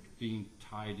they're being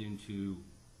tied into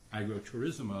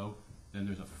agriturismo, then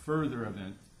there's a further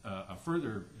event, a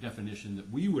further definition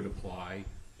that we would apply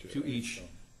to each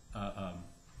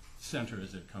center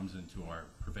as it comes into our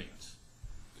purveyance.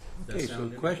 Okay, so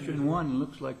question one,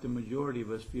 looks like the majority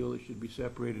of us feel it should be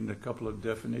separated into a couple of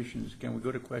definitions. Can we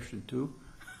go to question two?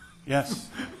 Yes.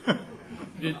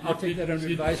 I'll take that under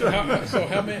advisement. So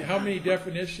how many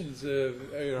definitions,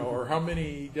 or how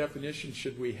many definitions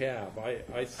should we have?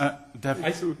 I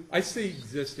see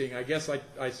existing. I guess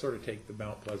I sort of take the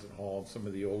Mount Pleasant Hall and some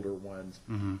of the older ones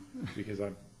because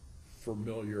I'm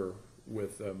familiar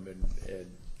with them,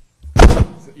 and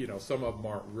some of them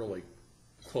aren't really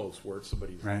close where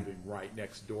somebody's living right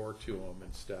next door to them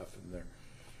and stuff, and they're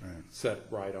set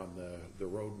right on the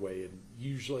roadway, and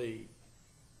usually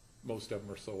most of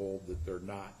them are so old that they're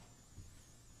not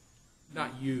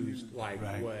used like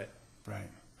what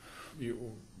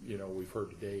we've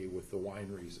heard today with the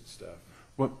wineries and stuff.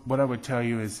 What I would tell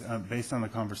you is, based on the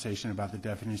conversation about the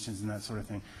definitions and that sort of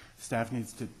thing, staff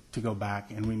needs to go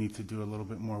back, and we need to do a little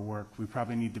bit more work. We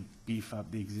probably need to beef up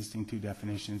the existing two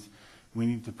definitions. We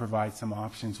need to provide some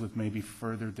options with maybe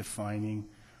further defining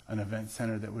an event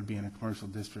center that would be in a commercial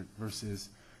district versus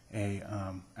a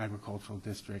agricultural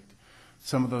district.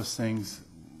 Some of those things,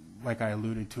 like I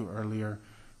alluded to earlier,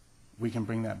 we can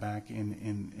bring that back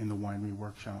in the winery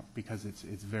workshop because it's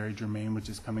very germane, which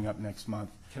is coming up next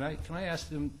month. Can I ask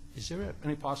them, is there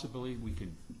any possibility we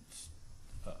could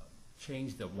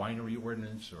change the winery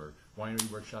ordinance or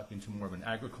winery workshop into more of an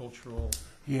agricultural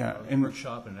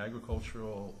workshop and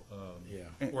agricultural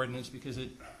ordinance? Because it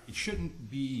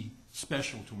shouldn't be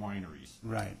special to wineries.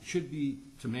 Right. It should be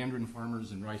to mandarin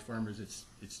farmers and rice farmers.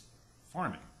 It's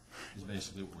farming is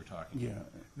basically what we're talking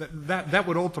about. That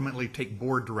would ultimately take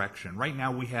board direction. Right now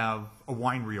we have a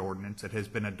winery ordinance that has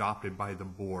been adopted by the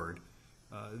board.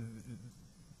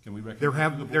 Can we there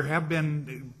have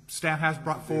been, staff has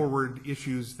brought forward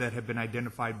issues that have been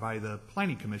identified by the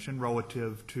Planning Commission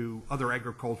relative to other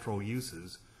agricultural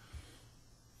uses.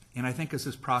 And I think as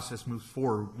this process moves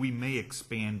forward, we may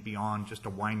expand beyond just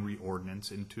a winery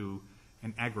ordinance into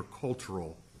an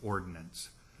agricultural ordinance.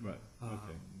 Right.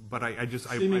 Okay. But I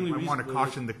want to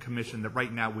caution the commission that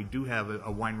right now we do have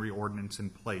a winery ordinance in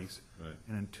place. Right.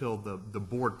 And until the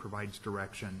board provides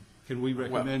direction. Can we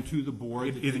recommend to the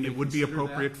board? It would be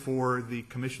appropriate for the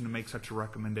commission to make such a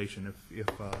recommendation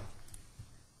if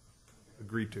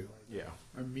agreed to. Yeah.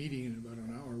 I'm meeting in about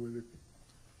an hour with the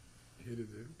head of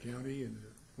the county and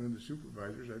one of the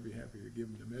supervisors. I'd be happy to give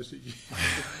them the message.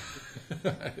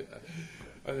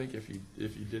 I think if you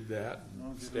did that,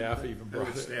 and staff even brought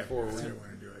it forward. I don't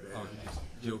want to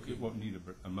do it. It won't need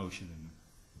a motion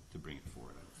to bring it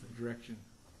forward. Direction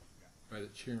by the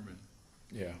chairman.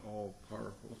 Yeah. All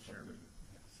powerful chairman.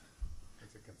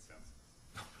 It's a consensus.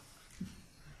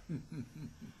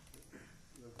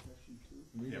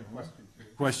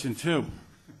 Question two.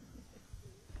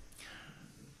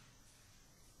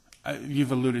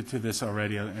 You've alluded to this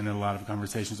already in a lot of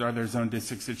conversations. Are there zone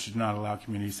districts that should not allow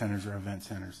community centers or event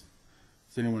centers?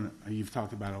 Does anyone, you've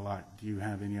talked about it a lot. Do you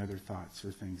have any other thoughts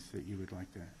or things that you would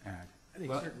like to add? I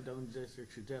think certain zone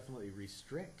districts should definitely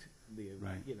restrict the,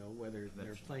 whether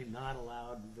they're plain not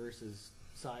allowed versus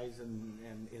size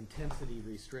and intensity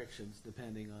restrictions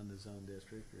depending on the zone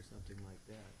district or something like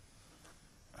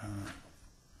that.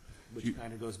 Which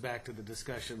kind of goes back to the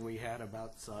discussion we had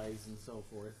about size and so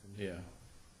forth. Yeah.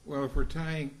 Well, if we're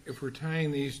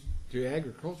tying these to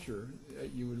agriculture,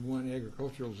 you would want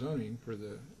agricultural zoning for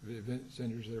the event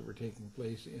centers that were taking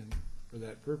place for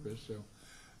that purpose. So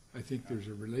I think there's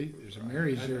a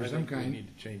marriage there of some kind. We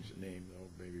need to change the name though,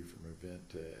 maybe from event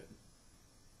to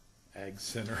ag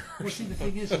center. Well, see, the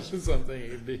thing is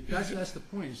something. That's the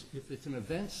point. Is if it's an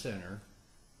event center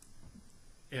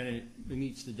and it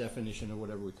meets the definition of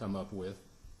whatever we come up with,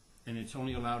 and it's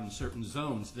only allowed in certain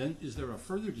zones, then is there a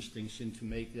further distinction to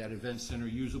make that event center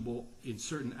usable in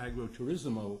certain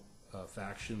agriturismo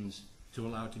factions to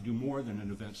allow it to do more than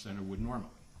an event center would normally?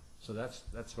 So that's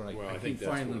what I think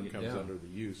that's finally where it comes under the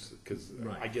use, because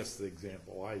I guess the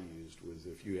example I used was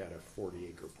if you had a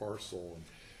 40-acre parcel and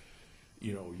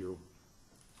you're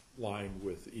lined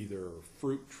with either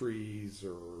fruit trees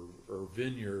or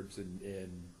vineyards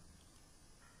and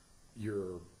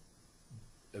your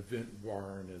event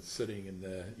barn is sitting in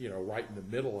the right in the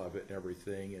middle of it and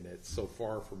everything, and it's so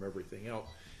far from everything else,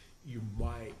 you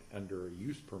might under a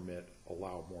use permit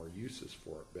allow more uses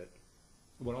for it, but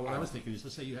What I was thinking is,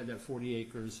 let's say you had that 40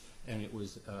 acres and it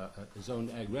was a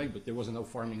zoned ag reg, but there wasn't no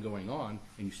farming going on,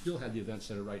 and you still had the event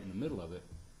center right in the middle of it.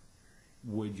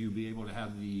 Would you be able to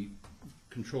have the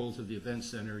controls of the event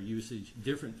center usage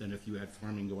different than if you had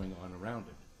farming going on around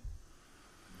it?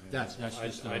 That's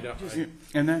just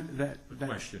and that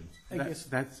question.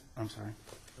 I'm sorry.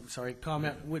 I'm sorry,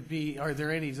 comment would be, are there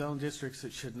any zone districts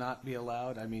that should not be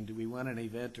allowed? I mean, do we want an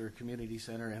event or a community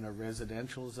center in a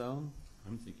residential zone?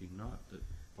 I'm thinking not.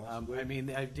 I mean,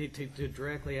 to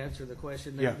directly answer the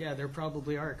question, Yeah. yeah, there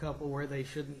probably are a couple where they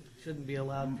shouldn't be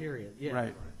allowed, period. Yeah.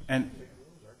 Right. And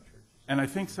I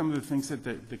think some of the things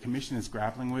that the commission is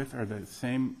grappling with are the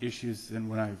same issues than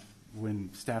when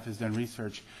staff has done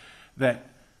research, that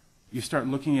you start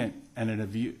looking at an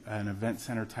event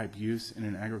center type use in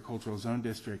an agricultural zone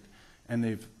district, and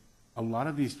a lot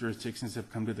of these jurisdictions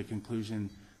have come to the conclusion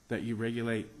that you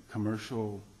regulate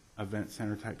commercial event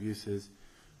center type uses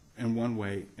in one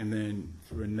way, and then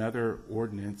through another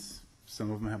ordinance,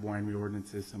 some of them have winery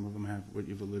ordinances, some of them have what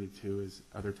you've alluded to as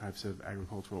other types of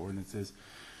agricultural ordinances,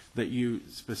 that you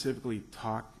specifically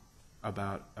talk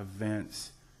about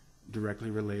events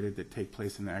directly related that take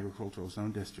place in the agricultural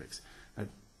zone districts.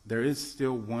 There is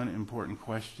still one important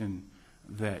question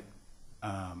that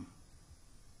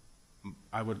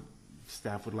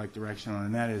staff would like direction on,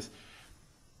 and that is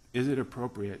it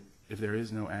appropriate, if there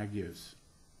is no ag use,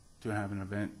 to have an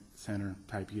event center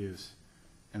type use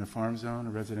in a farm zone, a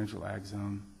residential ag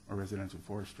zone, or residential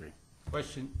forestry?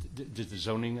 Question, does the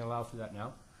zoning allow for that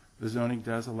now? The zoning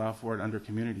does allow for it under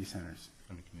community centers.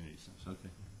 Under community centers,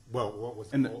 okay. Well, what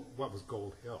was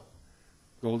Gold Hill?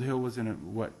 Gold Hill was in a,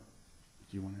 what,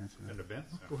 do you want to answer that? An event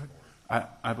center? Go ahead.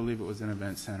 I believe it was an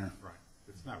event center. Right.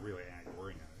 It's not really ag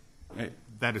oriented.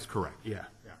 That is correct. Yeah.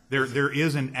 There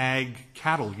is an ag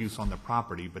cattle use on the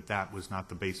property, but that was not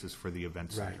the basis for the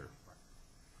event center. Right.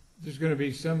 There's going to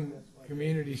be some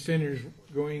community centers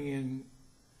going in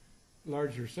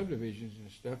larger subdivisions and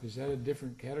stuff. Is that a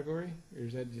different category, or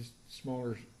is that just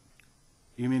smaller?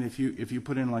 You mean if you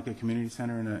put in like a community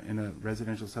center in a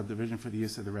residential subdivision for the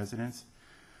use of the residents,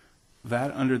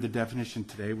 that under the definition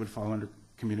today would fall under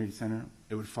community center.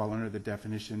 It would fall under the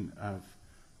definition of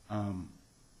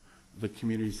the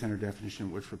community center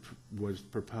definition which was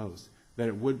proposed, that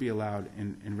it would be allowed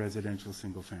in residential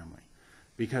single family.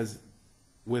 Because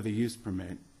with a use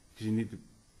permit, because you need to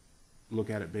look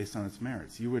at it based on its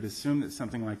merits, you would assume that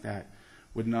something like that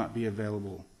would not be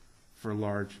available for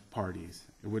large parties.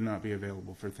 It would not be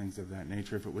available for things of that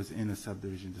nature if it was in a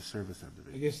subdivision to serve a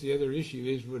subdivision. I guess the other issue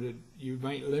is, you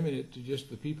might limit it to just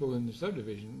the people in the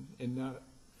subdivision and not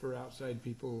for outside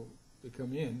people to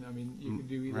come in. I mean, you could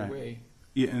do either Right. way.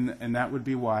 Yeah, and that would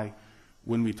be why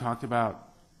when we talked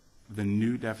about the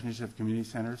new definition of community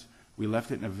centers, we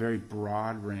left it in a very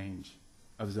broad range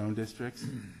of zone districts.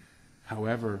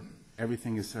 However,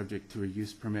 everything is subject to a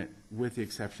use permit with the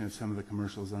exception of some of the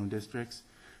commercial zone districts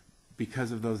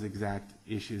because of those exact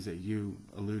issues that you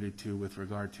alluded to with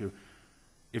regard to,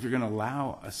 if you're going to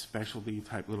allow a specialty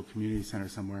type little community center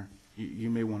somewhere, you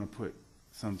may want to put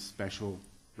some special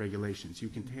regulations. You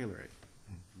can tailor it.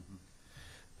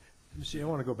 See, I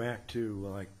want to go back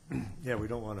to, we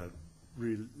don't want to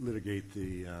relitigate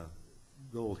the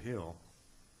Gold Hill,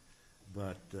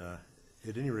 but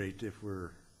at any rate,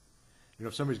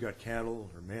 if somebody's got cattle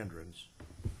or mandarins,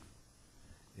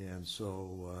 and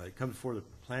so it comes before the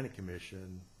Planning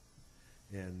Commission,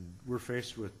 and we're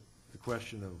faced with the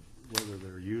question of whether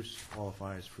their use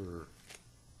qualifies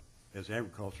as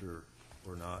agriculture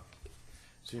or not.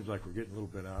 It seems like we're getting a little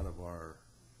bit out of our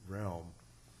realm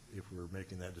if we're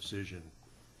making that decision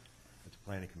at the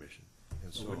Planning Commission.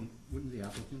 And so, wouldn't the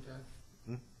applicant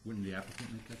have? Wouldn't the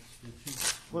applicant make that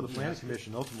decision? Well, the Planning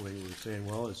Commission ultimately was saying,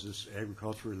 well, is this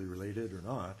agriculturally related or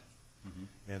not?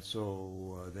 And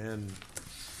so then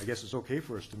I guess it's okay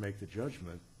for us to make the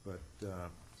judgment, but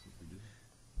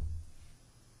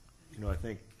I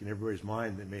think in everybody's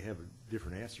mind they may have a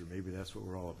different answer. Maybe that's what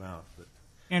we're all about. But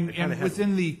And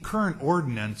within the current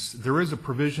ordinance, there is a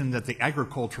provision that the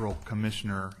agricultural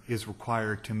commissioner is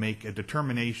required to make a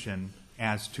determination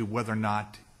as to whether or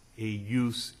not a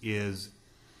use is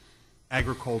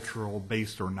agricultural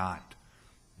based or not.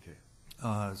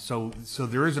 So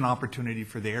there is an opportunity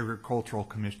for the agricultural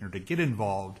commissioner to get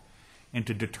involved and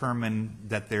to determine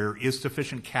that there is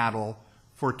sufficient cattle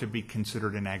for it to be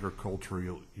considered an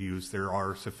agricultural use. There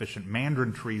are sufficient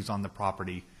mandarin trees on the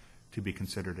property to be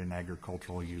considered an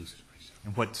agricultural use.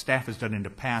 And what staff has done in the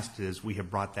past is we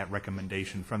have brought that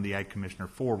recommendation from the Ag Commissioner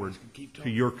forward to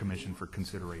your commission for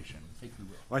consideration.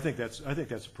 Well, I think that's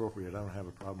appropriate. I don't have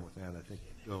a problem with that. I think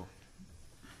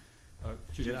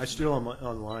Yeah, I still am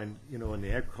online, you know, in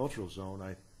the agricultural zone,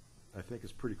 I think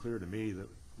it's pretty clear to me that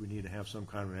we need to have some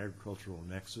kind of an agricultural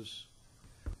nexus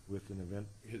with an event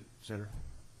center.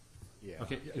 Yeah.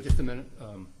 Okay, just a minute.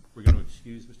 We're going to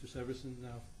excuse Mr. Severson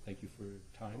now. Thank you for your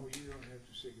time. Oh, you don't have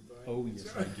to say goodbye. Oh, yes,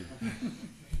 I do. I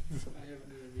have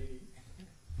another meeting.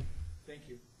 Thank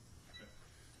you.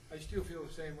 I still feel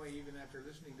the same way even after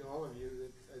listening to all of you,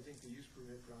 that I think the use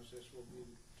permit process will be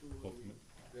the tool that we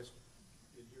best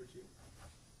adhere to.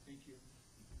 Thank you.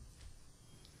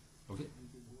 Okay.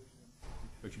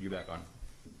 Richard, you're back on.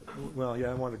 Well,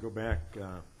 yeah, I want to go back.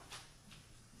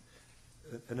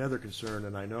 Another concern,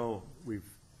 and I know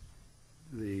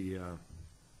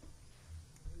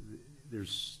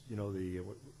there's, you know, what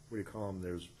do you call them?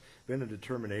 There's been a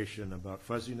determination about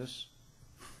fuzziness,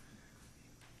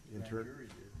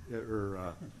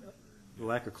 or the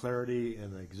lack of clarity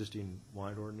in the existing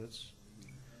wine ordinance.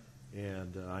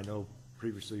 And I know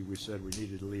previously we said we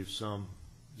needed to leave some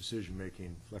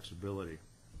decision-making flexibility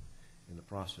in the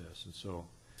process. And so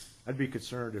I'd be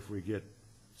concerned if we get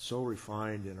so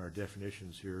refined in our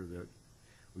definitions here that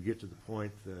we get to the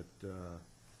point that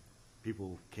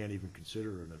people can't even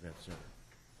consider an event center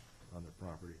on their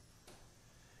property.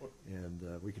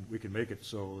 And we can make it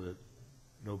so that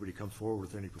nobody comes forward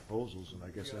with any proposals, and I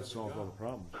guess that solves all the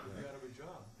problems. We'd be out of a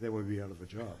job. Then we'd be out of a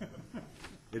job.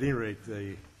 At any rate,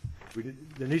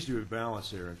 there needs to be a balance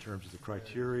there in terms of the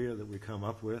criteria that we come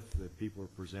up with, that people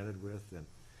are presented with. And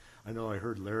I know I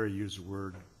heard Larry use the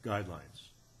word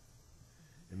guidelines.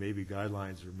 And maybe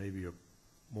guidelines are maybe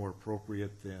more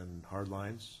appropriate than hard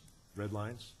lines, red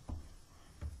lines.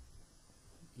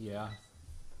 Yeah.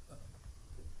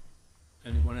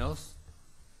 Anyone else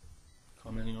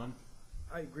commenting on?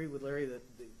 I agree with Larry that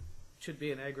there should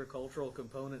be an agricultural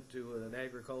component to an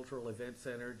agricultural event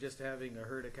center. Just having a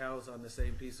herd of cows on the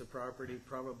same piece of property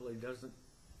probably doesn't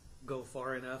go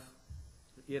far enough.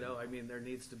 You know, I mean, there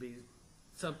needs to be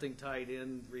something tied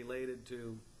in related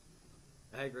to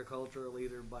agricultural,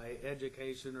 either by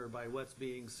education or by what's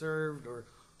being served, or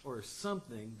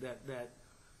something that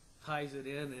ties it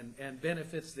in and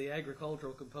benefits the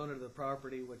agricultural component of the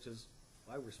property, which is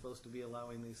why we're supposed to be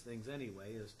allowing these things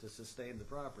anyway, is to sustain the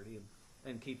property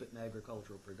and keep it in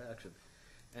agricultural production.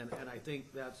 And I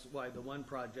think that's why the one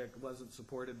project wasn't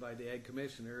supported by the Ag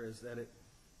Commissioner, is that it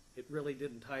really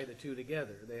didn't tie the two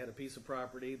together. They had a piece of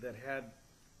property that had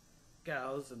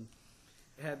cows and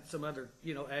had some other,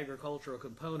 you know, agricultural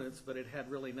components, but it had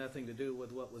really nothing to do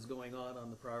with what was going on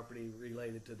the property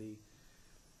related to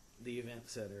the event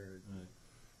center.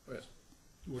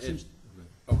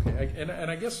 Okay, and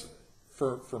I guess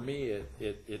for me,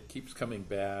 it keeps coming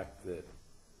back that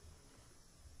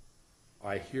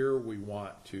I hear we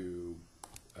want to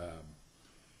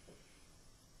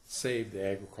save the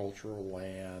agricultural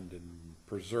land and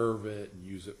preserve it and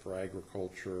use it for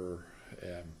agriculture.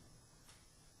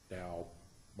 Now,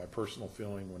 my personal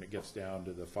feeling, when it gets down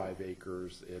to the 5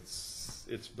 acres,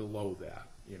 it's below that.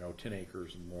 You know, 10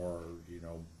 acres and more, you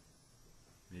know,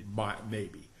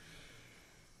 maybe.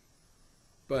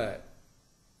 But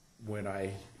when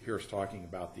I hear us talking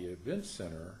about the event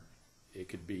center, it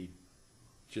could be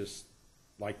just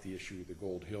like the issue of the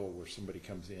Gold Hill, where somebody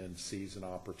comes in, sees an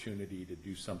opportunity to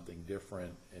do something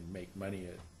different and make money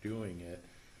at doing it.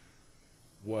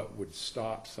 What would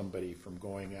stop somebody from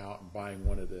going out and buying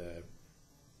one of the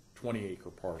 20-acre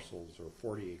parcels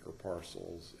or 40-acre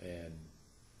parcels, and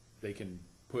they can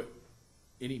put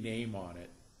any name on it,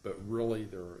 but really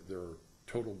their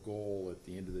total goal at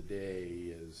the end of the day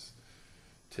is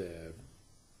to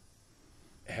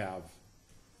have,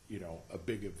 you know, a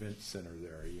big event center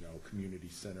there, you know, community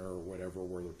center or whatever,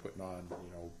 where they're putting on,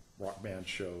 you know, rock band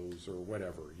shows or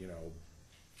whatever, you know,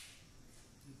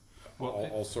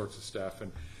 all sorts of stuff.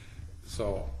 And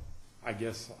so I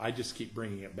guess I just keep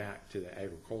bringing it back to the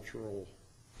agricultural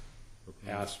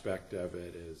aspect of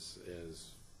it, is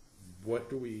what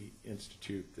do we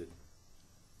institute that,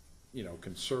 you know,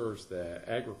 conserves the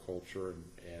agriculture.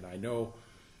 And I know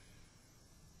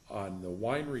on the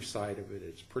winery side of it,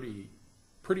 it's pretty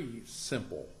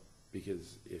simple,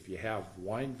 because if you have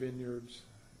wine vineyards,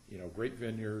 you know, grape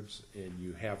vineyards, and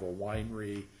you have a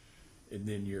winery, and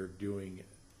then you're doing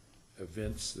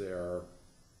events there,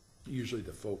 usually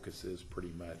the focus is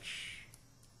pretty much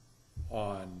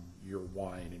on your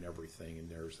wine and everything, and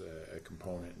there's a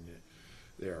component in it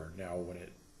there. Now, when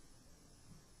it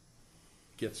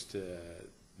gets to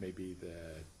maybe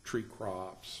the tree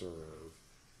crops or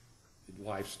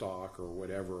livestock or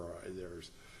whatever,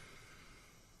 there's,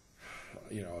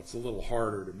 you know, it's a little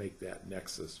harder to make that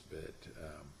nexus, but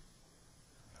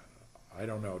I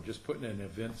don't know, just putting an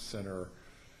event center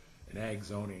in ag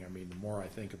zoning, I mean, the more I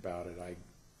think about it, I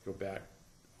go back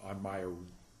on my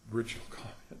original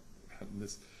comment, and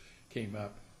this came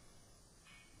up.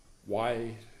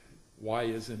 Why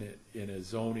isn't it in a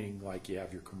zoning like you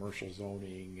have your commercial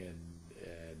zoning and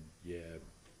you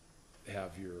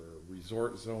have your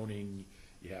resort zoning,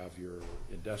 you have your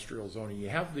industrial zoning, you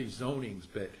have these zonings,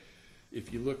 but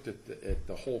if you looked at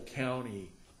the whole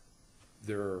county,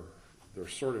 they're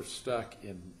sort of stuck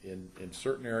in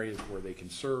certain areas where they can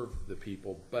serve the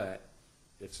people, but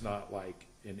it's not like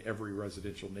in every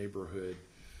residential neighborhood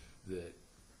that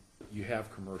you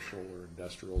have commercial or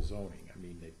industrial zoning. I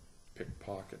mean, they pick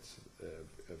pockets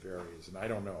of areas, and I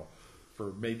don't know,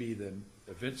 for maybe the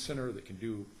event center that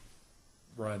can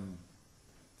run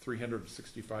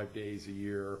 365 days a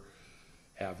year,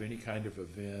 have any kind of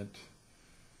event,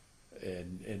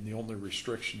 and the only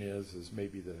restriction is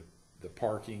maybe the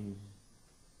parking,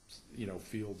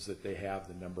 fields that they have,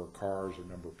 the number of cars or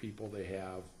number of people they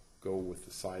have, go with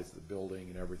the size of the building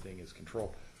and everything is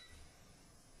controlled.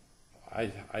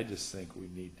 I just think we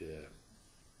need to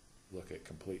look at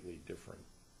completely different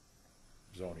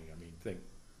zoning. I mean, think,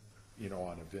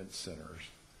 on event centers.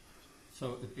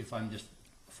 So if I'm just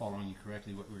following you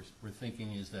correctly, what we're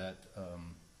thinking is that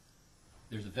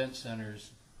there's event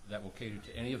centers that will cater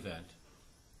to any event,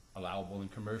 allowable in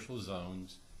commercial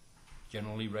zones,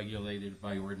 generally regulated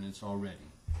by ordinance already.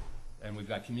 And we've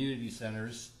got community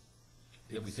centers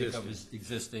that we think of as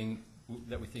existing,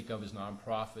 that we think of as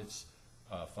nonprofits,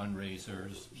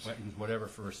 fundraisers, whatever,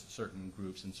 for certain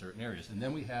groups in certain areas. And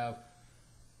then we have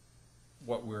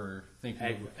what we're thinking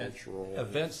agricultural of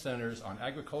event centers on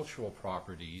agricultural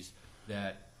properties,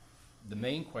 that the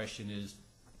main question is,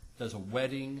 does a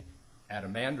wedding at a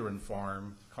mandarin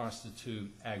farm constitute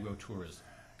agritourism?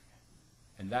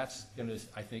 And that's going to,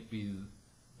 I think, be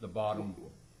the bottom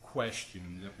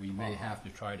question that we may have to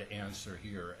try to answer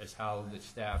here, as how the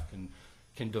staff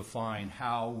can define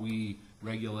how we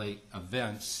regulate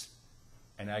events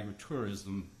and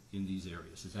agritourism in these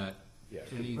areas. Is that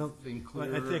anything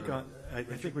clear? I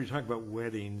think when you talk about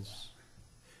weddings,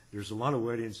 there's a lot of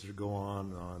weddings that go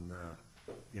on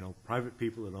private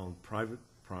people that own private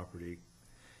property,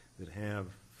 that have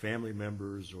family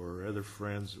members or other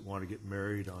friends that want to get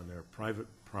married on their private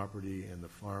property in the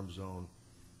farm zone.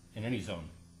 In any zone.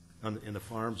 In the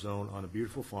farm zone, on a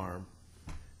beautiful farm,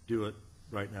 do it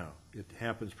right now. It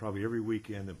happens probably every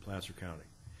weekend in Placer County.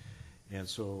 And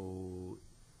so,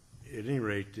 at any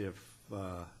rate, if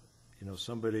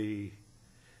somebody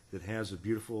that has a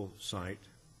beautiful site,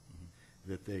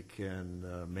 that they can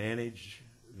manage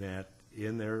that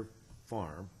in their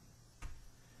farm,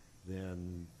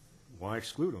 then why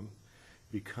exclude them?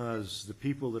 Because the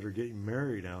people that are getting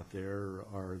married out there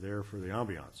are there for the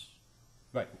ambiance.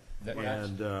 Right.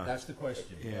 That's the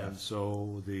question. And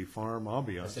so the farm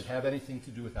ambiance. Does it have anything to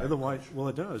do with that? Otherwise, well,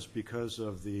 it does, because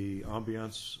of the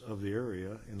ambiance of the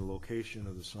area and the location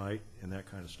of the site and that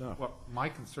kind of stuff. Well, my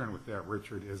concern with that,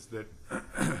 Richard, is that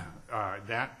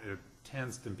it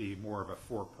tends to be more of a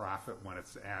for-profit when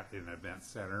it's at an event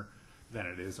center than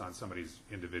it is on somebody's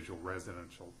individual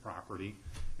residential property.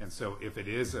 And so if it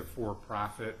is a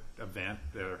for-profit event,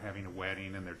 they're having a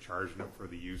wedding and they're charging them for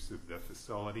the use of the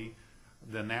facility,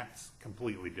 then that's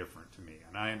completely different to me.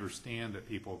 And I understand that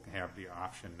people have the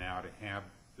option now to have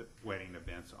the wedding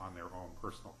events on their own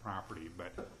personal property,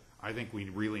 but I think we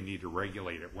really need to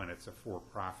regulate it when it's a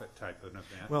for-profit type of an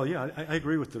event. Well, yeah, I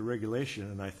agree with the regulation,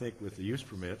 and I think with the use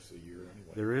permit,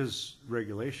 there is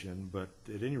regulation, but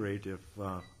at any rate, if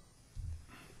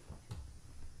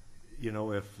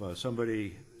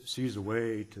somebody sees a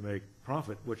way to make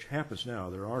profit, which happens now,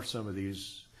 there are some of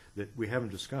these that we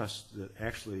haven't discussed that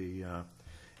actually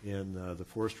in the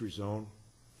forestry zone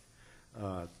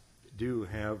do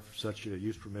have such a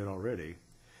use permit already,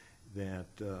 that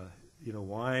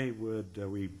why would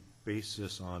we base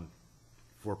this on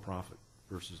for-profit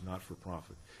versus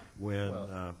not-for-profit when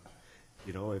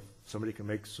if somebody can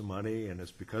make some money and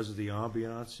it's because of the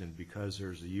ambiance and because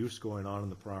there's a use going on in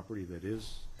the property that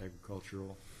is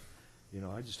agricultural,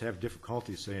 I just have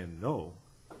difficulty saying no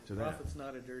to that. Profit's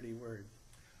not a dirty word.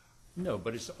 No,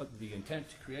 but it's the intent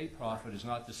to create profit is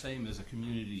not the same as a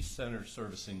community center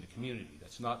servicing the community.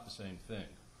 That's not the same thing.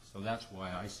 So that's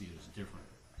why I see it as different.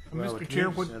 Well, Mr. Chair,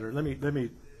 let me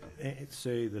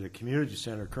say that a community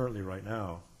center currently right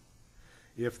now,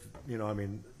 if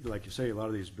like you say, a lot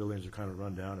of these buildings are kind of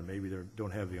run down and maybe they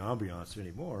don't have the ambiance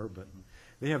anymore, but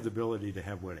they have the ability to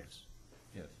have weddings.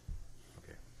 Yes.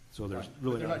 Okay. So there's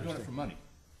really they're not doing it for money.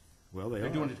 Well, they They're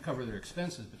are. doing it to cover their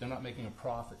expenses, but they're not making a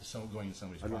profit going to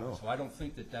somebody's I don't profit. know. So I don't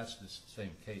think that that's the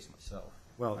same case myself.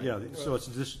 Well, yeah, so it's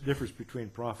this difference between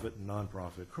profit and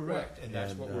nonprofit. Correct, and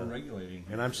that's what we're regulating.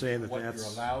 And I'm saying that What that's.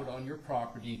 you're allowed on your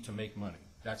property to make money.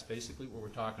 That's basically what we're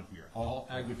talking here. All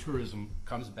agritourism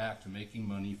comes back to making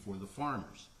money for the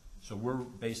farmers. So we're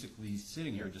basically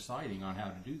sitting here deciding on how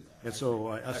to do that. And so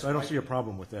I don't see a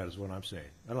problem with that, is what I'm saying.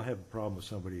 I don't have a problem with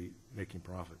somebody making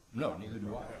profit. No, neither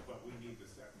do I. But we need to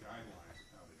set guidelines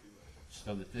of how to do it.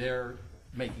 So that they're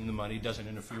making the money doesn't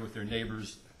interfere with their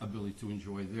neighbor's ability to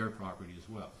enjoy their property as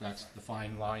well. That's the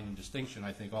fine line and distinction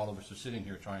I think all of us are sitting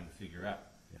here trying to figure out.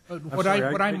 What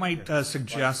I might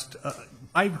suggest,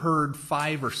 I've heard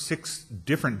 5 or 6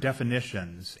 different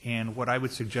definitions, and what I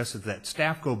would suggest is that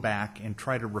staff go back and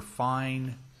try to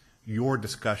refine your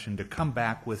discussion to come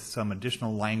back with some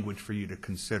additional language for you to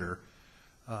consider.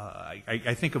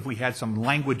 I think if we had some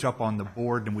language up on the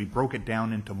board and we broke it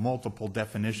down into multiple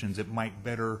definitions, it might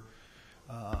better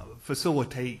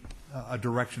facilitate a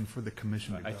direction for the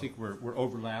commission to go. I think we're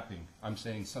overlapping. I'm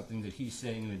saying something that he's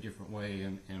saying in a different way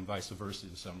and vice versa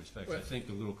in some respects. I think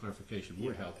a little clarification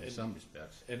would help in some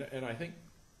respects. And I think,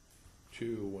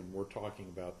 too, when we're talking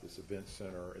about this event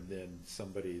center and then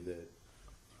somebody that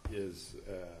is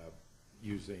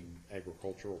using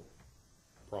agricultural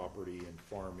property and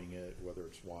farming it, whether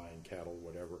it's wine, cattle,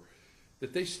 whatever,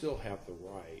 that they still have the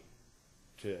right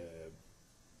to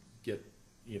get,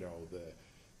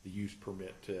 the use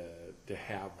permit to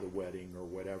have the wedding or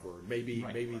whatever. Maybe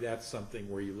that's something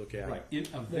where you look at Right.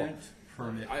 Event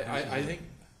permit. I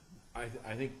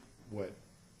think what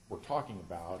we're talking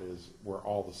about is where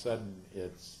all of a sudden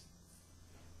it's.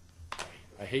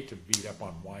 I hate to beat up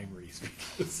on wineries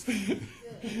because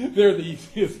they're the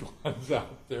easiest ones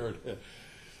out there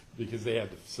because they have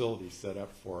the facilities set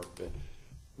up for it. But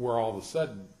where all of a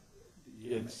sudden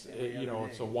it's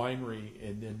it's a winery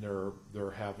and then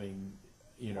they're having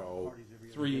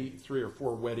three or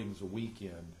four weddings a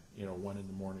weekend, one in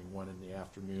the morning, one in the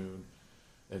afternoon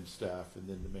and stuff, and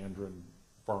then the Mandarin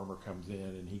farmer comes in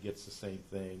and he gets the same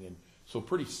thing, and so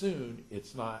pretty soon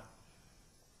it's not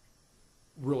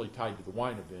really tied to the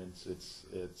wine events,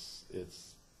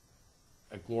 it's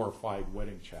a glorified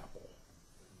wedding chapel.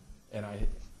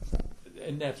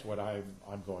 And that's what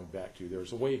I'm going back to.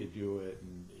 There's a way to do it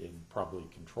and probably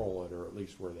control it, or at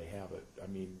least where they have it. I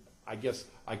mean, I guess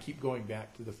I keep going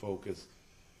back to the focus.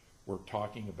 We're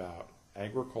talking about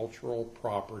agricultural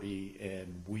property,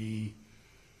 and we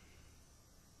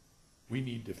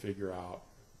need to figure out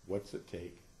what's it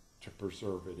take to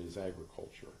preserve it as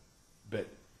agriculture, but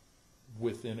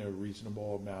within a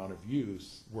reasonable amount of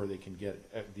use where they can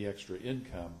get the extra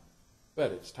income,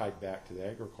 but it's tied back to the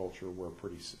agriculture where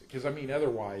because I mean,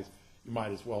 otherwise you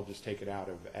might as well just take it out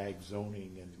of ag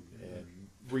zoning and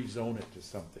rezone it to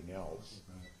something else.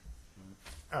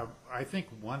 I think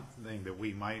one thing that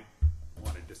we might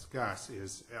want to discuss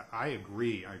is, I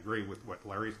agree with what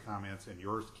Larry's comments and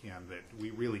yours, Ken, that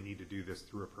we really need to do this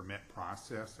through a permit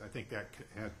process. I think that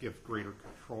gives greater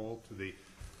control to the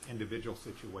individual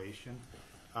situation.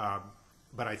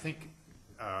 But I think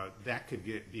that could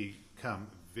become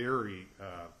very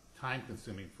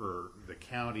time-consuming for the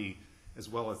county as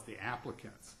well as the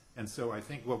applicants. And so I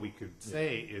think what we could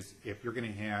say is, if you're going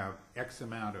to have X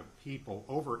amount of people,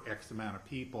 over X amount of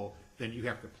people, then you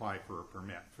have to apply for a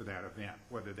permit for that event,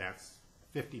 whether that's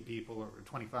 50 people or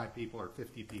 25 people or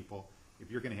 50 people. If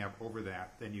you're going to have over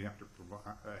that, then you have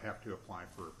to apply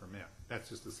for a permit. That's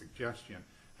just a suggestion.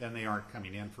 Then they aren't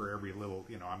coming in for every little,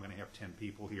 I'm going to have 10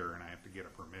 people here and I have to get a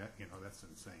permit. That's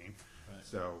insane. Right.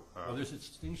 So, well, there's a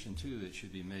distinction too that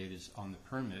should be made is on the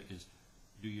permit is,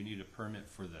 do you need a permit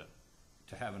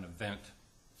to have an event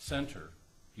center?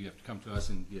 Do you have to come to us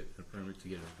and get a permit to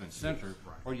get an event center,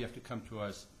 right, or do you have to come to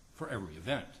us for every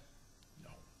event? No.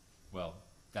 Well,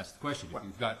 that's the question. If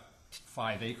you've got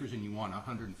 5 acres and you want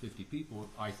 150 people,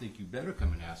 I think you better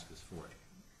come and ask us for it.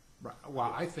 right.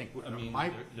 Well, I think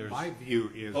there's my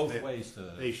view is both that ways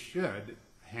to- they should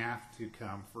have to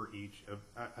come for each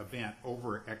event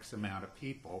over X amount of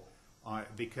people,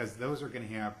 because those are going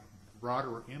to have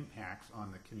broader impacts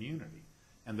on the community.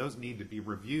 And those need to be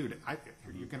reviewed.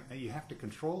 You have to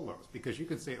control those, because you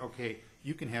can say, okay,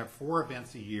 you can have 4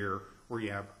 events a year where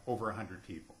you have over 100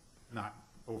 people, not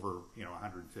over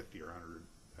 150 or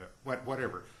 100,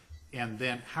 whatever. And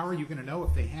then how are you going to know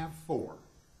if they have 4?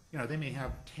 They may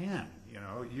have 10.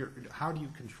 How do you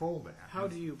control that? How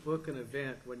do you book an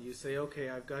event when you say, okay,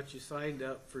 I've got you signed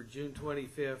up for June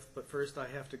 25th, but first I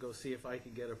have to go see if I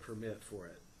can get a permit for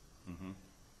it? Mm-hmm.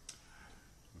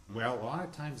 Well, a lot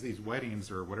of times these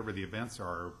weddings or whatever the events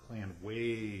are planned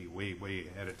way, way, way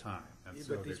ahead of time. And Yeah, so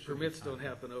but there these should be permits time. don't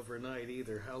happen overnight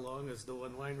either. How long has the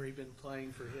one winery been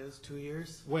applying for his? 2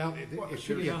 years? Well, it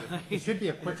should be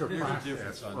a quicker There's a process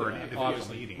difference on for an that. individual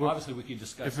Obviously, meeting. obviously, we could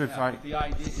discuss If that, I- but the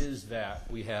idea is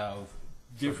that we have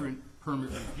different permit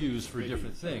reviews for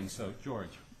different things. So,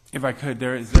 George? If I could,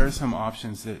 there are some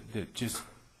options that just,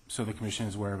 so the commission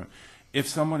is aware of it. If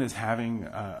someone is having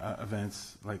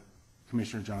events, like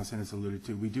Commissioner Johnson has alluded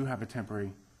to, we do have a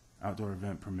temporary outdoor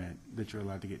event permit that you're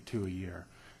allowed to get 2 a year.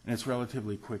 And it's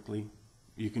relatively quickly.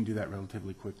 You can do that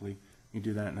relatively quickly. You can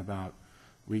do that in about,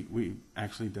 we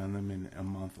actually done them in a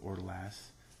month or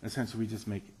less. Essentially, we just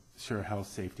make sure health,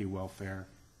 safety, welfare,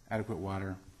 adequate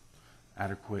water,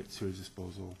 adequate sewage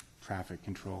disposal, traffic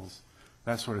controls,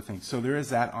 that sort of thing. So there is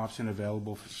that option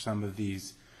available for some of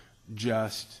these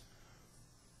just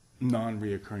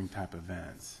non-reoccurring type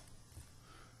events.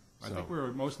 I think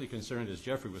we're mostly concerned, as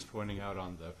Jeffrey was pointing out,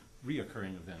 on the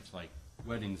reoccurring events, like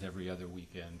weddings every other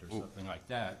weekend or something like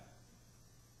that.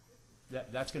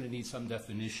 That's going to need some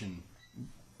definition.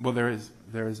 Well, there is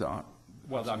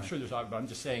Well, I'm sure there's, but I'm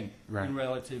just saying, Right. in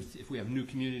relative, if we have new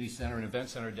community center and event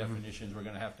center definitions, we're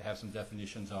going to have some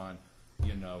definitions on,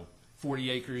 40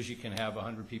 acres, you can have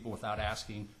 100 people without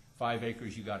asking. 5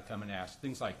 acres, you got to come and ask,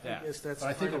 things like that. guess that's But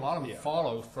I think a part of- lot of them yeah.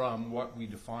 follow from what we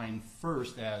defined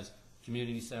first as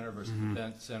community center versus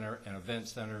event center and event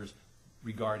centers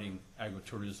regarding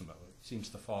agritourism. It seems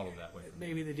to follow that way.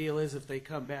 Maybe the deal is if they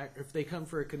come back, if they come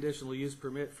for a conditional use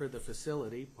permit for the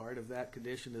facility, part of that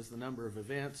condition is the number of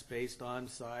events based on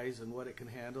size and what it can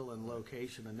handle and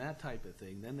location and that type of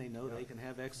thing. Then they know they can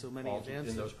have X so many Falls within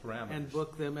events those parameters. and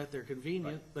book them at their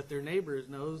convenience, but their neighbors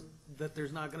knows that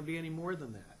there's not gonna be any more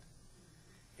than that.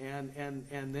 And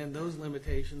then those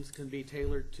limitations can be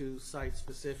tailored to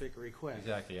site-specific requests.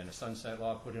 Exactly, and a sunset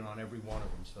law put in on every one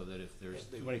of them, so that if there's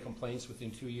too many complaints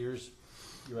within 2 years,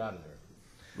 you're out of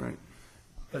there. Right.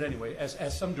 But anyway,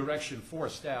 as some direction for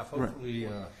staff, hopefully,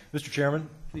 Mr. Chairman?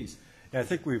 please. Yeah, I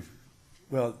think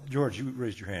well, George, you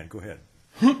raised your hand. Go ahead.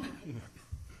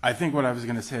 I think what I was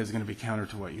going to say is going to be counter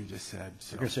to what you just said.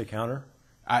 So You're going to say counter?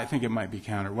 I think it might be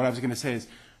counter. What I was going to say is,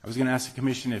 I was going to ask the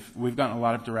commission if we've gotten a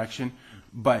lot of direction,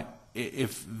 but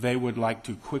if they would like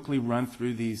to quickly run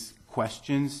through these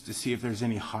questions to see if there's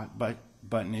any hot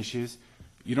button issues.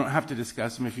 You don't have to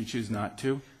discuss them if you choose not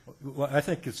to. Well, I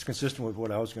think it's consistent with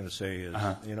what I was going to say is,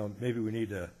 maybe we need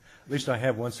to, at least I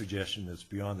have one suggestion that's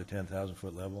beyond the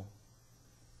 10,000-foot level.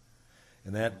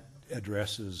 And that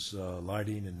addresses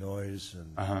lighting and noise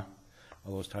and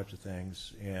all those types of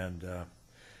things. And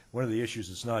one of the issues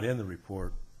that's not in the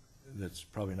report, that's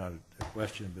probably not a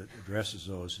question, but addresses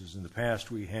those, is in the past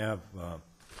we have,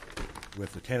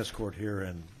 with the tennis court here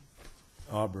in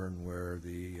Auburn, where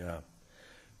the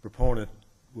proponent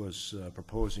was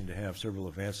proposing to have several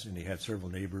events, and he had several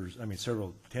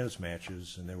tennis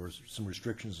matches, and there were some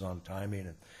restrictions on timing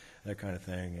and that kind of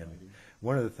thing. And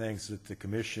one of the things that the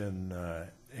commission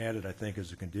added, I think,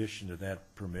 as a condition to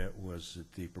that permit was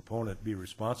that the proponent be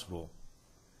responsible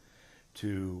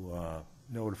to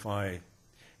notify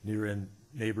near-in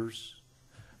neighbors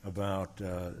about,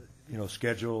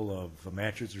 schedule of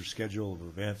matches or schedule of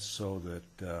events, so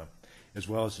that, as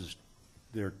well as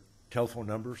their telephone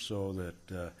number, so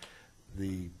that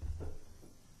the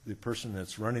person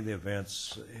that's running the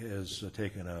events has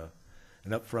taken an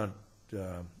upfront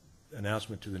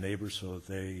announcement to the neighbors, so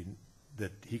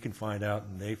that he can find out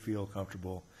and they feel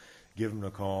comfortable, give them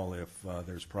a call if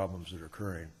there's problems that are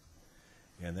occurring.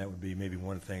 And that would be maybe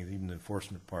one thing, even the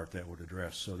enforcement part, that would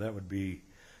address. So that would be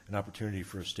an opportunity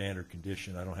for a standard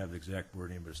condition. I don't have the exact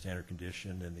wording, but a standard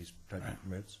condition in these type of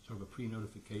permits. Sort of a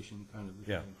pre-notification kind of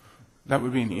Yeah. thing. That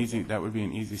would be an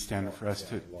easy standard for us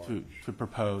to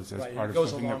propose as Right, and part it of goes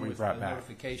something that along we with brought the back.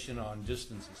 notification on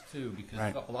distances too, because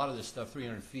Right. a lot of this stuff,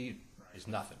 300 feet is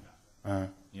nothing. A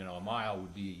mile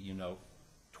would be,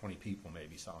 20 people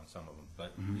maybe on some of them.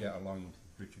 But yeah, along with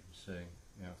Richard was saying,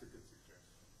 yeah. That's a good suggestion.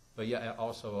 But yeah,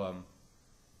 also,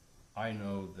 I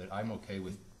know that I'm okay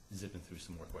with zipping through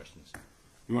some more questions.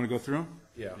 You want to go through them?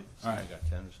 Yeah. All right. I got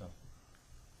 10 or so.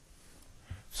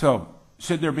 So,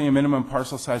 should there be a minimum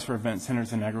parcel size for event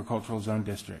centers in agricultural zone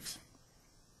districts?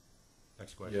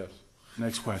 Next question. Yes.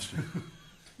 Next question.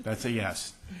 That's a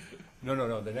yes.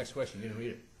 No, the next question, you didn't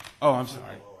read it. Oh, I'm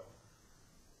sorry.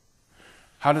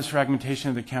 How does fragmentation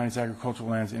of the county's agricultural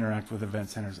lands interact with event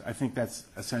centers? I think that's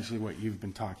essentially what you've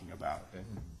been talking about.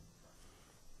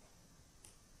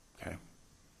 Okay.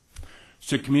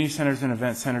 Should community centers and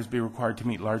event centers be required to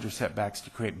meet larger setbacks to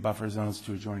create buffer zones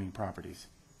to adjoining properties?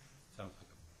 Sounds like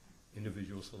an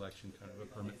individual selection kind of a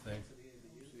permit thing.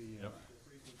 Yep.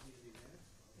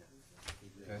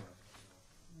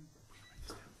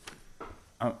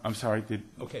 I'm sorry,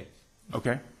 Okay.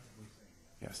 Okay.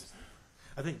 Yes.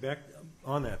 I think back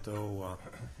on that, though,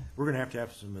 we're going to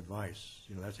have some advice.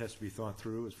 You know, that has to be thought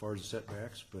through as far as the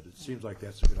setbacks, but it seems like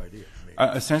that's a good idea to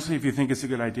me. Essentially, if you think it's a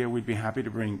good idea, we'd be happy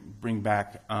to bring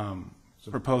back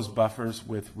proposed buffers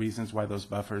with reasons why those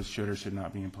buffers should or should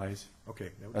not be in place. Okay.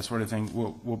 That sort of thing.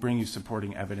 We'll bring you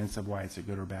supporting evidence of why it's a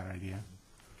good or bad idea.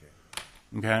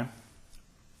 Okay?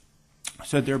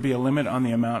 Should there be a limit on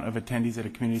the amount of attendees at a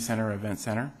community center or event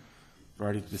center? We've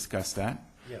already discussed that.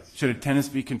 Yes. Should attendance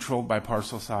be controlled by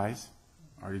parcel size?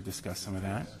 Already discussed some of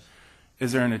that.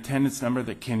 Is there an attendance number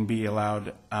that can be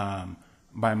allowed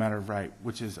by a matter of right,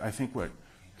 which is, I think, what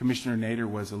Commissioner Nader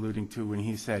was alluding to when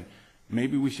he said,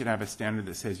 maybe we should have a standard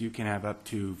that says you can have up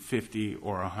to 50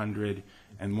 or 100,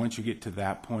 and once you get to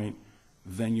that point,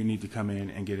 then you need to come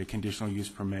in and get a conditional use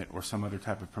permit or some other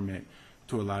type of permit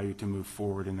to allow you to move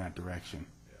forward in that direction.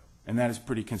 And that is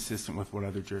pretty consistent with what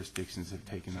other jurisdictions have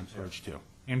taken approach to.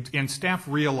 And staff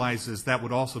realizes that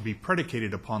would also be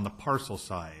predicated upon the parcel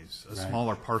size. A Right.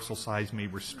 smaller parcel size may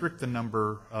restrict the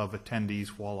number of attendees,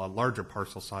 while a larger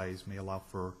parcel size may allow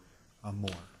for more.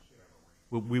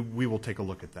 We will take a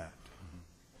look at that.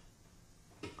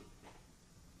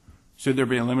 Should there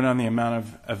be a limit on the amount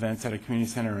of events that a community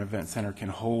center or event center can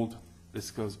hold?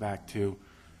 This goes back to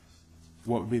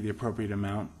what would be the appropriate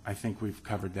amount. I think we've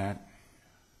covered that,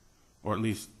 or at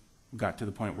least got to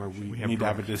the point where we need to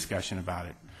have a discussion about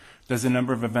it. Does the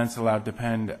number of events allowed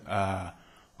depend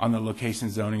on the location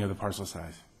zoning of the parcel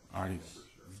size? Already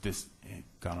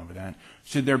gone over that.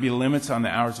 Should there be limits on the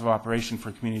hours of operation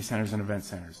for community centers and event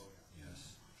centers?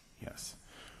 Yes. Yes.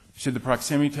 Should the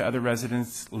proximity to other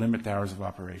residents limit the hours of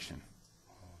operation?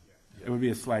 It would be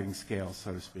a sliding scale,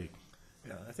 so to speak.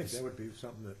 Yeah, I think that would be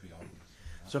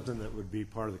something that would be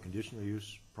part of the conditional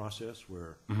use process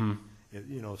where,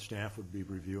 you know, staff would be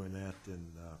reviewing that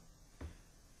and,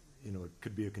 you know, it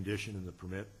could be a condition in the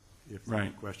permit if there's a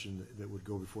Right. question that would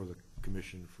go before the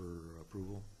commission for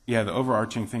approval. Yeah, the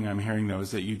overarching thing I'm hearing, though, is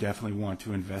that you definitely want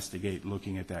to investigate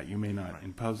looking at that. You may not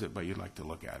impose it, but you'd like to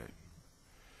look at it.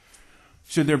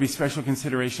 Should there be special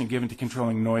consideration given to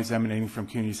controlling noise emanating from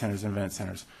community centers and event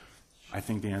centers? I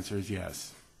think the answer is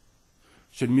yes.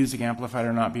 Should music amplified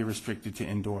or not be restricted to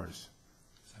indoors?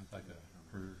 Sounds like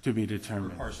to be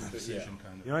determined. Parcel decision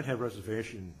kind of. You know, I'd have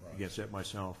reservation against that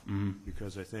myself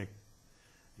because I think,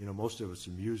 you know, most of it's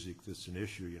the music that's an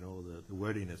issue. You know, the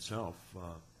wedding itself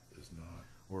is not,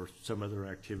 or some other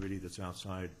activity that's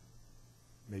outside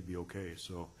may be okay.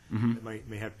 So it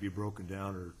may have to be broken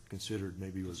down or considered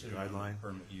maybe with a guideline.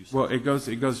 Well, it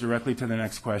goes directly to the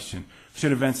next question.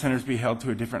 Should event centers be held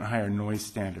to a different higher noise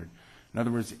standard? In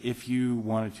other words, if you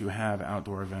wanted to have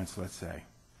outdoor events, let's say,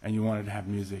 and you wanted to have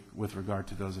music with regard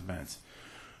to those events,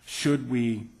 should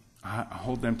we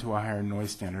hold them to a higher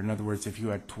noise standard? In other words, if you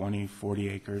had 20, 40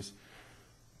 acres,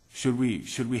 should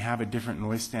we have a different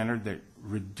noise standard that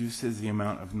reduces the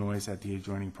amount of noise at the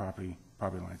adjoining property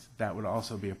lines? That would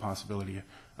also be a possibility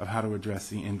of how to address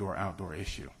the indoor-outdoor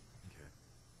issue.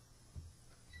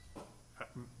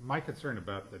 My concern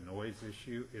about the noise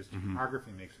issue is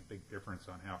topography makes a big difference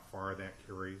on how far that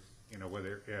carries. You know,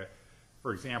 whether,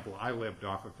 for example, I lived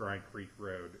off of Dry Creek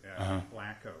Road at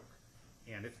Black Oak,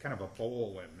 and it's kind of a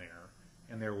bowl in there,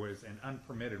 and there was an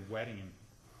unpermitted wedding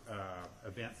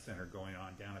event center going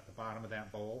on down at the bottom of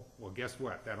that bowl. Well, guess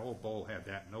what? That old bowl had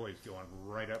that noise going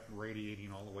right up and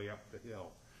radiating all the way up the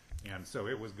hill. And so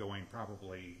it was going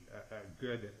probably a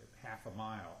good half a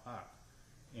mile up.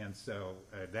 And so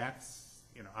that's,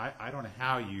 you know, I don't know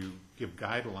how you give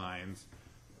guidelines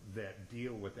that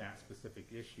deal with that specific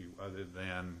issue other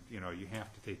than, you know, you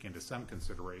have to take into some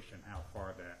consideration how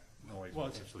far that noise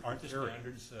potentially Aren't the can carry.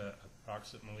 standards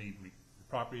approximately the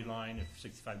property line, if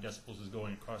 65 decibels is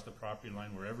going across the property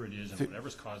line, wherever it is, and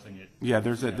whatever's causing it? Yeah,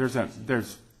 there's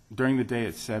during the day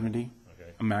it's 70,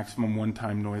 a maximum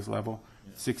one-time noise level,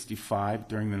 65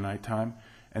 during the nighttime,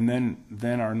 and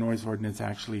then our noise ordinance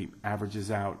actually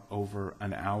averages out over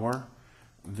an hour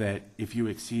that if you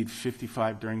exceed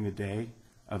 55 during the day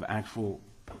of actual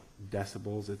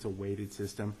decibels, it's a weighted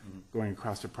system going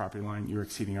across the property line, you're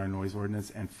exceeding our noise ordinance,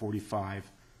 and 45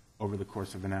 over the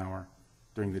course of an hour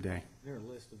during the day. Is there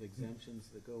a list of exemptions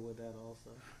that go with that also?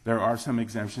 There are some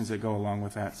exemptions that go along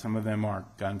with that. Some of them are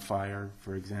gunfire,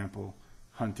 for example,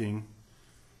 hunting,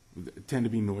 tend to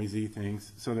be noisy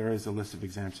things. So there is a list of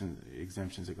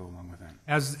exemptions that go along with that.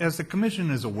 As the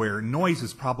commission is aware, noise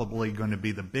is probably going to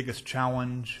be the biggest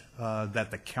challenge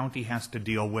that the county has to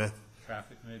deal with.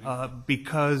 Traffic, maybe?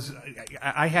 Because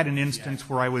I had an instance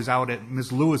where I was out at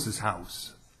Ms. Lewis's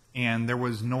house, and there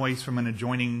was noise from an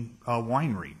adjoining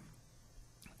winery.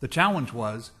 The challenge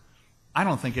was I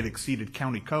don't think it exceeded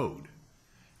county code.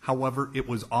 However, it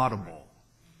was audible.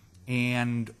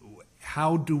 And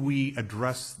how do we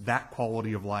address that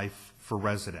quality of life for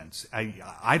residents?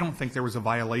 I don't think there was a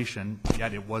violation,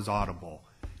 yet it was audible.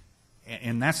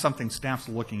 And that's something staff's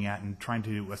looking at and trying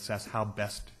to assess how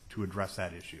best to address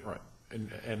that issue. Right.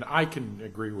 And I can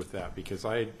agree with that because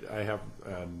I have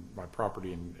my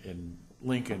property in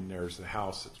Lincoln. There's a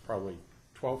house that's probably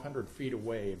 1,200 feet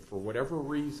away, and for whatever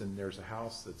reason, there's a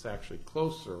house that's actually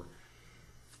closer.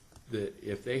 That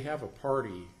if they have a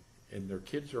party and their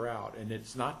kids are out, and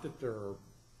it's not that they're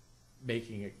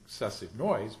making excessive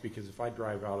noise, because if I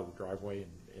drive out of the driveway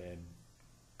and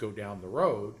go down the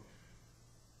road,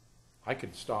 I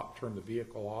could stop, turn the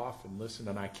vehicle off, and listen,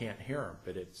 and I can't hear them.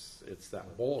 But it's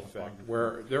that bowl effect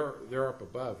where they're up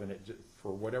above, and it just,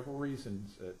 for whatever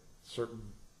reasons, at certain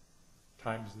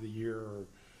times of the year,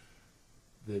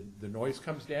 the noise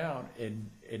comes down, and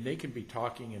they can be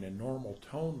talking in a normal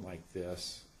tone like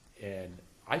this, and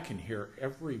I can hear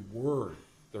every word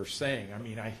they're saying. I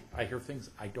mean, I hear things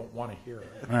I don't want to hear.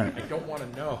 Right. I don't want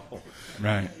to know.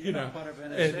 Right. You know.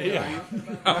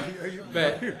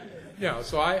 But you know,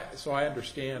 so I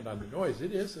understand on the noise.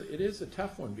 It is a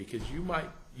tough one because you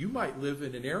might live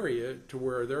in an area to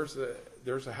where there's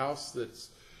a house that's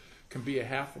can be a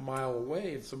half a mile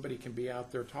away, and somebody can be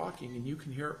out there talking, and you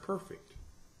can hear it perfect.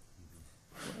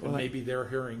 And maybe they're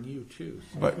hearing you too.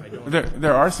 So But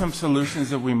there are some solutions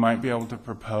that we might be able to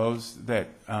propose that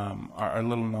are a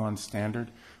little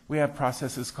non-standard. We have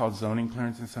processes called zoning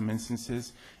clearance in some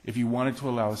instances. If you wanted to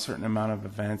allow a certain amount of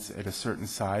events at a certain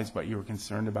size, but you were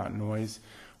concerned about noise,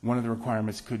 one of the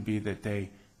requirements could be that they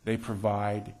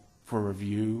provide for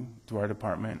review to our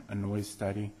department a noise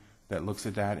study that looks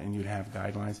at that, and you'd have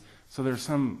guidelines. So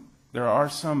there are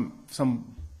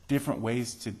some different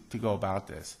ways to go about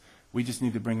this. We just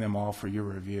need to bring them all for your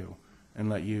review and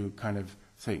let you kind of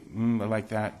say, I like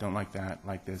that, don't like that,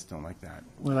 like this, don't like that.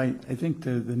 Well, I think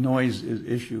the noise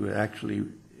issue actually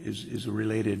is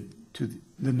related to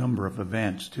the number of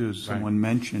events, too. As someone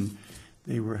mentioned,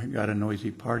 they got a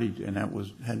noisy party, and that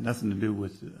had nothing to do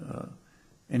with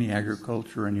any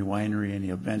agriculture, any winery, any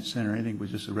event center, anything. It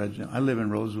was just a residential. I live in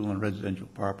Roseville on residential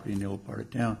property in the old part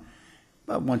of town.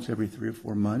 About once every 3 or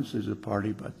 4 months, there's a party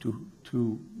about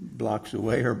two blocks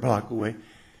away or a block away.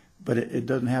 But it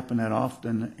doesn't happen that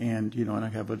often, and, and I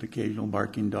have an occasional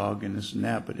barking dog and this and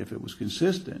that, but if it was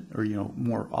consistent, or,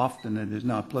 more often than it is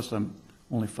now, plus I'm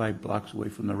only 5 blocks away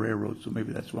from the railroad, so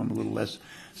maybe that's why I'm a little less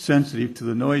sensitive to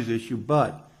the noise issue,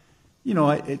 but,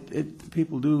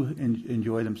 people do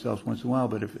enjoy themselves once in a while,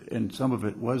 but and some of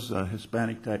it was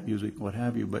Hispanic-type music, what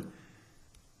have you, but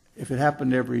if it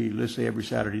happened let's say every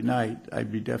Saturday night,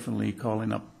 I'd be definitely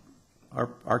calling up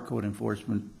our code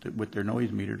enforcement with their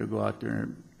noise meter to go out there,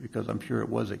 because I'm sure it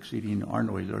was exceeding our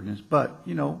noise ordinance. But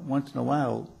once in a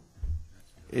while,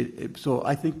 so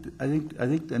I think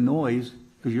the noise,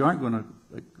 because you aren't going to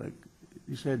like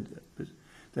you said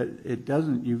that it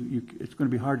doesn't it's going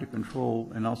to be hard to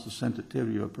control, and also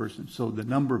sensitivity of a person. So the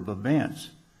number of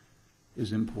events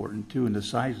is important too, and the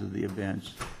size of the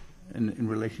events, in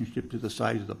relationship to the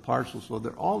size of the parcel. So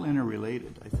they're all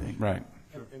interrelated, I think. Right.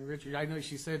 And Richard, I know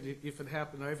she said if it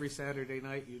happened every Saturday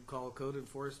night, you'd call code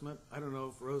enforcement. I don't know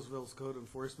if Roseville's code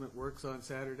enforcement works on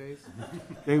Saturdays.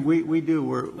 We do.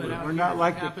 We're not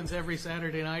like it happens every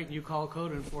Saturday night, and you call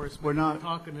code enforcement. We're not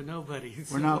talking to nobody.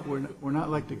 We're not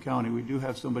like the county. We do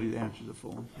have somebody that answers the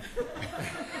phone.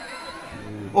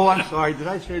 Oh, I'm sorry. Did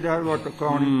I say that about the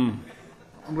county?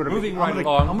 I'm going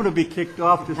to be kicked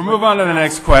off. We'll move on to the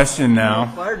next question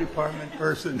now. Fire department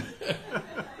person.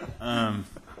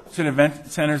 Should event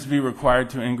centers be required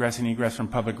to ingress and egress from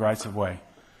public rights of way?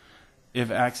 If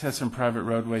access from private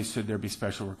roadways, should there be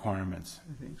special requirements?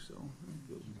 I think so.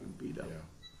 Beat up.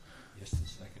 Yes, the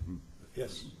second.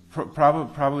 Yes.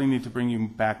 Probably need to bring you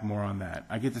back more on that.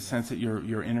 I get the sense that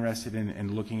you're interested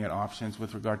in looking at options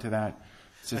with regard to that.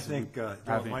 I think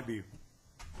it might be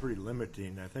pretty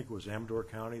limiting. I think it was Amador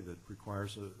County that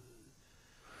requires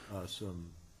some.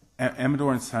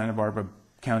 Amador and Santa Barbara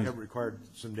counties have required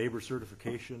some neighbor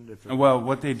certification. Well,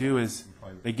 what they do is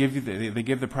they give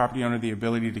the property owner the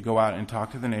ability to go out and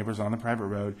talk to the neighbors on the private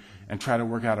road and try to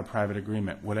work out a private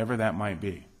agreement, whatever that might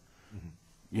be.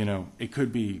 Mm-hmm. It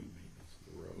could be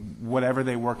whatever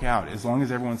they work out, as long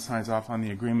as everyone signs off on the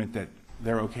agreement that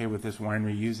they're okay with this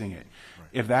winery using it. Right.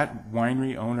 If that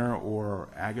winery owner or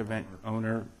ag event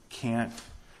owner can't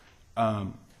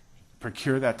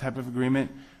procure that type of agreement,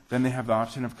 then they have the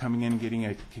option of coming in and getting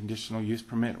a conditional use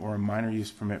permit or a minor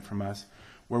use permit from us,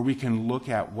 where we can look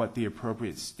at what the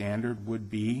appropriate standard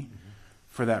would be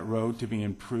for that road to be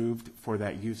improved, for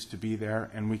that use to be there,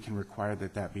 and we can require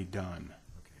that that be done.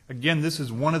 Again, this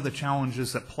is one of the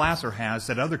challenges that Placer has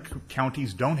that other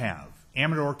counties don't have.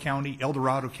 Amador County, El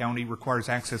Dorado County requires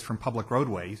access from public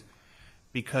roadways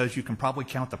because you can probably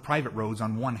count the private roads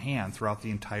on one hand throughout the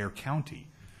entire county.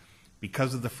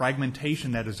 Because of the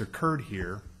fragmentation that has occurred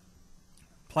here,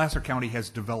 Placer County has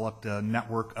developed a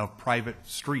network of private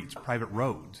streets, private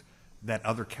roads that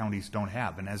other counties don't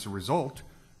have. And as a result,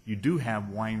 you do have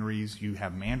wineries, you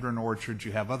have mandarin orchards,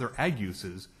 you have other ag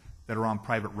uses that are on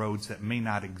private roads that may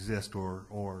not exist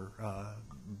or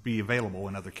be available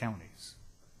in other counties.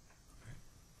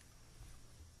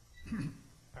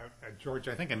 George,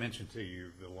 I think I mentioned to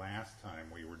you the last time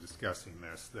we were discussing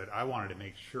this that I wanted to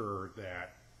make sure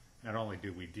that not only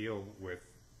do we deal with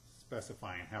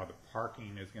specifying how the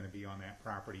parking is going to be on that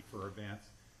property for events,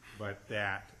 but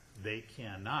that they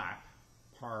cannot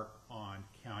park on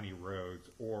county roads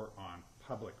or on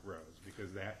public roads,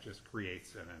 because that just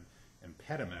creates an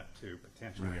impediment to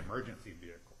potentially emergency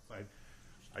vehicles.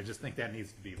 I just think that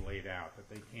needs to be laid out, that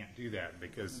they can't do that,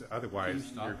 because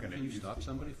otherwise you're going to... Can you stop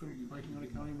somebody from parking on a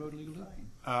county road legally?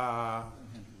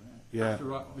 Yeah.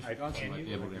 Mr. Johnson might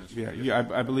be able to answer. Yeah,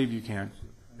 I believe you can.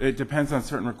 It depends on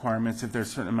certain requirements. If there's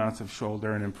certain amounts of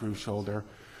shoulder and improved shoulder,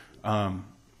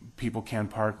 people can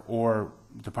park, or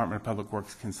Department of Public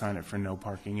Works can sign it for no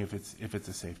parking if it's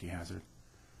a safety hazard.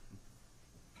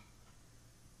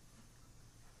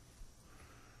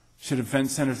 Should event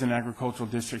centers and agricultural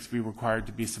districts be required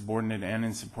to be subordinate and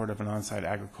in support of an on-site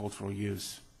agricultural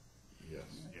use? Yes.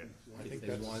 I think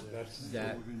that's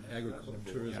that agriculture,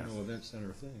 tourism, no event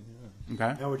center thing, yeah.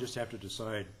 Okay. Now we just have to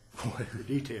decide the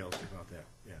details about that,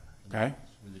 yeah. Okay.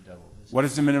 What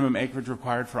is the minimum acreage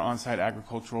required for on-site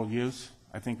agricultural use?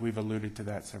 I think we've alluded to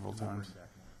that several times.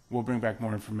 We'll bring back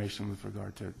more information with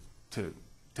regard to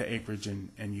acreage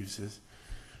and uses.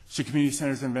 Should community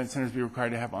centers and event centers be required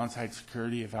to have on-site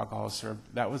security if alcohol is served?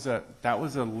 That was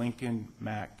a Lincoln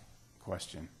Mac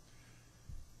question.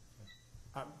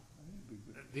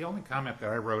 The only comment that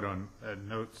I wrote on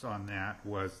notes on that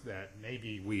was that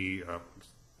maybe we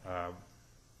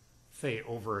say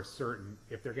over a certain,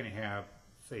 if they're going to have,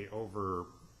 say, over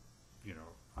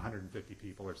 150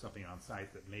 people or something on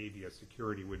site, that maybe a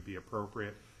security would be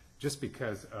appropriate, just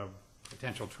because of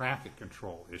potential traffic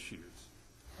control issues.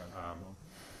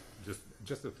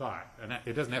 Just a thought, and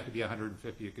it doesn't have to be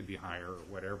 150; it could be higher or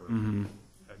whatever. Mm-hmm.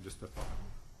 Just a thought.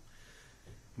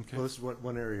 Okay. Well, this is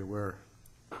one area where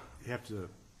you have to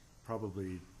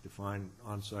probably define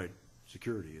on-site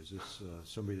security. Is this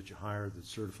somebody that you hired that's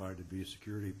certified to be a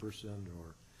security person,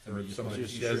 or somebody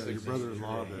just your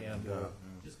brother-in-law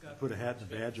that put a hat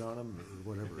and a badge on him,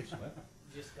 or whatever?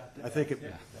 I think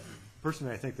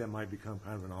personally, I think that might become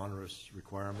kind of an onerous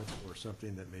requirement, or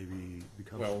something that maybe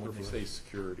becomes. Well, when you say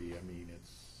security, I mean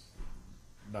it's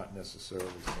not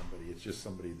necessarily somebody. It's just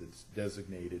somebody that's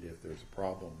designated if there's a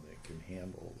problem that can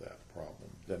handle that problem.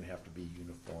 Doesn't have to be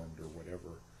uniformed or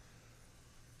whatever.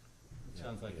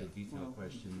 Sounds like a detailed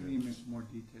question. We need more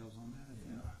details on that, I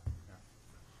think.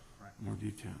 Yeah. More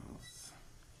details.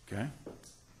 Okay.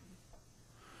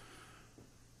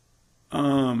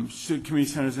 Should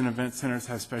community centers and event centers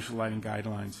have special lighting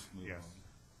guidelines? Yes.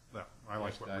 Well, I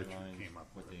like what Richard came up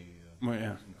with. Well,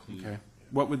 yeah. Okay.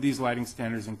 What would these lighting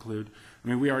standards include? I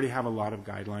mean, we already have a lot of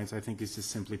guidelines. I think it's just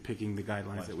simply picking the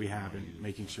guidelines that we have and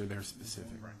making sure they're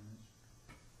specific. Right.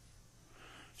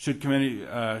 Should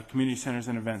community centers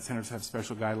and event centers have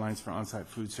special guidelines for on-site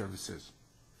food services?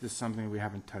 This is something we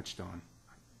haven't touched on.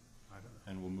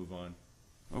 And we'll move on.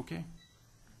 Okay.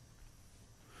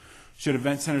 Should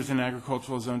event centers and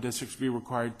agricultural zone districts be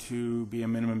required to be a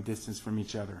minimum distance from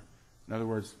each other? In other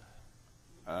words,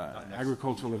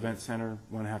 agricultural event center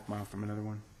 1.5 mile from another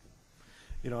one?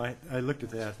 I looked at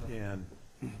that, and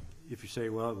if you say,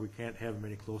 well, we can't have them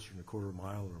any closer than a quarter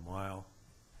mile or a mile,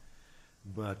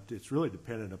 but it's really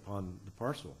dependent upon the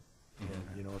parcel. And,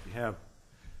 if you have,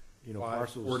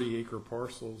 parcels. 40-acre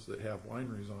parcels that have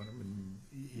wineries on them, and,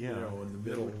 in the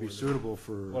middle. It would be suitable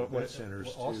for event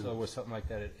centers too. Also, with something like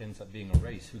that, it ends up being a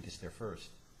race. Who gets there first?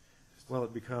 Well,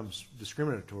 it becomes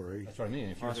discriminatory. That's what I mean.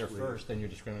 If you're there possibly. first, then you're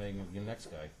discriminating against the next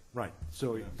guy. Right.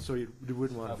 So you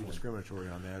wouldn't want to be discriminatory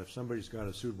on that. If somebody's got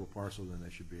a suitable parcel, then they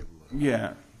should be able to.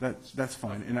 Yeah, that's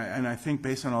fine. And I think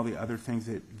based on all the other things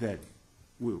that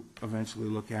we'll eventually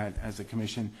look at as a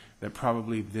commission, that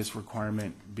probably this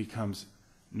requirement becomes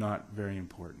not very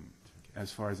important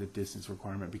as far as a distance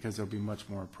requirement, because they'll be much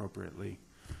more appropriately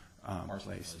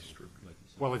placed.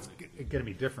 Well, it's going to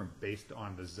be different based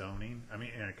on the zoning. I mean,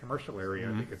 in a commercial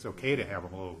area, I think it's okay to have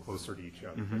them a little closer to each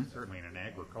other, but certainly in an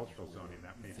agricultural zoning,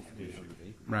 that may be an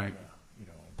issue. Right.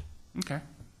 Okay.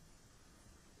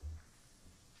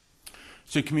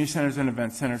 Should community centers and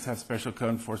event centers have special code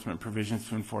enforcement provisions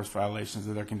to enforce violations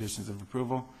of their conditions of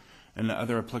approval and the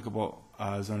other applicable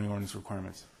zoning ordinance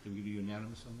requirements? Can we be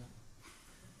unanimous on that?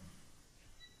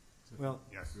 Well,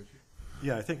 Yes.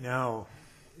 yeah, I think now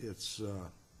it's a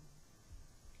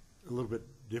little bit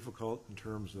difficult in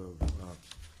terms of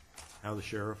how the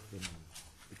sheriff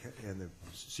and the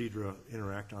CEDRA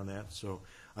interact on that. So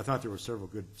I thought there were several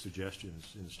good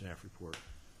suggestions in the staff report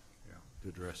to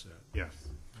address that. Yes.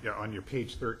 Yeah, on your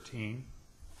page 13,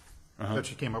 I thought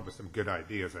you came up with some good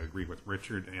ideas. I agree with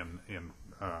Richard, and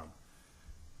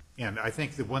I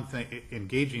think the one thing,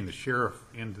 engaging the sheriff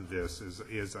into this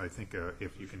is I think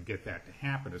if you can get that to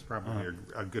happen, is probably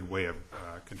a good way of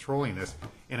controlling this.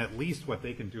 And at least what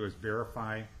they can do is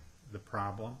verify the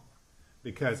problem,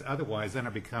 because otherwise then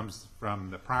it becomes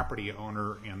from the property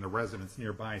owner and the residents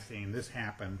nearby saying this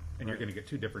happened, and you're going to get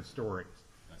two different stories.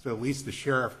 So at least the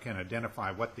sheriff can identify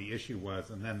what the issue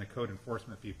was, and then the code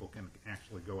enforcement people can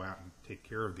actually go out and take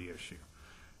care of the issue.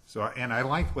 So, and I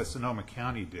liked what Sonoma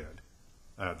County did.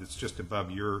 That's just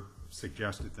above your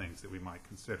suggested things that we might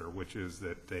consider, which is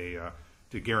that they,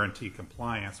 to guarantee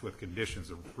compliance with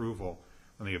conditions of approval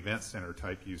on the event center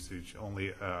type usage,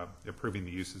 only approving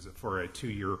the uses for a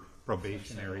 2-year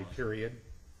probationary period.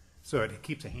 So it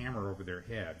keeps a hammer over their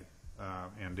head.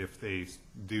 And if they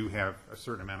do have a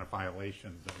certain amount of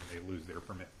violations, then they lose their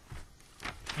permit.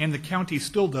 And the county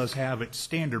still does have its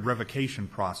standard revocation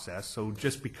process, so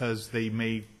just because they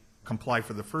may comply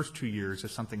for the first 2 years,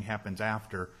 if something happens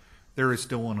after, there is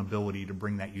still an ability to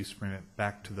bring that use permit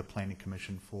back to the planning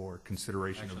commission for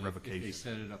consideration of revocation. If they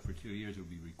set it up for 2 years, it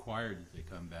would be required that they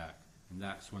come back, and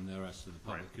that's when the rest of the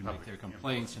public could make their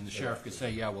complaints, and the sheriff could say,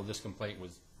 yeah, well, this complaint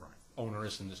was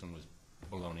onerous and this one was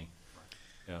baloney.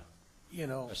 Yeah. You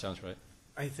know, that sounds right.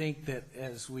 I think that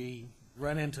as we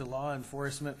run into law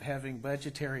enforcement having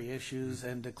budgetary issues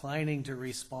and declining to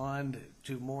respond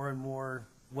to more and more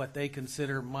what they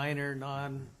consider minor,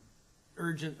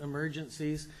 non-urgent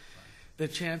emergencies, the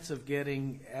chance of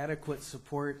getting adequate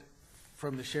support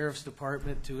from the sheriff's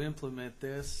department to implement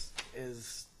this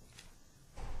is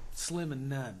slim and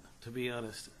none, to be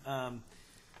honest.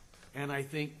 And I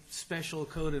think special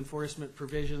code enforcement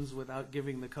provisions without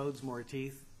giving the codes more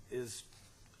teeth is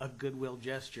a goodwill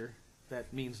gesture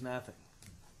that means nothing.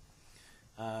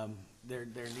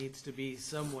 There needs to be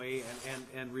some way,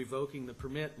 and revoking the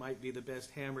permit might be the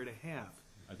best hammer to have.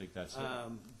 I think that's it.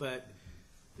 But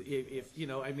if you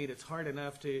know, I mean, it's hard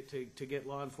enough to get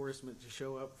law enforcement to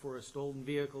show up for a stolen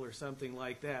vehicle or something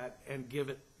like that and give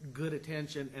it good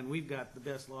attention, and we've got the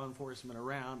best law enforcement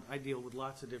around. I deal with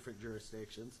lots of different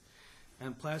jurisdictions.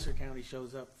 And Placer County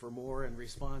shows up for more and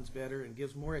responds better and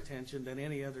gives more attention than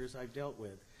any others I've dealt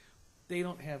with. They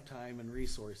don't have time and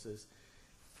resources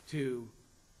to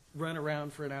run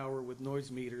around for an hour with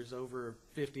noise meters over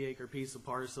a 50-acre piece of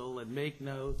parcel and make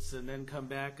notes and then come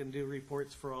back and do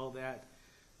reports for all that.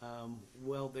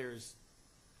 Well, there's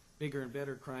bigger and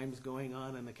better crimes going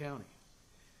on in the county.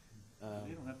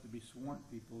 They don't have to be sworn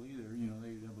people either. You know,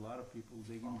 they have a lot of people.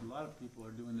 A lot of people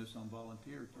are doing this on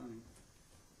volunteer too.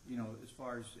 You know, as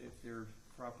far as if they're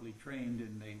properly trained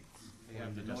and they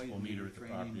have the decibel noise meter at the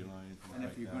training. property line. And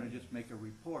if you're going to just make a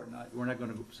report, we're not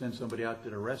going to send somebody out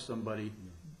to arrest somebody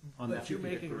on that. But you're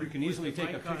making a You report can easily that take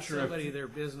a might cost picture of somebody their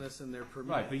business and their permit.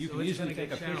 Right, but you So can it's easily gonna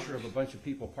take a get picture of a bunch of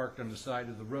people parked on the side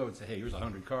of the road and say, hey, here's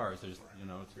 100 cars. There's, you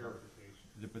know, it's,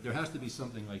 but there has to be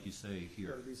something, like you say here.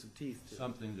 Gotta be some teeth to it.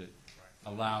 Something that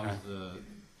allows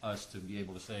us to be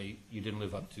able to say, you didn't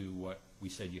live up to what we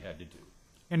said you had to do.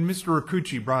 And Mr.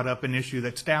 Rakucci brought up an issue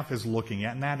that staff is looking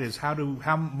at, and that is how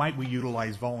might we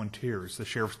utilize volunteers? The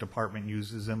sheriff's department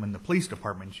uses them, and the police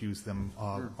departments use them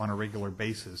on a regular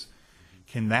basis.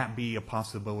 Can that be a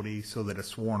possibility so that a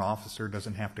sworn officer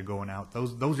doesn't have to go and out?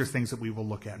 Those are things that we will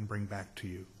look at and bring back to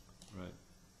you. Right.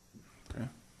 Okay.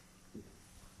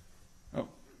 Oh,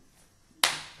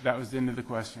 that was the end of the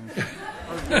questions.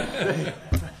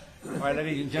 All right,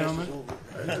 ladies and gentlemen.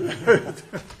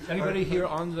 Anybody here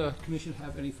on the commission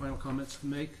have any final comments to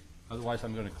make? Otherwise,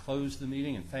 I'm going to close the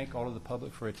meeting and thank all of the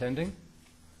public for attending.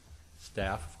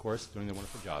 Staff, of course, doing their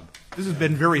wonderful job. This has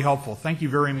been very helpful. Thank you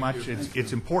very much.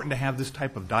 It's important to have this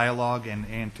type of dialogue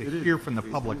and to hear from the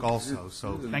public also.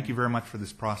 So thank you very much for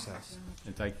this process.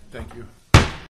 And thank you.